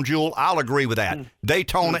a crown jewel. I'll agree with that.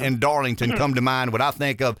 Daytona and Darlington come to mind when I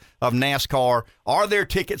think of NASCAR. Are there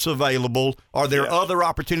tickets available? Are there other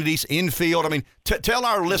opportunities in field? I mean, tell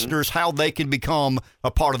our listeners how they can become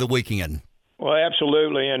a part of the weekend. Well,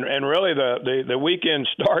 absolutely, and really the weekend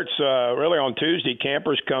starts really on Tuesday.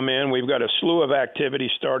 Campers come in. We've got a slew of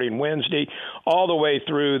activities starting Wednesday, all the way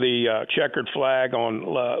through the checkered flag on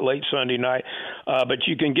late Sunday night. But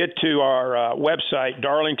you can get to our website,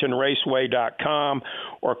 darlingtonraceway.com,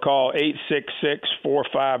 or call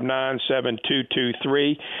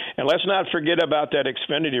 866-459-7223. And let's not forget about that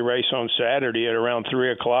Xfinity race on Saturday at around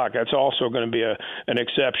 3 o'clock. That's also going to be an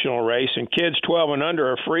exceptional race, and kids 12 and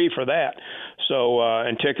under are free for that. So,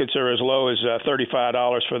 and tickets are as low as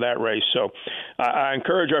 $35 for that race. So I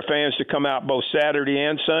encourage our fans to come out both Saturday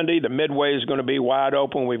and Sunday. The Midway is going to be wide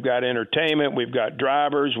open. We've got entertainment. We've got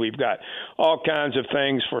drivers. We've got all kinds of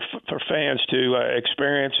things for fans to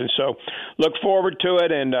experience. And so look forward to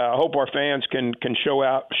it, and I hope our fans can show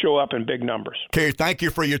up in big numbers. Kerry, thank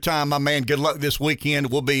you for your time, my man. Good luck this weekend.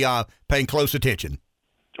 We'll be paying close attention.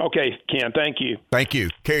 Okay, Ken, thank you. Thank you.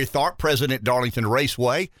 Kerry Tharp, President, Darlington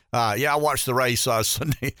Raceway. I watched the race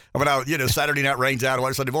Sunday. Saturday night rains out. I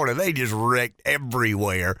watched Sunday morning. They just wrecked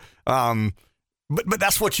everywhere. But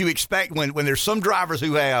that's what you expect when there's some drivers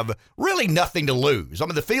who have really nothing to lose. I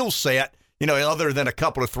mean, the field's set, other than a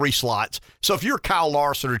couple of 3 slots. So if you're Kyle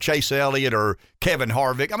Larson or Chase Elliott or Kevin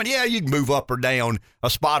Harvick, I mean, yeah, you can move up or down a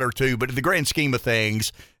spot or 2, but in the grand scheme of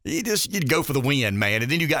things, you'd go for the win, man.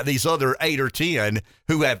 And then you got these other 8 or 10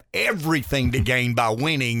 who have everything to gain by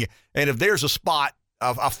winning. And if there's a spot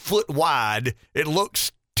a foot wide, it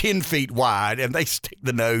looks 10 feet wide, and they stick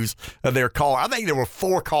the nose of their car. I think there were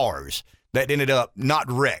 4 cars that ended up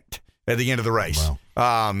not wrecked at the end of the race.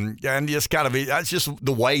 Wow. And just that's just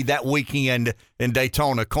the way that weekend in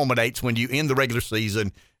Daytona culminates when you end the regular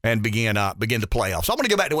season and begin the playoffs. So I'm going to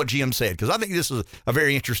go back to what Jim said, because I think this is a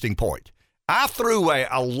very interesting point. I threw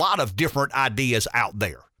a lot of different ideas out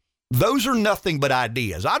there. Those are nothing but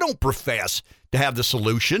ideas. I don't profess to have the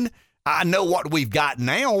solution. I know what we've got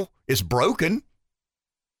now is broken.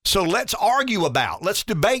 So let's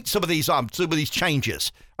debate some of these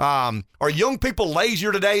changes. Are young people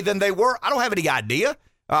lazier today than they were? I don't have any idea.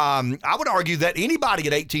 I would argue that anybody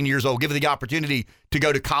at 18 years old, given the opportunity to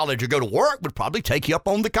go to college or go to work, would probably take you up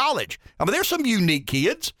on the college. I mean, there's some unique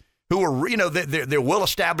kids who are, they're well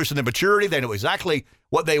established in their maturity. They know exactly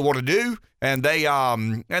what they want to do, and they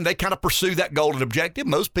kind of pursue that goal and objective.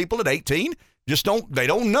 Most people at 18 they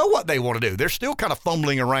don't know what they want to do. They're still kind of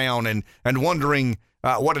fumbling around and wondering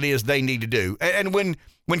what it is they need to do. And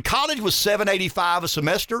when college was $785 a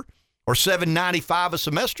semester or $795 a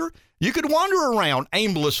semester, you could wander around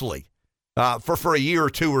aimlessly for a year or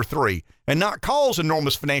 2 or 3 and not cause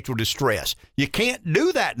enormous financial distress. You can't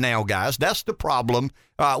do that now, guys. That's the problem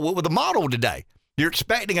with the model today. You're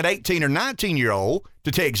expecting an 18 or 19-year-old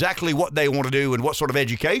to tell exactly what they want to do and what sort of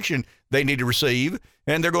education they need to receive,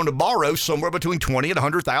 and they're going to borrow somewhere between $20,000 and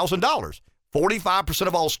 $100,000. 45%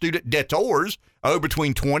 of all student debtors owe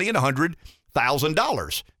between $20,000 and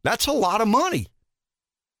 $100,000. That's a lot of money.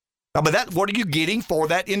 But what are you getting for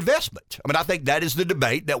that investment? I mean, I think that is the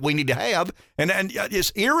debate that we need to have, and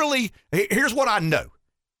it's eerily. Here's what I know.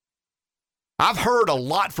 I've heard a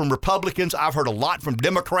lot from Republicans. I've heard a lot from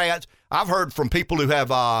Democrats. I've heard from people who have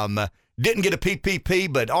didn't get a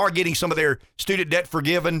PPP but are getting some of their student debt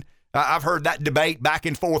forgiven. I've heard that debate back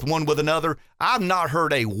and forth one with another. I've not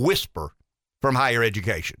heard a whisper from higher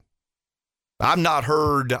education. I've not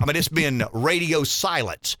heard, it's been radio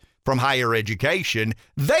silence from higher education.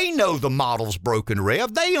 They know the model's broken,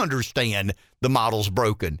 Rev. They understand the model's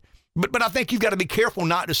broken. But I think you've got to be careful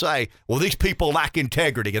not to say, well, these people lack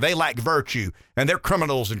integrity and they lack virtue and they're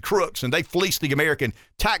criminals and crooks and they fleece the American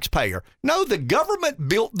taxpayer. No, the government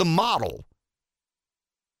built the model.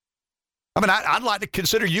 I'd like to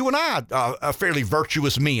consider you and I a fairly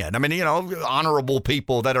virtuous men. Honorable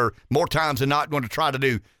people that are more times than not going to try to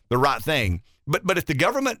do the right thing. But if the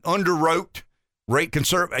government underwrote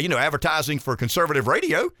advertising for conservative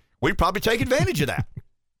radio, we'd probably take advantage of that.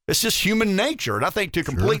 It's just human nature. And I think to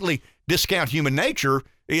completely discount human nature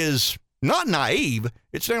is not naive.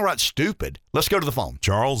 It's downright stupid. Let's go to the phone.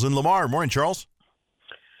 Charles in Lamar. Morning, Charles.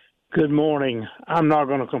 Good morning. I'm not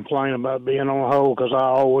going to complain about being on hold because I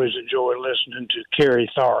always enjoy listening to Kerry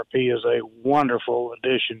Tharp. He is a wonderful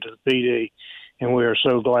addition to the PD, and we are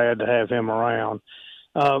so glad to have him around.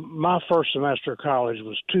 My first semester of college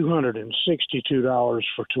was $262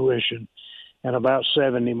 for tuition and about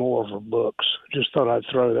 70 more for books. Just thought I'd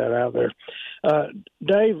throw that out there.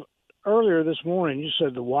 Dave, earlier this morning you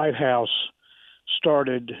said the White House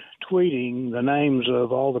started tweeting the names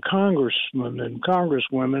of all the congressmen and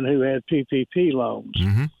congresswomen who had PPP loans.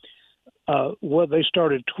 Mm-hmm. What they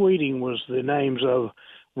started tweeting was the names of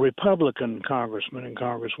Republican congressmen and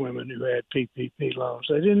congresswomen who had PPP loans.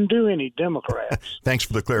 They didn't do any Democrats. Thanks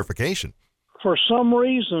for the clarification. For some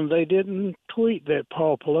reason, they didn't tweet that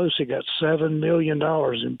Paul Pelosi got $7 million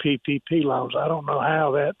in PPP loans. I don't know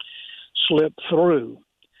how that slipped through.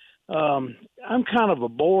 I'm kind of a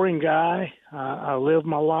boring guy. I live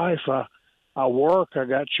my life. I work. I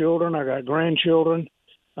got children. I got grandchildren.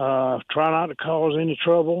 Try not to cause any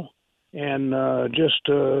trouble, and just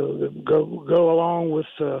go along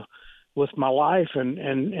with my life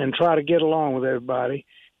and try to get along with everybody.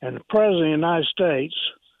 And the President of the United States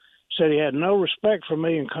said he had no respect for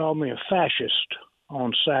me and called me a fascist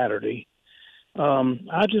on Saturday.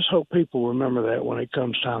 I just hope people remember that when it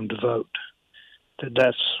comes time to vote.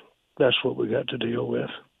 That's what we got to deal with.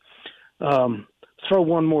 Throw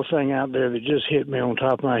one more thing out there that just hit me on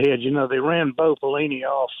top of my head. They ran Bo Pelini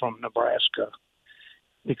off from Nebraska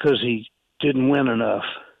because he didn't win enough.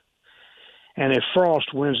 And if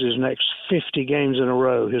Frost wins his next 50 games in a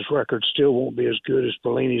row, his record still won't be as good as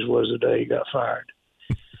Pelini's was the day he got fired.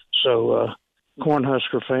 So,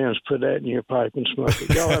 Cornhusker fans, put that in your pipe and smoke it.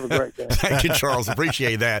 Y'all have a great day. Thank you, Charles.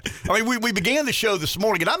 Appreciate that. We began the show this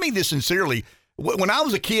morning, and I mean this sincerely. When I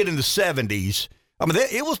was a kid in the 70s,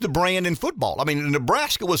 it was the brand in football.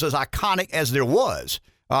 Nebraska was as iconic as there was.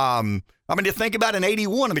 To think about in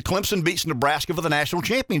 81, Clemson beats Nebraska for the national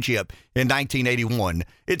championship in 1981.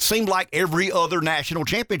 It seemed like every other national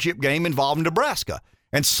championship game involved Nebraska,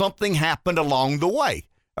 and something happened along the way.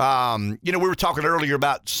 We were talking earlier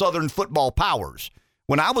about Southern football powers.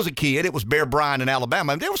 When I was a kid, it was Bear Bryant in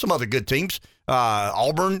Alabama. There were some other good teams.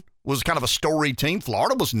 Auburn was kind of a storied team.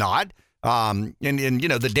 Florida was not.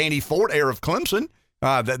 The Danny Fort era of Clemson,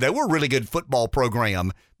 they were a really good football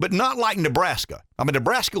program, but not like Nebraska.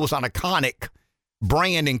 Nebraska was an iconic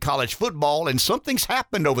brand in college football, and something's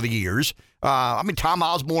happened over the years. Tom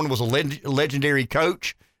Osborne was a legendary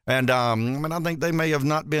coach, and I think they may have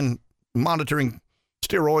not been monitoring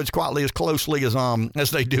steroids quietly as closely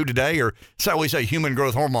as they do today, or so we say, human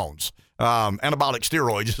growth hormones. Anabolic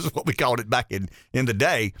steroids is what we called it back in the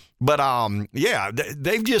day. But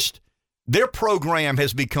their program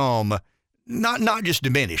has become not just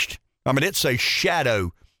diminished. It's a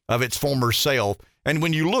shadow of its former self. And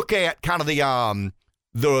when you look at kind of the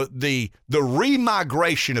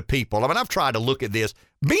remigration of people, I've tried to look at this.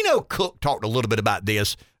 Bino Cook talked a little bit about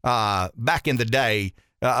this back in the day.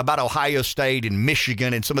 about Ohio State and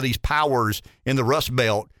Michigan and some of these powers in the Rust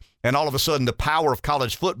Belt, and all of a sudden the power of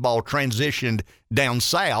college football transitioned down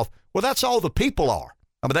south. Well, that's all the people are.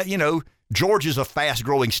 I mean, that, you know, Georgia's a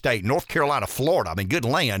fast-growing state. North Carolina, Florida, I mean, good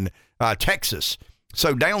land, Texas.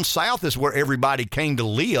 So down south is where everybody came to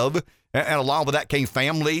live, and along with that came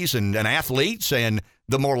families and athletes and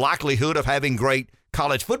the more likelihood of having great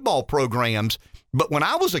college football programs. But when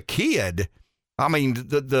I was a kid, I mean,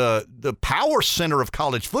 the power center of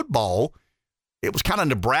college football, it was kind of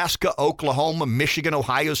Nebraska, Oklahoma, Michigan,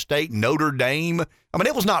 Ohio State, Notre Dame. I mean,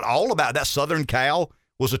 it was not all about that. Southern Cal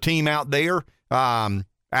was a team out there.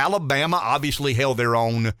 Alabama obviously held their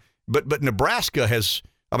own, but Nebraska has,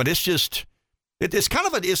 I mean, it's just, it's kind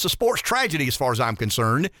of it's a sports tragedy as far as I'm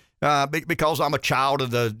concerned, because I'm a child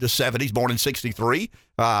of the 70s, born in 63,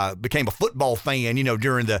 became a football fan, you know,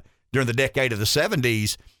 during the decade of the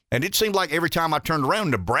 70s. And it seemed like every time I turned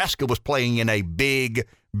around, Nebraska was playing in a big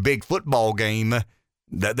football game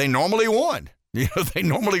that they normally won. You know, they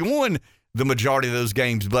normally won the majority of those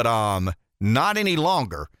games, but not any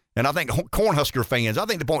longer. And I think Cornhusker fans, I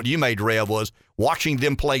think the point you made, Rev, was watching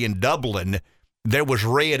them play in Dublin, there was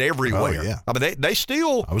red everywhere. Oh, yeah. I mean, they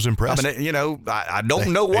still. I was impressed. I mean, you know, I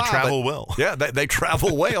don't know why. They travel well. Yeah, they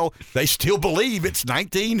travel well. They still believe it's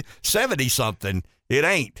 1970-something. It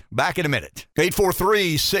ain't. Back in a minute.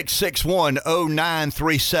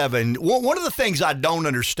 843-661-0937. One of the things I don't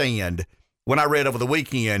understand when I read over the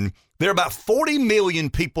weekend, there are about 40 million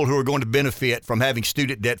people who are going to benefit from having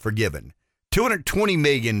student debt forgiven. 220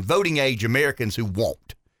 million voting age Americans who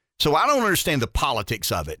won't. So I don't understand the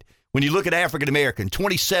politics of it. When you look at African American,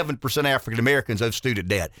 27% African Americans owe student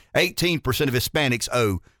debt. 18% of Hispanics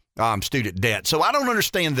owe student debt. So I don't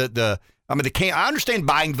understand I understand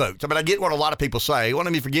buying votes. I mean, I get what a lot of people say. Well,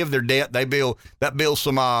 let me forgive their debt. That builds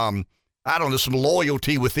some, some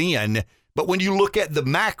loyalty within. But when you look at the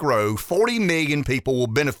macro, 40 million people will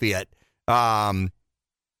benefit.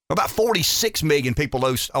 About 46 million people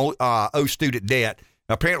owe student debt.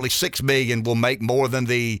 Apparently 6 million will make more than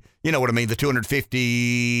the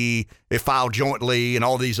 250 if filed jointly and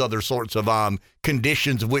all these other sorts of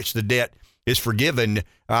conditions of which the debt is forgiven.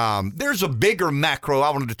 There's a bigger macro I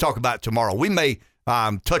wanted to talk about tomorrow. We may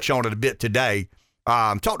touch on it a bit today.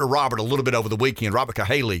 Talked to Robert a little bit over the weekend, Robert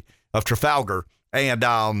Cahaley of Trafalgar.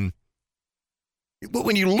 And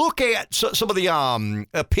when you look at some of the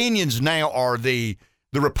opinions now are the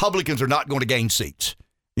Republicans are not going to gain seats.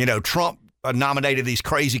 You know, Trump nominated these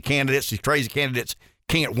crazy candidates. These crazy candidates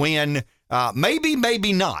can't win.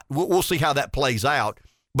 Maybe not. We'll see how that plays out.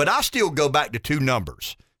 But I still go back to two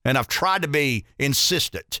numbers. And I've tried to be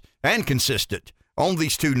insistent and consistent on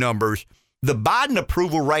these two numbers. The Biden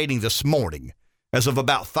approval rating this morning, as of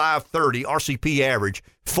about 5:30, RCP average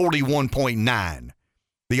 41.9.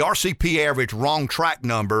 The RCP average wrong track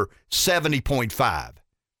number 70.5.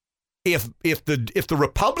 If the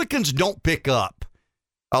Republicans don't pick up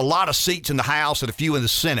a lot of seats in the House and a few in the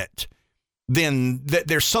Senate, then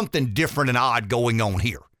there's something different and odd going on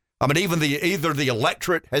here. I mean, either the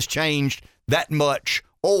electorate has changed that much,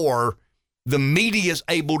 or the media is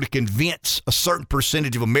able to convince a certain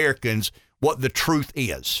percentage of Americans what the truth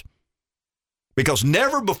is. Because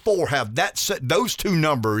never before have those two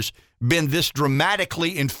numbers been this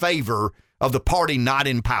dramatically in favor of the party not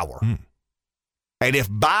in power. And if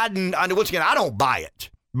Biden, once again, I don't buy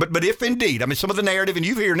it, but if indeed, I mean, some of the narrative, and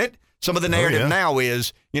you've heard it, some of the narrative now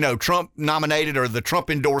is, Trump nominated or the Trump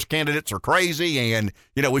endorsed candidates are crazy, and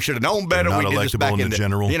we should have known better. We did this back in the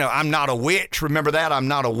general. I'm not a witch. Remember that? I'm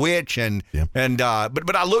not a witch, but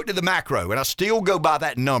I looked at the macro, and I still go by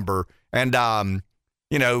that number. And I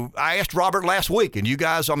asked Robert last week, and you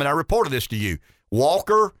guys, I reported this to you: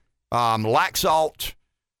 Walker, Laxalt,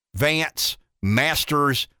 Vance,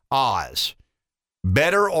 Masters, Oz.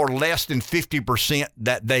 Better or less than 50%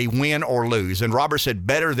 that they win or lose. And Robert said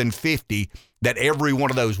better than 50 that every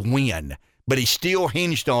one of those win. But he's still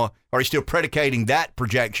hinged on, or he's still predicating that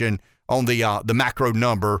projection on the macro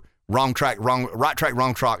number, right track,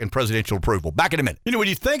 wrong track, and presidential approval. Back in a minute. When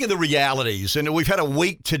you think of the realities, and we've had a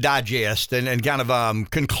week to digest and kind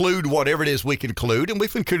of conclude whatever it is we conclude, and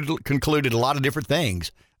we've concluded a lot of different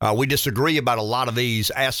things. We disagree about a lot of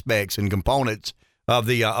these aspects and components of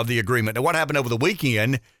the agreement. And what happened over the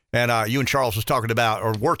weekend, and you and Charles were talking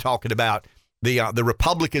about the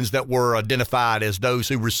Republicans that were identified as those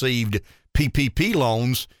who received PPP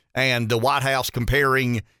loans, and the White House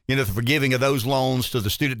comparing, the forgiving of those loans to the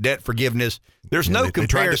student debt forgiveness. There's no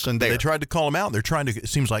comparison there. They tried to call them out. They're trying to, it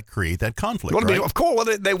seems like, create that conflict. Right? Of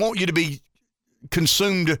course, they want you to be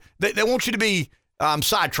consumed. They want you to be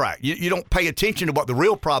sidetracked. You don't pay attention to what the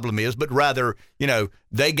real problem is, but rather,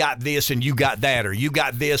 they got this and you got that, or you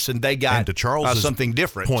got this and they got and to Charles's something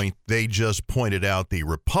different. Point, they just pointed out the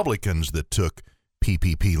Republicans that took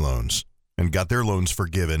PPP loans and got their loans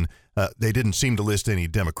forgiven. They didn't seem to list any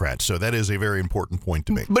Democrats, so that is a very important point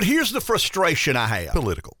to make. But here's the frustration I have.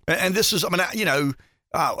 Political. And this is,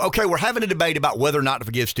 okay, we're having a debate about whether or not to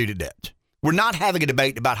forgive student debt. We're not having a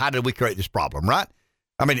debate about how did we create this problem, right?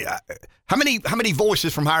 I mean, how many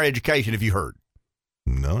voices from higher education have you heard?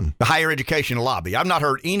 None. The higher education lobby. I've not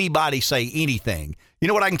heard anybody say anything. You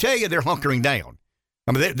know what I can tell you? They're hunkering down.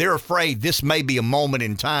 I mean, they're afraid this may be a moment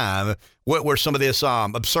in time where some of this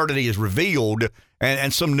absurdity is revealed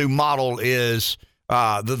and some new model is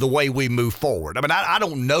the way we move forward. I mean, I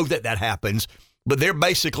don't know that happens, but they're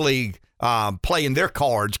basically playing their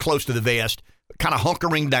cards close to the vest, kind of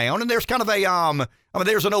hunkering down. And there's kind of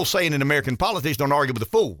there's an old saying in American politics, don't argue with a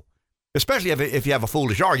fool, especially if you have a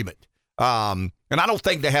foolish argument. And I don't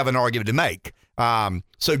think they have an argument to make.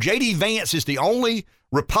 So J.D. Vance is the only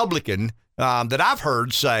Republican that I've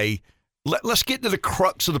heard say, let's get to the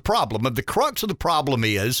crux of the problem. And the crux of the problem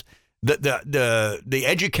is that the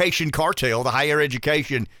education cartel, the higher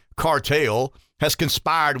education cartel, has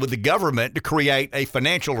conspired with the government to create a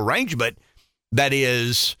financial arrangement that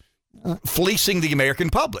is fleecing the American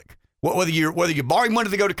public. Whether you're borrowing money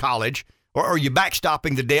to go to college or you're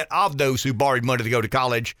backstopping the debt of those who borrowed money to go to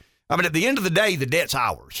college, I mean, at the end of the day, the debt's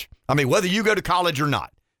ours. I mean, whether you go to college or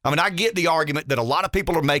not. I mean, I get the argument that a lot of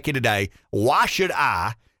people are making today. Why should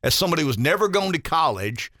I, as somebody who was never going to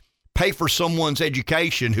college, pay for someone's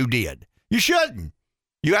education who did? You shouldn't.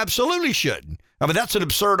 You absolutely shouldn't. I mean, that's an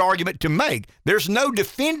absurd argument to make. There's no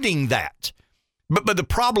defending that. But the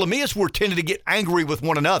problem is we're tending to get angry with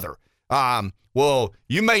one another. Well,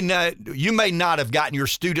 you may not have gotten your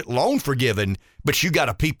student loan forgiven, but you got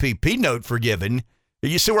a PPP note forgiven.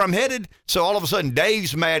 You see where I'm headed? So all of a sudden,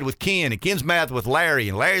 Dave's mad with Ken, and Ken's mad with Larry,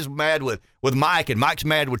 and Larry's mad with Mike, and Mike's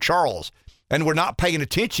mad with Charles. And we're not paying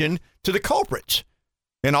attention to the culprits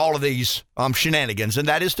in all of these shenanigans, and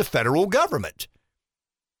that is the federal government.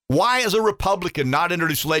 Why has a Republican not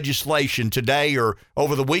introduced legislation today or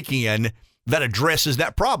over the weekend that addresses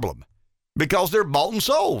that problem? Because they're bought and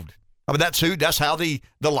sold. I mean, that's how the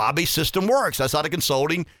lobby system works. That's how the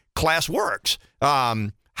consulting class works.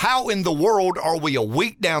 How in the world are we a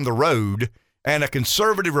week down the road and a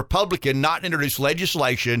conservative Republican not introduce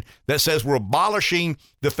legislation that says we're abolishing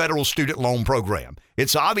the federal student loan program?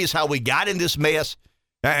 It's obvious how we got in this mess,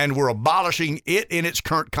 and we're abolishing it in its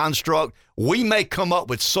current construct. We may come up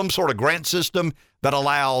with some sort of grant system that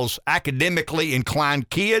allows academically inclined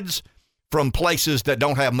kids from places that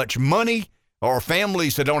don't have much money or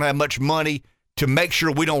families that don't have much money to make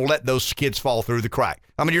sure we don't let those kids fall through the crack.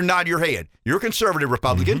 I mean, you're nodding your head. You're a conservative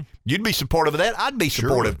Republican. Mm-hmm. You'd be supportive of that. I'd be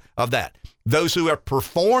supportive of that. Those who have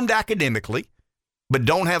performed academically but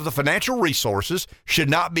don't have the financial resources should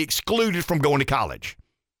not be excluded from going to college.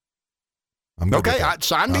 Okay,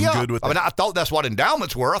 sign me up. Good with that. I mean, I thought that's what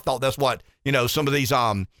endowments were. I thought that's what, some of these,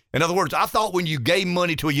 in other words, I thought when you gave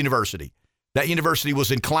money to a university, that university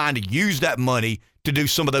was inclined to use that money to do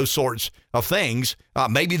some of those sorts of things.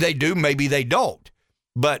 Maybe they do, maybe they don't.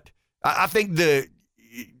 But I think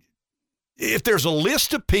if there's a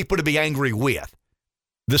list of people to be angry with,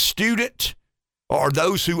 the student or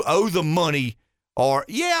those who owe the money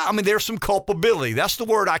there's some culpability. That's the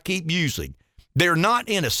word I keep using. They're not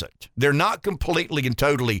innocent. They're not completely and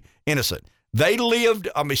totally innocent. They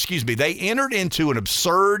entered into an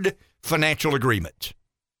absurd financial agreement,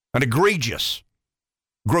 an egregious,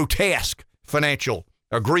 grotesque financial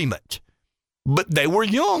agreement. But they were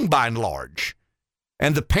young by and large.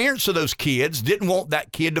 And the parents of those kids didn't want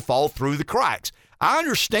that kid to fall through the cracks. I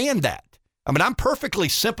understand that. I mean, I'm perfectly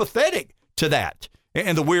sympathetic to that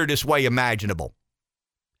in the weirdest way imaginable.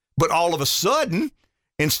 But all of a sudden,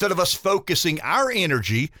 instead of us focusing our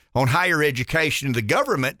energy on higher education and the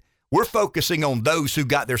government, we're focusing on those who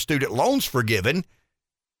got their student loans forgiven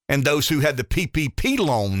and those who had the PPP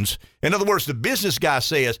loans. In other words, the business guy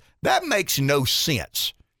says, that makes no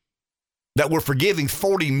sense that we're forgiving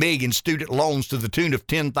 40 million student loans to the tune of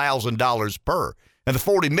 $10,000 per. And the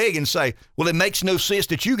 40 million say, well, it makes no sense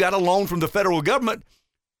that you got a loan from the federal government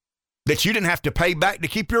that you didn't have to pay back to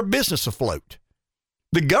keep your business afloat.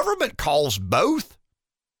 The government calls both.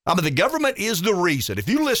 I mean, the government is the reason. If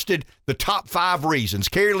you listed the top 5 reasons,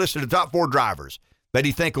 Kerry listed the top 4 drivers that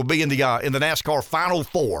he think will be in the NASCAR Final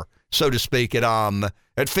Four, so to speak,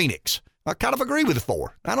 at Phoenix. I kind of agree with the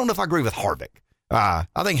 4. I don't know if I agree with Harvick. I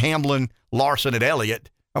think Hamlin, Larson, and Elliott,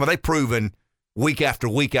 they've proven week after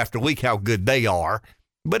week after week how good they are.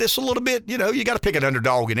 but it's a little bit, you got to pick an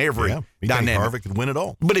underdog in every dynamic. Harvick could win it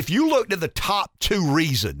all. But if you looked at the top 2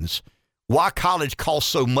 reasons why college costs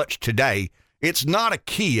so much today, it's not a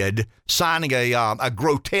kid signing a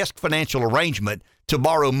grotesque financial arrangement to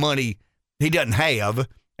borrow money he doesn't have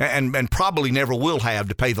and probably never will have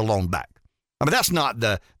to pay the loan back. I mean, that's not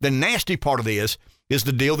the nasty part of this is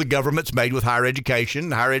the deal the government's made with higher education,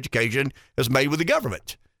 and higher education is made with the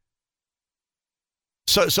government.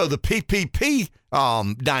 So the PPP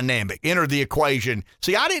dynamic entered the equation.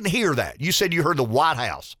 See, I didn't hear that. You said you heard the White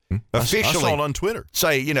House officially. I saw it on Twitter.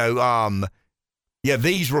 Say,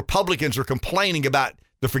 these Republicans are complaining about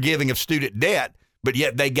the forgiving of student debt, but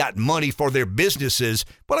yet they got money for their businesses.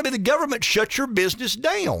 Well, I mean, the government shut your business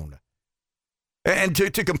down. And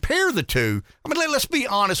to compare the two, I mean, let's be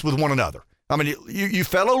honest with one another. I mean, you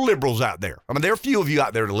fellow liberals out there. I mean, there are a few of you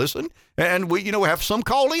out there to listen, and we have some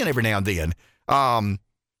call in every now and then.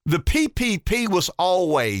 The PPP was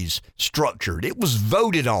always structured. It was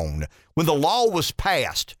voted on. When the law was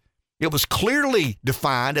passed, it was clearly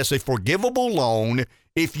defined as a forgivable loan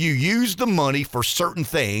if you use the money for certain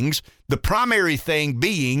things, the primary thing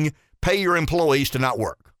being pay your employees to not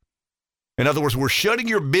work. In other words, we're shutting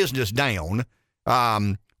your business down.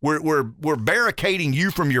 We're barricading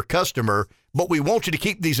you from your customer, but we want you to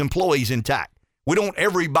keep these employees intact. We don't want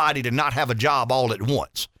everybody to not have a job all at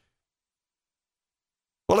once.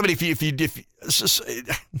 Well, I mean,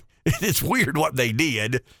 it's weird what they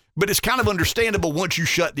did, but it's kind of understandable once you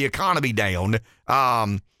shut the economy down.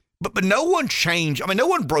 But no one changed. I mean, no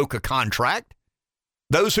one broke a contract.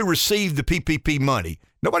 Those who received the PPP money,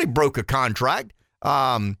 nobody broke a contract.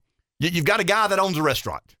 You've got a guy that owns a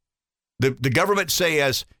restaurant. The government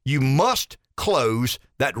says you must close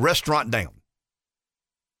that restaurant down,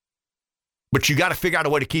 but you got to figure out a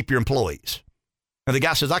way to keep your employees. And the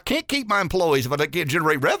guy says, I can't keep my employees if I can't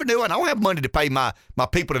generate revenue, and I don't have money to pay my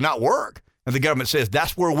people to not work. And the government says,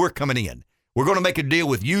 that's where we're coming in. We're going to make a deal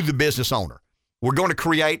with you, the business owner. We're going to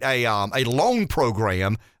create a loan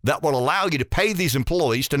program that will allow you to pay these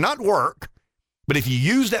employees to not work. But if you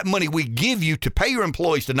use that money we give you to pay your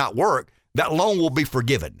employees to not work, that loan will be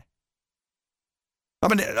forgiven. I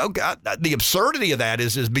mean, the absurdity of that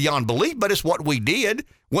is beyond belief, but it's what we did.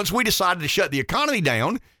 Once we decided to shut the economy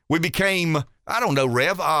down, we became,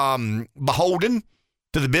 Rev, beholden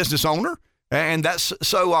to the business owner. And that's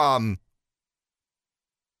so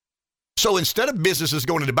instead of businesses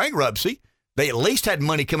going into bankruptcy, they at least had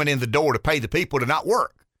money coming in the door to pay the people to not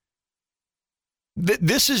work.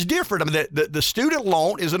 This is different. I mean, the student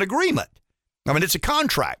loan is an agreement. I mean, it's a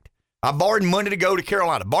contract. I borrowed money to go to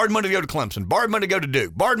Carolina, borrowed money to go to Clemson, borrowed money to go to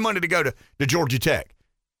Duke, borrowed money to go to Georgia Tech.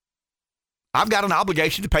 I've got an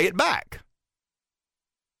obligation to pay it back.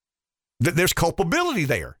 There's culpability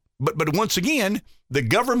there. But once again, the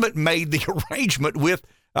government made the arrangement with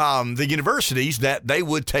the universities that they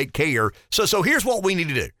would take care. So here's what we need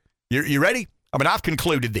to do. You ready? I mean, I've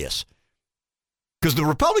concluded this. Because the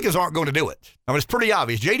Republicans aren't going to do it. I mean, it's pretty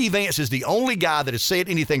obvious. J.D. Vance is the only guy that has said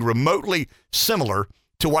anything remotely similar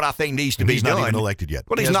to what I think needs to be done. He's not even elected yet.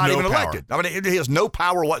 Well, he's not even elected. I mean, he has no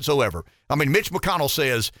power whatsoever. I mean, Mitch McConnell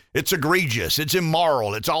says it's egregious, it's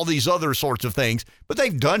immoral, it's all these other sorts of things, but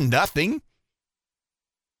they've done nothing.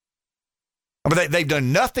 I mean, they've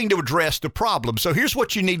done nothing to address the problem. So here's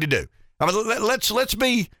what you need to do. I mean, let's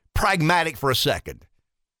be pragmatic for a second.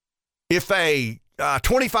 If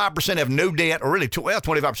 25% have no debt, or really,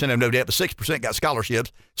 25% have no debt, but 6% got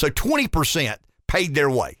scholarships, so 20% paid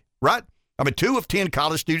their way, right? I mean, 2 of 10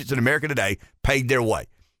 college students in America today paid their way.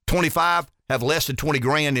 25 have less than 20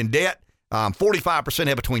 grand in debt. 45%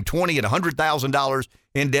 have between $20,000 and $100,000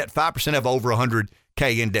 in debt. 5% have over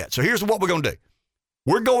 $100K in debt. So here's what we're going to do.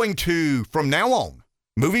 We're going to, from now on,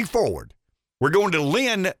 moving forward, we're going to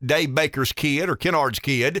lend Dave Baker's kid or Kennard's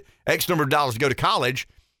kid X number of dollars to go to college,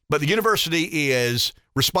 but the university is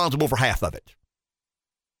responsible for half of it.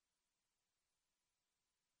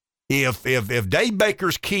 If Dave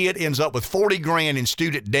Baker's kid ends up with 40 grand in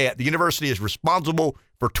student debt, the university is responsible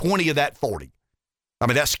for 20 of that 40. I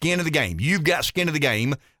mean, that's skin of the game. You've got skin of the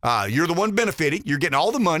game. You're the one benefiting. You're getting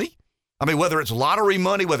all the money. I mean, whether it's lottery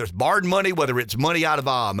money, whether it's borrowed money, whether it's money out of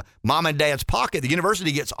mom and dad's pocket, the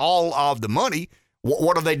university gets all of the money.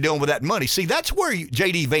 What are they doing with that money? See, that's where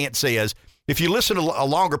J.D. Vance says, if you listen to a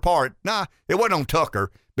longer part, it wasn't on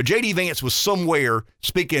Tucker, but J.D. Vance was somewhere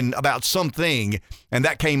speaking about something, and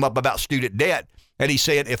that came up about student debt. And he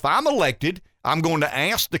said, if I'm elected, I'm going to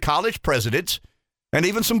ask the college presidents and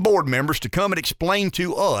even some board members to come and explain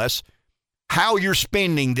to us how you're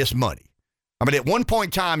spending this money. I mean, at one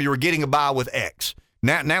point in time, you were getting by with X.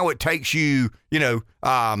 Now it takes you,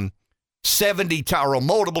 70 or a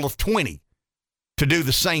multiple of 20 to do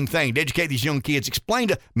the same thing, to educate these young kids, explain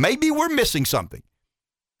to, maybe we're missing something.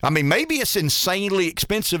 I mean, maybe it's insanely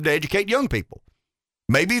expensive to educate young people.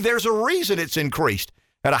 Maybe there's a reason it's increased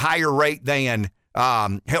at a higher rate than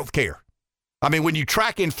health care. I mean, when you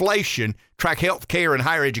track inflation, track health care and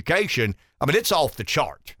higher education, I mean, it's off the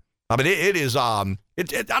chart. I mean, it is, I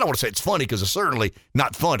don't want to say it's funny because it's certainly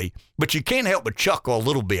not funny, but you can't help but chuckle a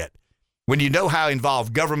little bit when you know how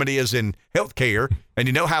involved government is in health care and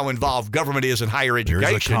you know how involved government is in higher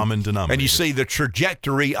education. There's a common denominator. And you see the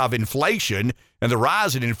trajectory of inflation and the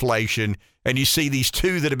rise in inflation, and you see these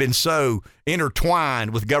two that have been so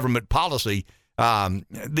intertwined with government policy,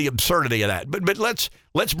 the absurdity of that. But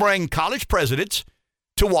let's bring college presidents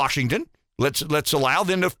to Washington. Let's allow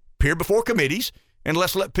them to appear before committees, and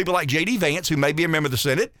let's let people like J.D. Vance, who may be a member of the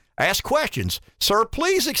Senate, ask questions. Sir,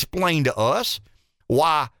 please explain to us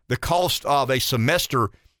why the cost of a semester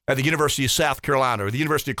at the University of South Carolina or the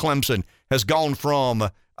University of Clemson has gone from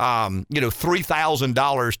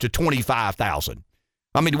 $3,000 to $25,000.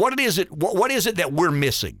 I mean, what is it that we're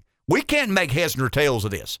missing? We can't make heads nor tails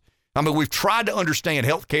of this. I mean, we've tried to understand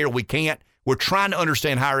health care. We can't. We're trying to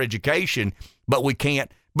understand higher education, but we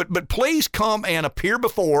can't. But please come and appear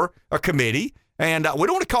before a committee. And we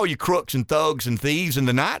don't want to call you crooks and thugs and thieves in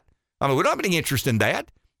the night. I mean, we don't have any interest in that.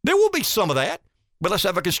 There will be some of that. But let's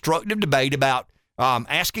have a constructive debate about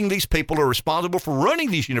asking these people who are responsible for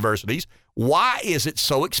running these universities, why is it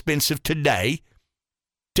so expensive today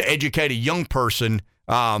to educate a young person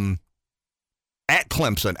at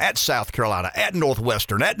Clemson, at South Carolina, at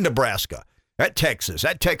Northwestern, at Nebraska, at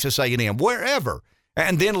Texas A&M, wherever?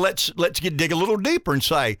 And then let's dig a little deeper and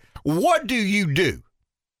say, what do you do?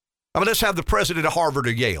 I mean, let's have the president of Harvard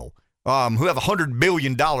or Yale, who have $100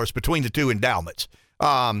 billion between the two endowments.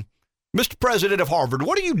 Mr. President of Harvard,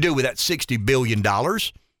 what do you do with that $60 billion?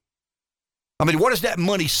 I mean, what does that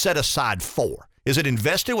money set aside for? Is it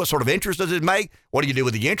invested? What sort of interest does it make? What do you do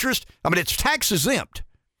with the interest? I mean, it's tax exempt.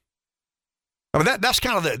 I mean, that's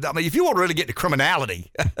kind of if you want to really get to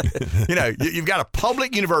criminality, you've got a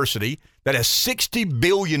public university that has $60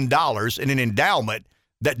 billion in an endowment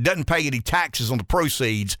that doesn't pay any taxes on the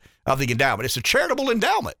proceeds of the endowment. It's a charitable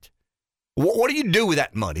endowment. What do you do with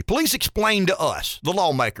that money? Please explain to us, the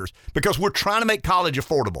lawmakers, because we're trying to make college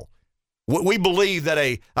affordable. We believe that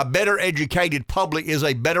a better educated public is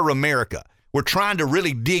a better America. We're trying to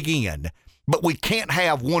really dig in, but we can't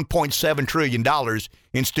have $1.7 trillion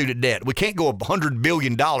in student debt. We can't go $100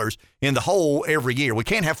 billion in the hole every year. We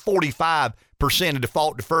can't have 45% of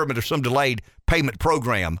default deferment or some delayed payment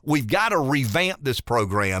program. We've got to revamp this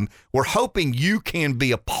program. We're hoping you can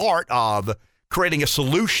be a part of creating a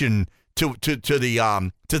solution to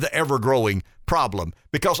the ever-growing problem,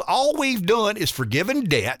 because all we've done is forgiven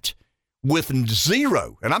debt with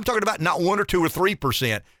zero, and I'm talking about not 1 or 2 or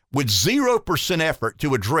 3%, with 0% effort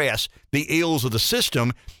to address the ills of the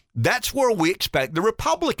system. That's where we expect the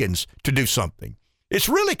Republicans to do something. It's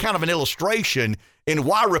really kind of an illustration in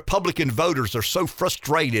why Republican voters are so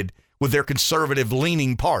frustrated with their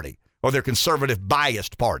conservative-leaning party or their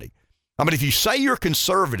conservative-biased party. I mean, if you say you're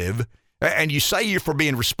conservative and you say you're for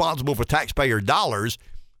being responsible for taxpayer dollars,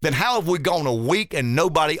 then how have we gone a week and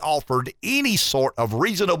nobody offered any sort of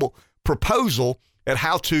reasonable proposal at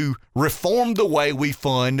how to reform the way we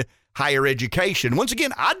fund higher education? Once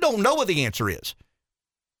again, I don't know what the answer is.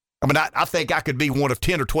 I mean, I think I could be one of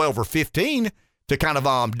 10 or 12 or 15 to kind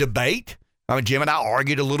of debate. I mean, Jim and I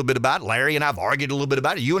argued a little bit about it. Larry and I have argued a little bit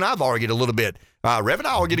about it. You and I have argued a little bit. Rev and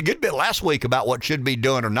I argued a good bit last week about what should be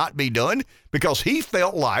done or not be done, because he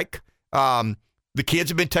felt like the kids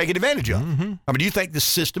have been taken advantage of. Mm-hmm. I mean, do you think the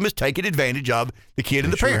system is taking advantage of the kid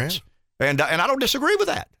and the parents? And I don't disagree with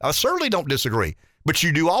that. I certainly don't disagree. But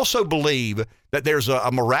you do also believe that there's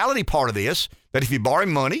a morality part of this, that if you borrow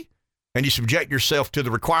money and you subject yourself to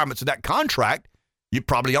the requirements of that contract, you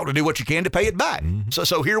probably ought to do what you can to pay it back. Mm-hmm.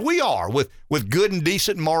 So here we are with good and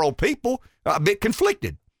decent moral people a bit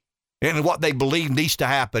conflicted in what they believe needs to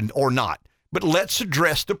happen or not. But let's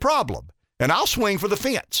address the problem. And I'll swing for the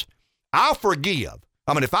fence. I'll forgive.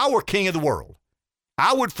 I mean, if I were king of the world,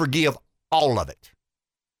 I would forgive all of it.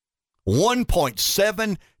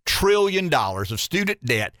 $1.7 trillion of student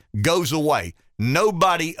debt goes away.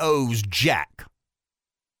 Nobody owes jack.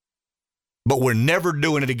 But we're never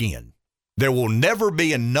doing it again. There will never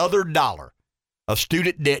be another dollar of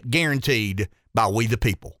student debt guaranteed by we the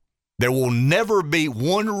people. There will never be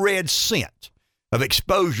 1 red cent of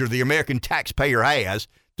exposure the American taxpayer has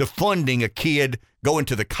to funding a kid going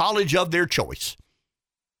to the college of their choice.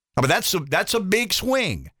 I mean, that's a big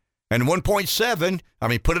swing. And 1.7, I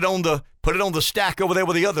mean, put it on the stack over there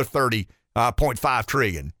with the other 30.5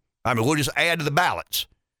 trillion. I mean, we'll just add to the balance.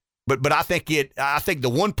 But I think the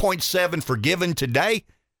 1.7 forgiven today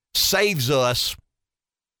saves us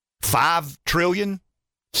 $5 trillion,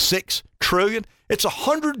 $6 trillion. It's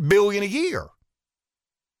 $100 billion a year.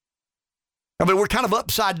 I mean, we're kind of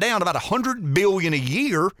upside down, about $100 billion a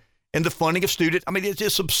year in the funding of students. I mean, it's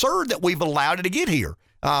just absurd that we've allowed it to get here.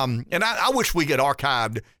 And I wish we could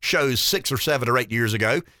archived shows 6 or 7 or 8 years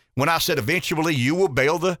ago when I said eventually you will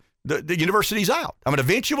bail the universities out. I mean,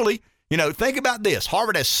 eventually, think about this.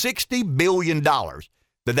 Harvard has $60 billion that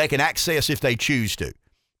they can access if they choose to,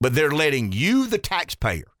 but they're letting you, the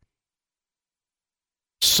taxpayer,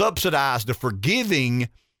 subsidize the forgiving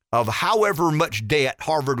of however much debt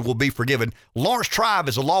Harvard will be forgiven. Lawrence Tribe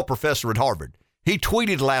is a law professor at Harvard. He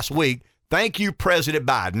tweeted last week, "Thank you, President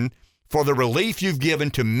Biden, for the relief you've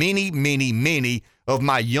given to many, many, many of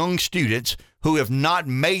my young students who have not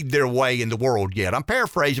made their way in the world yet." I'm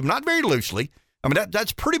paraphrasing, not very loosely. I mean,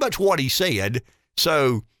 that's pretty much what he said.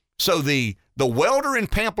 So the welder in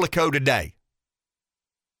Pamplico today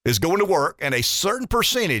is going to work, and a certain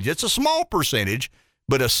percentage, it's a small percentage,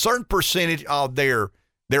 but a certain percentage of their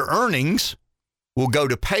earnings will go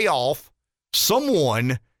to pay off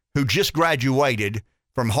someone who just graduated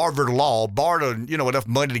from Harvard Law, borrowed enough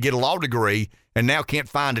money to get a law degree, and now can't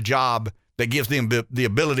find a job that gives them the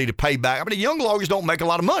ability to pay back. I mean, young lawyers don't make a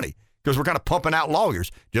lot of money because we're kind of pumping out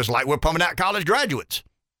lawyers, just like we're pumping out college graduates.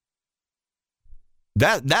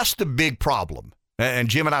 That's the big problem. And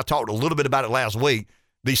Jim and I talked a little bit about it last week.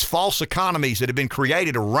 These false economies that have been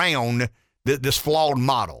created around this flawed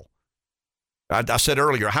model. I said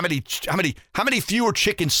earlier, how many fewer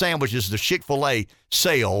chicken sandwiches does Chick-fil-A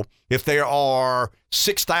sell if there are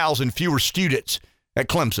 6,000 fewer students at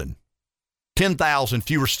Clemson, 10,000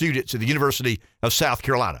 fewer students at the University of South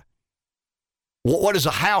Carolina? What is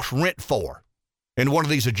a house rent for in one of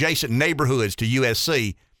these adjacent neighborhoods to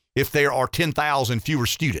USC if there are 10,000 fewer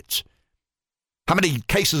students? How many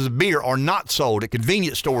cases of beer are not sold at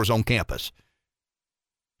convenience stores on campus?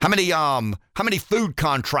 How many food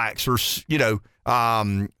contracts are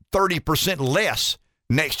 30% less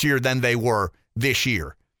next year than they were this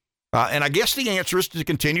year? And I guess the answer is to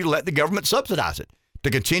continue to let the government subsidize it, to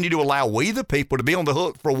continue to allow we the people to be on the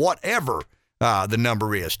hook for whatever the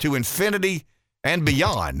number is, to infinity and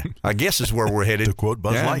beyond, I guess is where we're headed. To quote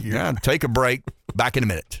Buzz Lightyear. Yeah, take a break. Back in a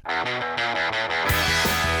minute.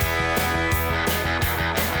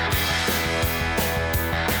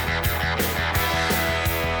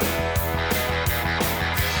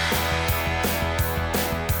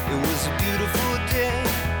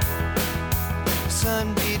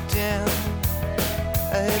 Sun beat down,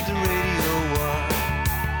 I had the radio on,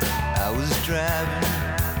 I was driving,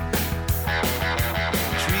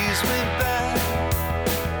 trees went by,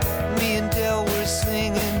 me and Del were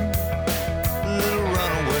singing, Little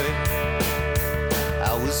Runaway,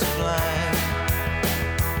 I was flying,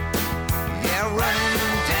 yeah,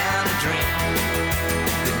 running down a dream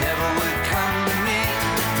that never would come to me,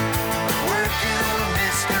 working on a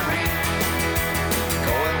mystery,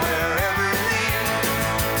 going wherever it leads.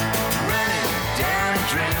 Down a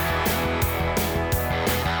dream.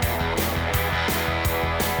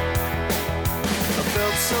 I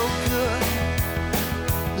felt so good,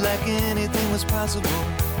 like anything was possible.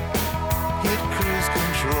 Hit cruise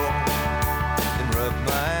control and rub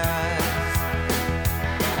my eyes.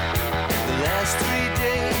 The last 3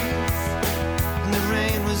 days, and the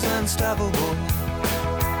rain was unstoppable.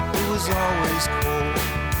 It was always cold,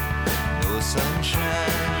 no sunshine.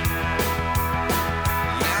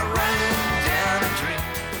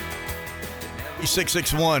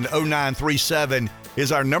 661-0937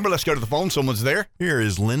 is our number. Let's go to the phone. Someone's there. Here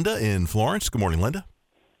is Linda in Florence. Good morning, Linda.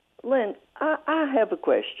 Lynn, I have a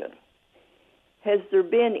question. Has there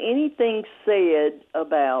been anything said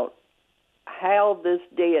about how this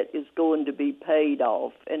debt is going to be paid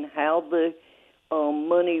off and how the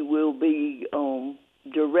money will be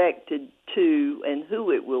directed to and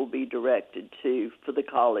who it will be directed to for the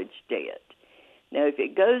college debt? Now, if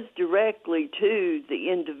it goes directly to the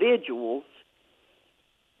individuals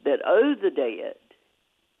that owe the debt,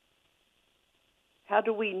 how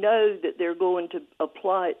do we know that they're going to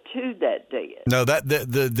apply it to that debt? No,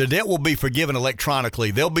 the debt will be forgiven electronically.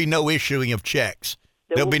 There'll be no issuing of checks.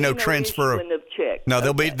 There'll be no transfer of checks. No,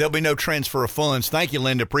 okay. There'll be no transfer of funds. Thank you,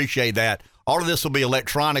 Linda. Appreciate that. All of this will be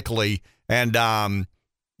electronically, and there'll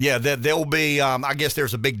be. I guess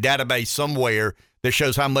there's a big database somewhere that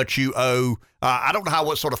shows how much you owe. I don't know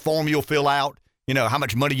what sort of form you'll fill out. How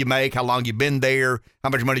much money you make, how long you've been there, how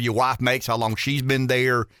much money your wife makes, how long she's been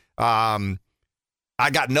there. I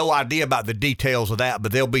got no idea about the details of that,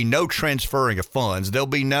 but there'll be no transferring of funds. There'll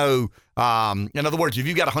be no, in other words, if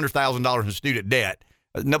you've got $100,000 in student debt,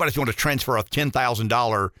 nobody's going to transfer a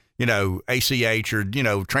 $10,000, ACH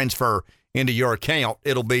or, transfer into your account.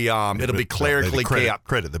 It'll be clerically kept.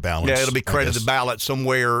 Credit the balance. Yeah, it'll be credit the ballot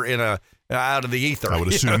somewhere out of the ether. I would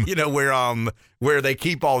assume. Where they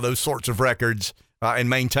keep all those sorts of records and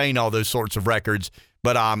maintain all those sorts of records.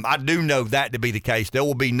 But I do know that to be the case. There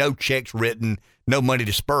will be no checks written, no money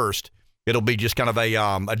dispersed. It'll be just kind of a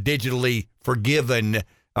digitally forgiven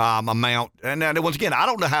amount. And once again, I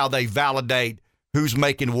don't know how they validate who's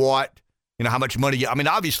making what, how much money.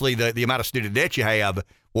 Obviously the amount of student debt you have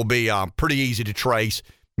will be pretty easy to trace,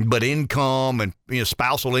 but income and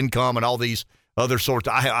spousal income and all these other sorts.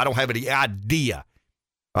 I don't have any idea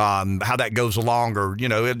how that goes along, or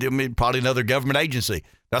probably another government agency.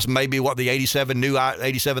 That's maybe what the 87,000 new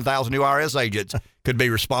IRS agents could be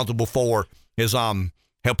responsible for, is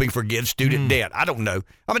helping forgive student debt. I don't know.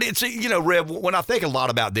 It's Rev, when I think a lot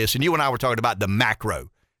about this, and you and I were talking about the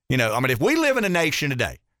macro. If we live in a nation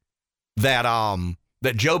today that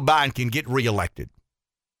Joe Biden can get reelected.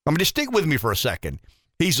 Just stick with me for a second.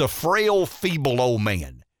 He's a frail, feeble old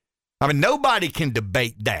man. Nobody can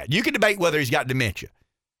debate that. You can debate whether he's got dementia.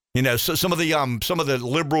 So some of the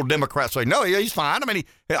liberal Democrats say, no, yeah, he's fine.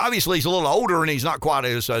 Obviously he's a little older and he's not quite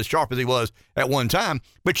as sharp as he was at one time.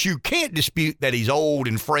 But you can't dispute that he's old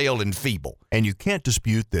and frail and feeble. And you can't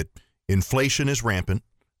dispute that inflation is rampant.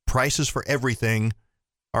 Prices for everything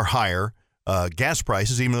are higher. Gas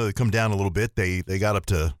prices, even though they come down a little bit, they got up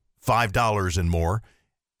to $5 and more.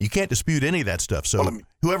 You can't dispute any of that stuff. So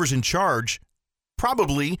whoever's in charge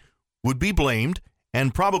probably would be blamed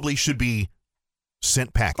and probably should be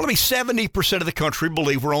sent packing. 70% of the country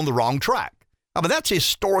believe we're on the wrong track. That's a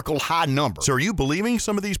historical high number. So are you believing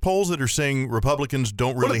some of these polls that are saying Republicans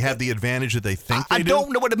don't really have the advantage that they think they do? I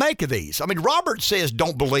don't know what to make of these. Robert says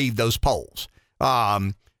don't believe those polls.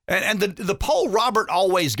 And the poll Robert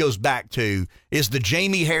always goes back to is the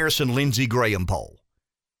Jamie Harrison, Lindsey Graham poll.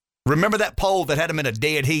 Remember that poll that had him in a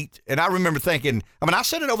dead heat? And I remember thinking, I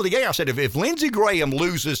said it over the air. I said, if Lindsey Graham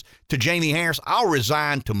loses to Jamie Harris, I'll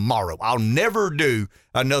resign tomorrow. I'll never do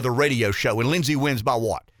another radio show. And Lindsey wins by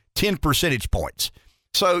what? 10 percentage points.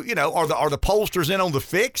 So, are the pollsters in on the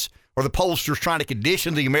fix? Are the pollsters trying to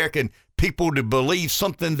condition the American people to believe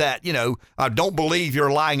something that, don't believe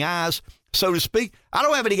your lying eyes, so to speak? I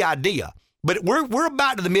don't have any idea. But we're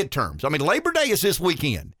about to the midterms. Labor Day is this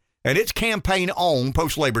weekend. And it's campaign on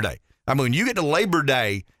post-Labor Day. When you get to Labor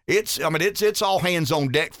Day, it's all hands on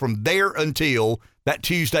deck from there until that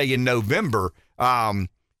Tuesday in November.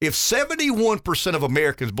 If 71% of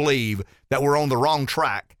Americans believe that we're on the wrong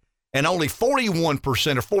track, and only 41%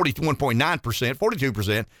 or 41.9%,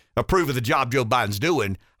 42% approve of the job Joe Biden's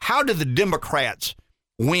doing, how do the Democrats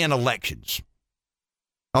win elections?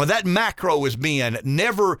 That macro has been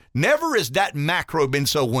never has that macro been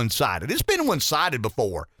so one-sided. It's been one-sided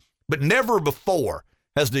before. But never before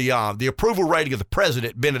has the approval rating of the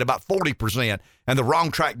president been at about 40% and the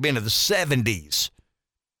wrong track been in the 70s.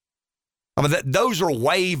 Those are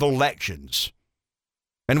wave elections.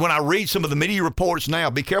 And when I read some of the media reports now,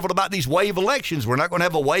 be careful about these wave elections. We're not going to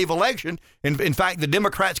have a wave election. In fact, the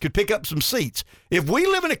Democrats could pick up some seats. If we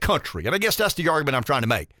live in a country, and I guess that's the argument I'm trying to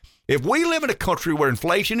make, if we live in a country where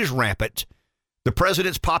inflation is rampant, the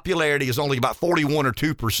president's popularity is only about 41 or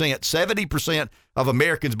 2%. 70% of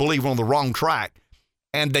Americans believe we're on the wrong track,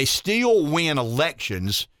 and they still win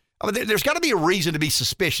elections. There's got to be a reason to be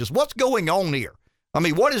suspicious. What's going on here?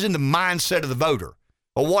 What is in the mindset of the voter,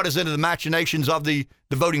 or what is in the machinations of the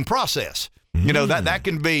voting process? That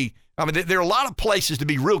can be. There are a lot of places to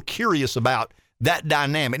be real curious about that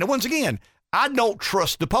dynamic. And once again, I don't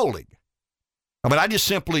trust the polling. I just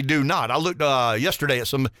simply do not. I looked yesterday at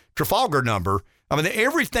some Trafalgar number.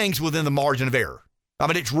 Everything's within the margin of error.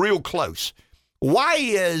 It's real close. Why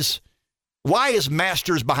is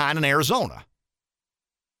Masters behind in Arizona?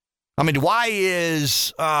 Why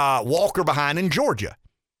is Walker behind in Georgia?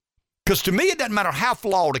 Because to me, it doesn't matter how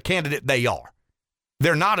flawed a candidate they are.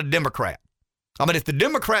 They're not a Democrat. If the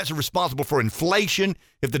Democrats are responsible for inflation,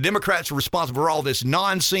 if the Democrats are responsible for all this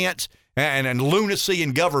nonsense and lunacy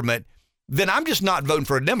in government, then I'm just not voting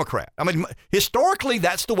for a Democrat. Historically,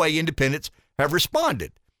 that's the way independents have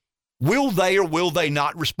responded. Will they or will they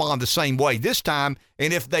not respond the same way this time?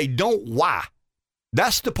 And if they don't, why?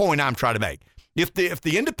 That's the point I'm trying to make. If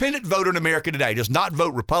the independent voter in America today does not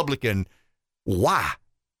vote Republican, why?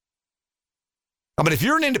 If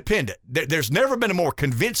you're an independent, there's never been a more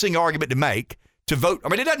convincing argument to make to vote.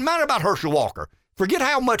 It doesn't matter about Herschel Walker. Forget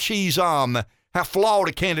how much he's how flawed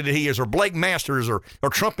a candidate he is, or Blake Masters, or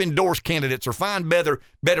Trump-endorsed candidates, or find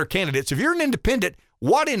better candidates. If you're an independent,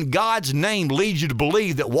 what in God's name leads you to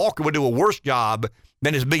believe that Walker would do a worse job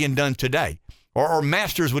than is being done today? or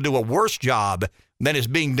Masters would do a worse job than is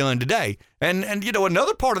being done today. And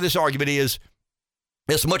another part of this argument is,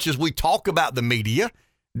 as much as we talk about the media,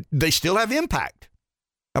 they still have impact.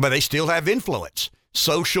 They still have influence.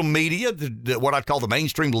 Social media, what I'd call the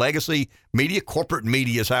mainstream legacy media, corporate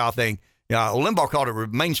media is how I think. Limbaugh called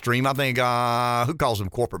it mainstream. I think, who calls them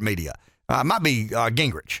corporate media? It might be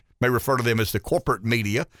Gingrich. May refer to them as the corporate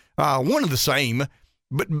media. One and the same,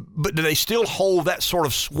 but do they still hold that sort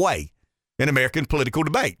of sway in American political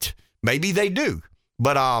debate? Maybe they do,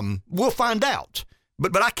 but we'll find out.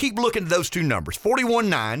 But I keep looking at those two numbers,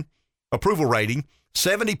 41.9 approval rating,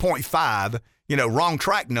 70.5, wrong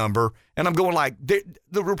track number, and I'm going like,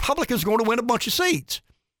 the Republicans are going to win a bunch of seats.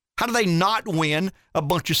 How do they not win a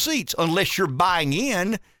bunch of seats unless you're buying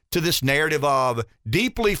in to this narrative of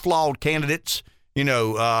deeply flawed candidates,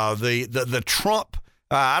 the Trump,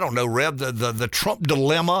 I don't know, Reb, the Trump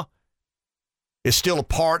dilemma is still a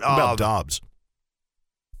part of. About Dobbs.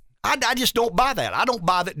 I just don't buy that. I don't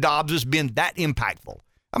buy that Dobbs has been that impactful.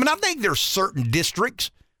 I think there's certain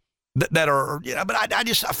districts that are, but I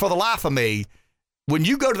just, for the life of me, when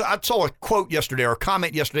you go to I saw a quote yesterday or a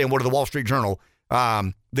comment yesterday on one of the Wall Street Journal.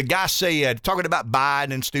 The guy said, talking about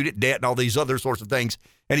Biden and student debt and all these other sorts of things,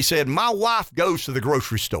 and he said, my wife goes to the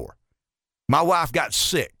grocery store. My wife got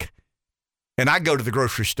sick, and I go to the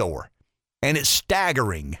grocery store, and it's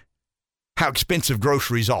staggering how expensive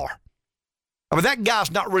groceries are. That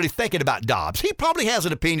guy's not really thinking about Dobbs. He probably has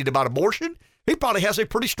an opinion about abortion. He probably has a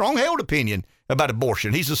pretty strong-held opinion about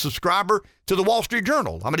abortion. He's a subscriber to the Wall Street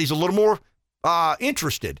Journal. He's a little more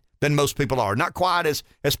interested than most people are, not quite as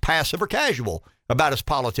passive or casual about his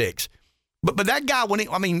politics. But that guy,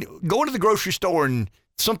 going to the grocery store and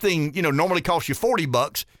something, normally costs you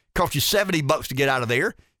 $40, costs you $70 to get out of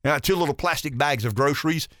there, 2 little plastic bags of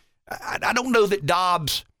groceries. I don't know that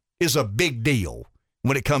Dobbs is a big deal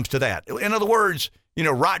when it comes to that. In other words,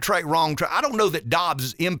 right track, wrong track. I don't know that Dobbs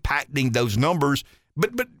is impacting those numbers,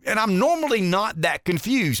 and I'm normally not that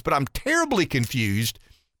confused, but I'm terribly confused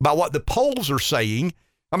by what the polls are saying.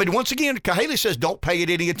 Once again, Cahaley says don't pay it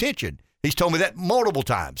any attention. He's told me that multiple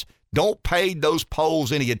times. Don't pay those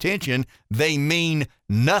polls any attention. They mean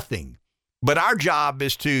nothing. But our job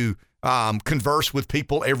is to converse with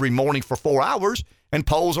people every morning for 4 hours, and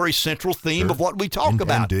polls are a central theme of what we talk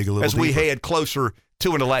about dig a little as we deeper. head closer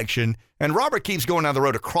to an election. And Robert keeps going down the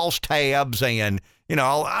road of crosstabs, and,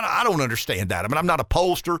 I don't understand that. I'm not a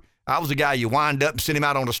pollster. I was the guy you wind up and send him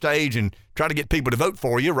out on the stage and try to get people to vote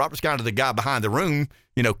for you. Robert's kind of the guy behind the room,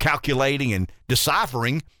 calculating and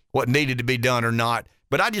deciphering what needed to be done or not.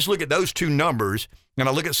 But I just look at those two numbers, and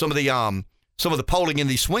I look at some of the polling in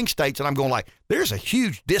these swing states, and I'm going like, there's a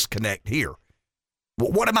huge disconnect here.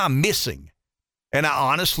 What am I missing? And I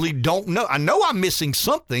honestly don't know. I know I'm missing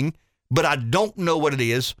something, but I don't know what it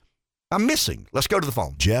is I'm missing. Let's go to the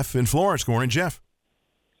phone. Jeff in Florence. Good morning, Jeff.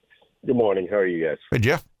 Good morning. How are you guys? Hey,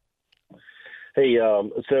 Jeff. Hey,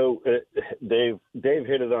 so Dave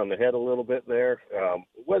hit it on the head a little bit there.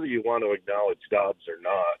 Whether you want to acknowledge Dobbs or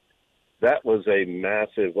not, that was a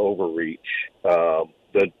massive overreach.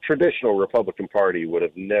 The traditional Republican Party would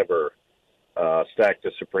have never stacked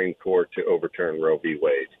the Supreme Court to overturn Roe v.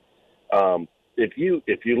 Wade. If you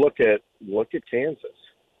look at Kansas,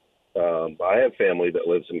 I have family that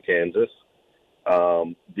lives in Kansas.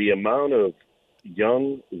 The amount of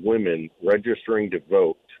young women registering to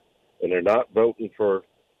vote, and they're not voting for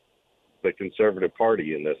the conservative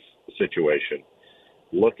party in this situation.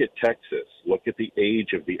 Look at Texas. Look at the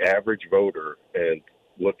age of the average voter, and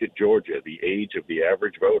look at Georgia, the age of the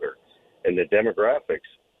average voter. And the demographics,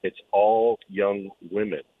 it's all young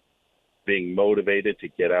women being motivated to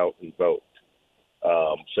get out and vote.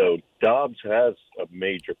 So Dobbs has a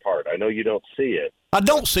major part. I know you don't see it. I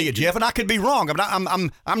don't see it, Jeff, and I could be wrong.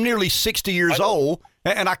 I'm nearly 60 years old,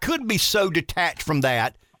 and I could be so detached from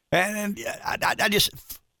that. And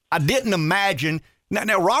I didn't imagine.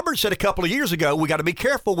 Now, Robert said a couple of years ago, we got to be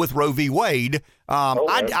careful with Roe v. Wade.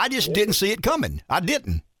 I just didn't see it coming. I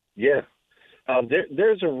didn't. Yeah.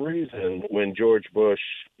 There's a reason when George Bush,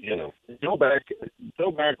 go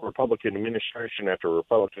back Republican administration after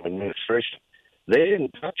Republican administration, they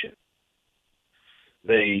didn't touch it.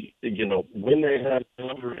 They, when they had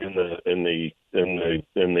power in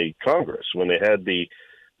the Congress, when they had the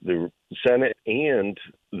Senate and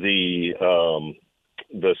the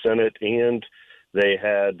Senate and they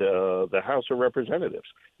had the House of Representatives,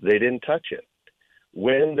 they didn't touch it.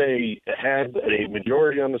 When they had a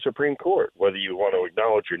majority on the Supreme Court, whether you want to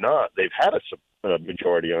acknowledge or not, they've had a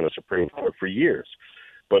majority on the Supreme Court for years.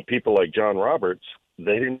 But people like John Roberts,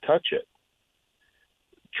 they didn't touch it.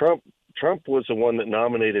 Trump was the one that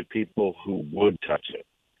nominated people who would touch it.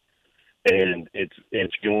 and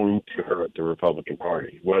it's going to hurt the Republican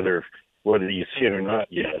Party, whether you see it or not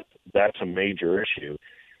yet. That's a major issue.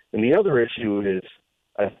 And the other issue is,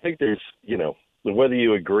 I think there's, whether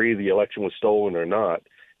you agree the election was stolen or not,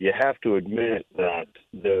 you have to admit that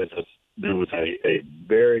there was a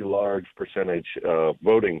very large percentage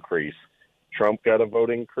vote increase. Trump got a vote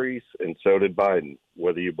increase, and so did Biden.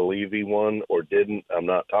 Whether you believe he won or didn't, I'm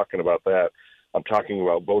not talking about that. I'm talking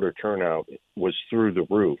about voter turnout was through the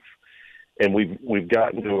roof. And we've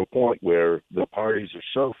gotten to a point where the parties are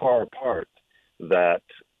so far apart that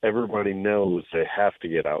everybody knows they have to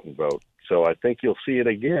get out and vote. So I think you'll see it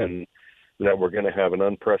again, that we're going to have an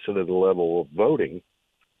unprecedented level of voting.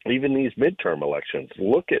 Even these midterm elections,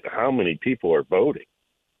 look at how many people are voting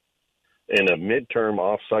in a midterm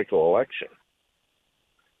off-cycle election.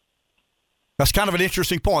 That's kind of an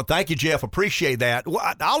interesting point. Thank you, Jeff. Appreciate that.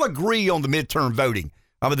 Well, I'll agree on the midterm voting.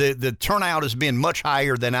 I mean, the turnout has been much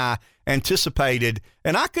higher than I anticipated,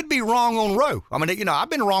 and I could be wrong on Roe. I mean,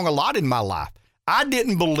 I've been wrong a lot in my life. I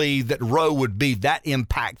didn't believe that Roe would be that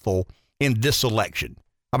impactful in this election.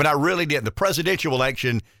 I mean, I really didn't. The presidential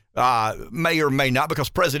election may or may not, because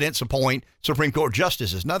presidents appoint Supreme Court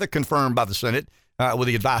justices. Now, they're confirmed by the Senate with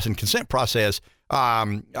the advice and consent process. I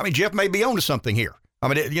mean, Jeff may be onto something here. I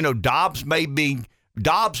mean, Dobbs may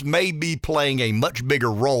be playing a much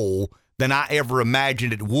bigger role than I ever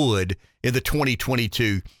imagined it would in the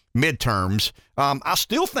 2022 midterms. I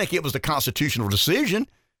still think it was the constitutional decision.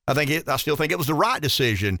 I still think it was the right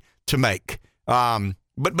decision to make.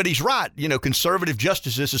 But he's right. Conservative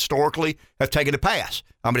justices historically have taken a pass.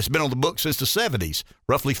 I mean, it's been on the books since the 70s,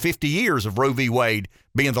 roughly 50 years of Roe v. Wade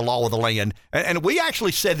being the law of the land. And we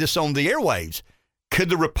actually said this on the airwaves. Could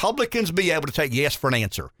the Republicans be able to take yes for an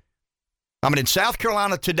answer? I mean, in South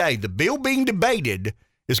Carolina today, the bill being debated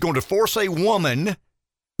is going to force a woman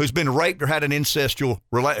who's been raped or had an incestuous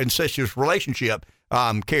relationship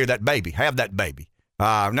carry that baby, have that baby.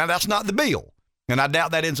 Now, that's not the bill, and I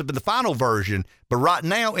doubt that ends up in the final version. But right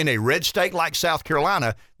now, in a red state like South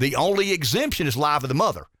Carolina, the only exemption is life of the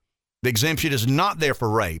mother. The exemption is not there for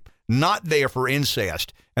rape, not there for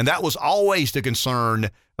incest, and that was always the concern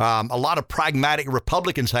a lot of pragmatic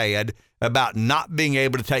Republicans had about not being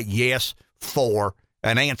able to take yes for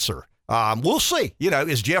an answer. We'll see.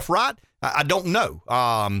 Is Jeff right? I don't know.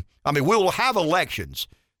 I mean, we will have elections.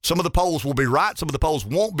 Some of the polls will be right. Some of the polls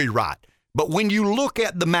won't be right. But when you look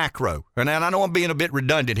at the macro, and I know I'm being a bit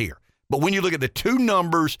redundant here, but when you look at the two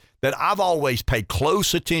numbers that I've always paid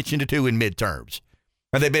close attention to in midterms,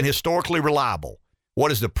 and they've been historically reliable,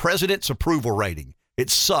 what is the president's approval rating? It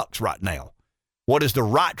sucks right now. What is the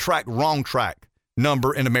right track, wrong track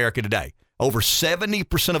number in America today? Over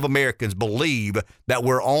 70% of Americans believe that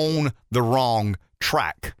we're on the wrong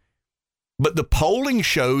track. But the polling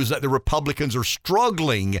shows that the Republicans are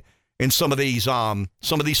struggling in some of these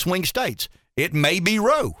swing states. It may be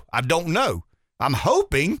Roe. I don't know. I'm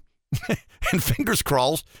hoping, and fingers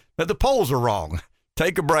crossed, that the polls are wrong.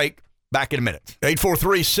 Take a break. Back in a minute.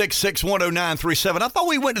 843-661-0937. I thought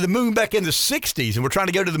we went to the moon back in the 60s, and we're trying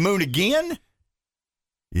to go to the moon again?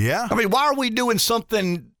 Yeah. I mean, why are we doing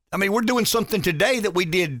something? I mean, we're doing something today that we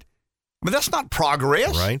did. I mean, that's not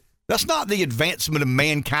progress. Right. That's not the advancement of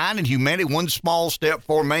mankind and humanity. One small step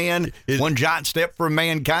for man, one giant step for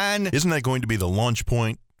mankind. Isn't that going to be the launch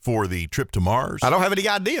point for the trip to Mars? I don't have any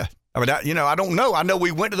idea. I mean, I don't know. I know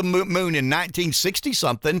we went to the moon in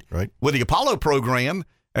 1960-something with the Apollo program,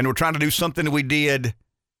 and we're trying to do something that we did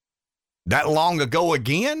that long ago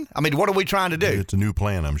again. I mean, what are we trying to do? It's a new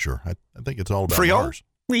plan, I'm sure. I think it's all about Freehold? Mars.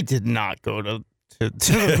 We did not go to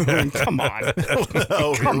the moon. Come on. Here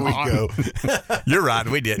we go. You're right.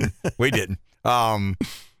 We didn't. But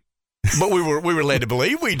we were led to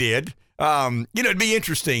believe we did. It'd be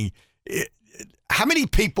interesting. How many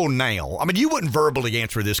people now? I mean, you wouldn't verbally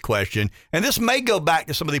answer this question, and this may go back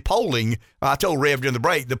to some of the polling. I told Rev during the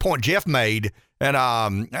break the point Jeff made, and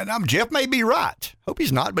Jeff may be right. Hope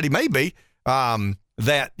he's not, but he may be.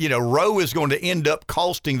 That Roe is going to end up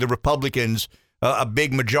costing the Republicans a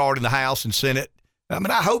big majority in the House and Senate. I mean,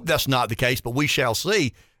 I hope that's not the case, but we shall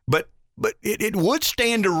see. But it would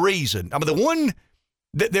stand to reason. I mean,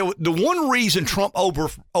 the one reason Trump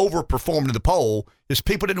overperformed in the poll is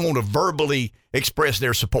people didn't want to verbally express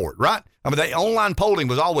their support, right? I mean, the online polling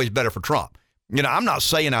was always better for Trump. I'm not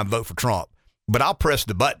saying I'd vote for Trump, but I'll press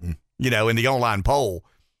the button, in the online poll.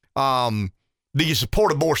 Do you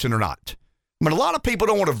support abortion or not? I mean, a lot of people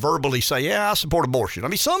don't want to verbally say, yeah, I support abortion. I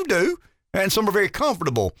mean, some do, and some are very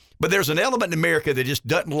comfortable. But there's an element in America that just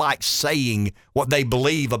doesn't like saying what they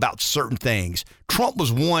believe about certain things. Trump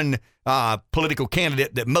was one political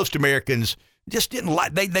candidate that most Americans just didn't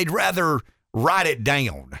like. They'd rather write it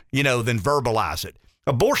down, than verbalize it.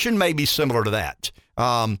 Abortion may be similar to that.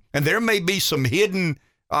 And there may be some hidden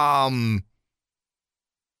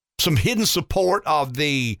support of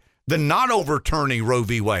the not overturning Roe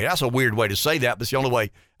v. Wade. That's a weird way to say that, but it's the only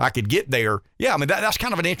way I could get there. Yeah, I mean, that's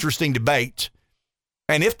kind of an interesting debate.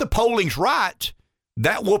 And if the polling's right,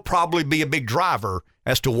 that will probably be a big driver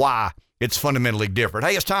as to why it's fundamentally different.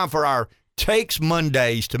 Hey, it's time for our Takes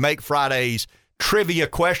Mondays to make Fridays trivia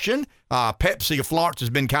question. Pepsi of Florence has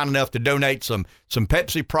been kind enough to donate some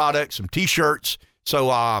Pepsi products, some T-shirts. So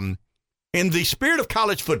in the spirit of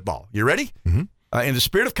college football, you ready? Mm-hmm. In the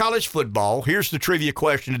spirit of college football, here's the trivia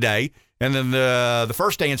question today. And then the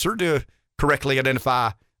first answer to correctly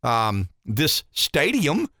identify this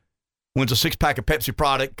stadium wins a 6-pack of Pepsi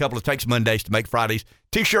product, a couple of Takes Mondays to make Fridays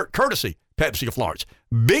T-shirt courtesy Pepsi of Florence.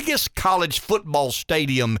 Biggest college football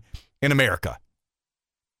stadium in America.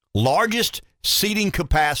 Largest seating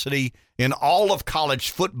capacity in all of college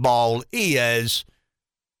football is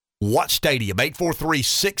what stadium?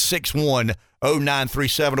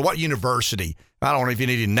 843-661-0937. What university? I don't know if you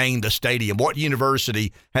need to name the stadium. What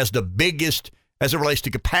university has the biggest, as it relates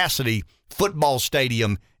to capacity, football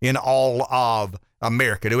stadium in all of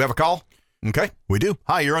America? Do we have a call? Okay. We do.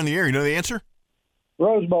 Hi, you're on the air. You know the answer?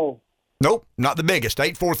 Rose Bowl. Nope, not the biggest.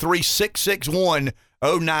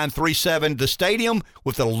 843-661-0937. The stadium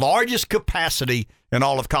with the largest capacity in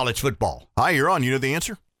all of college football. Hi, you're on. You know the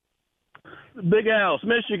answer? Big House,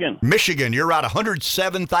 Michigan. Michigan, you're right.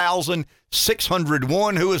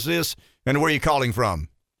 107,601. Who is this, and where are you calling from?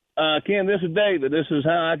 Ken, this is David. This is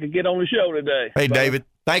how I could get on the show today. Hey, David.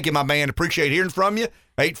 Thank you, my man. Appreciate hearing from you.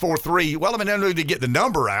 843. Well, I mean, I don't need to get the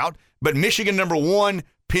number out, but Michigan number 1,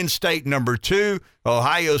 Penn State number 2,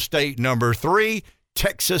 Ohio State number 3,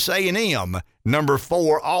 Texas A&M number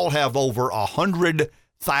 4. All have over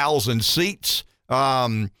 100,000 seats.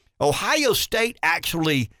 Ohio State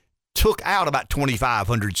actually took out about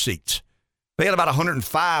 2,500 seats. They had about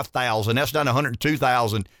 105,000. That's down to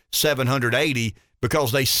 102,780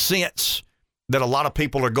 because they sense that a lot of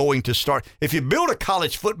people are going to start. If you build a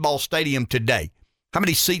college football stadium today, how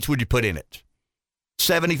many seats would you put in it?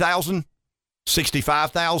 70,000?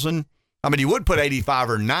 65,000? I mean, you would put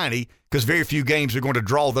 85 or 90 because very few games are going to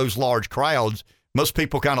draw those large crowds. Most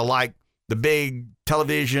people kind of like the big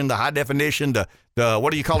television, the high definition, the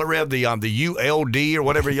what do you call it, Rev? The ULD or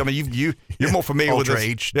whatever. I mean, you're more familiar Ultra with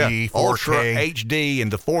this. HD, 4K. Ultra HD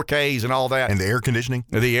and the 4Ks and all that. And the air conditioning.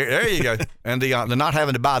 There you go. And the not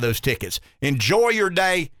having to buy those tickets. Enjoy your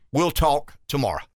day. We'll talk tomorrow.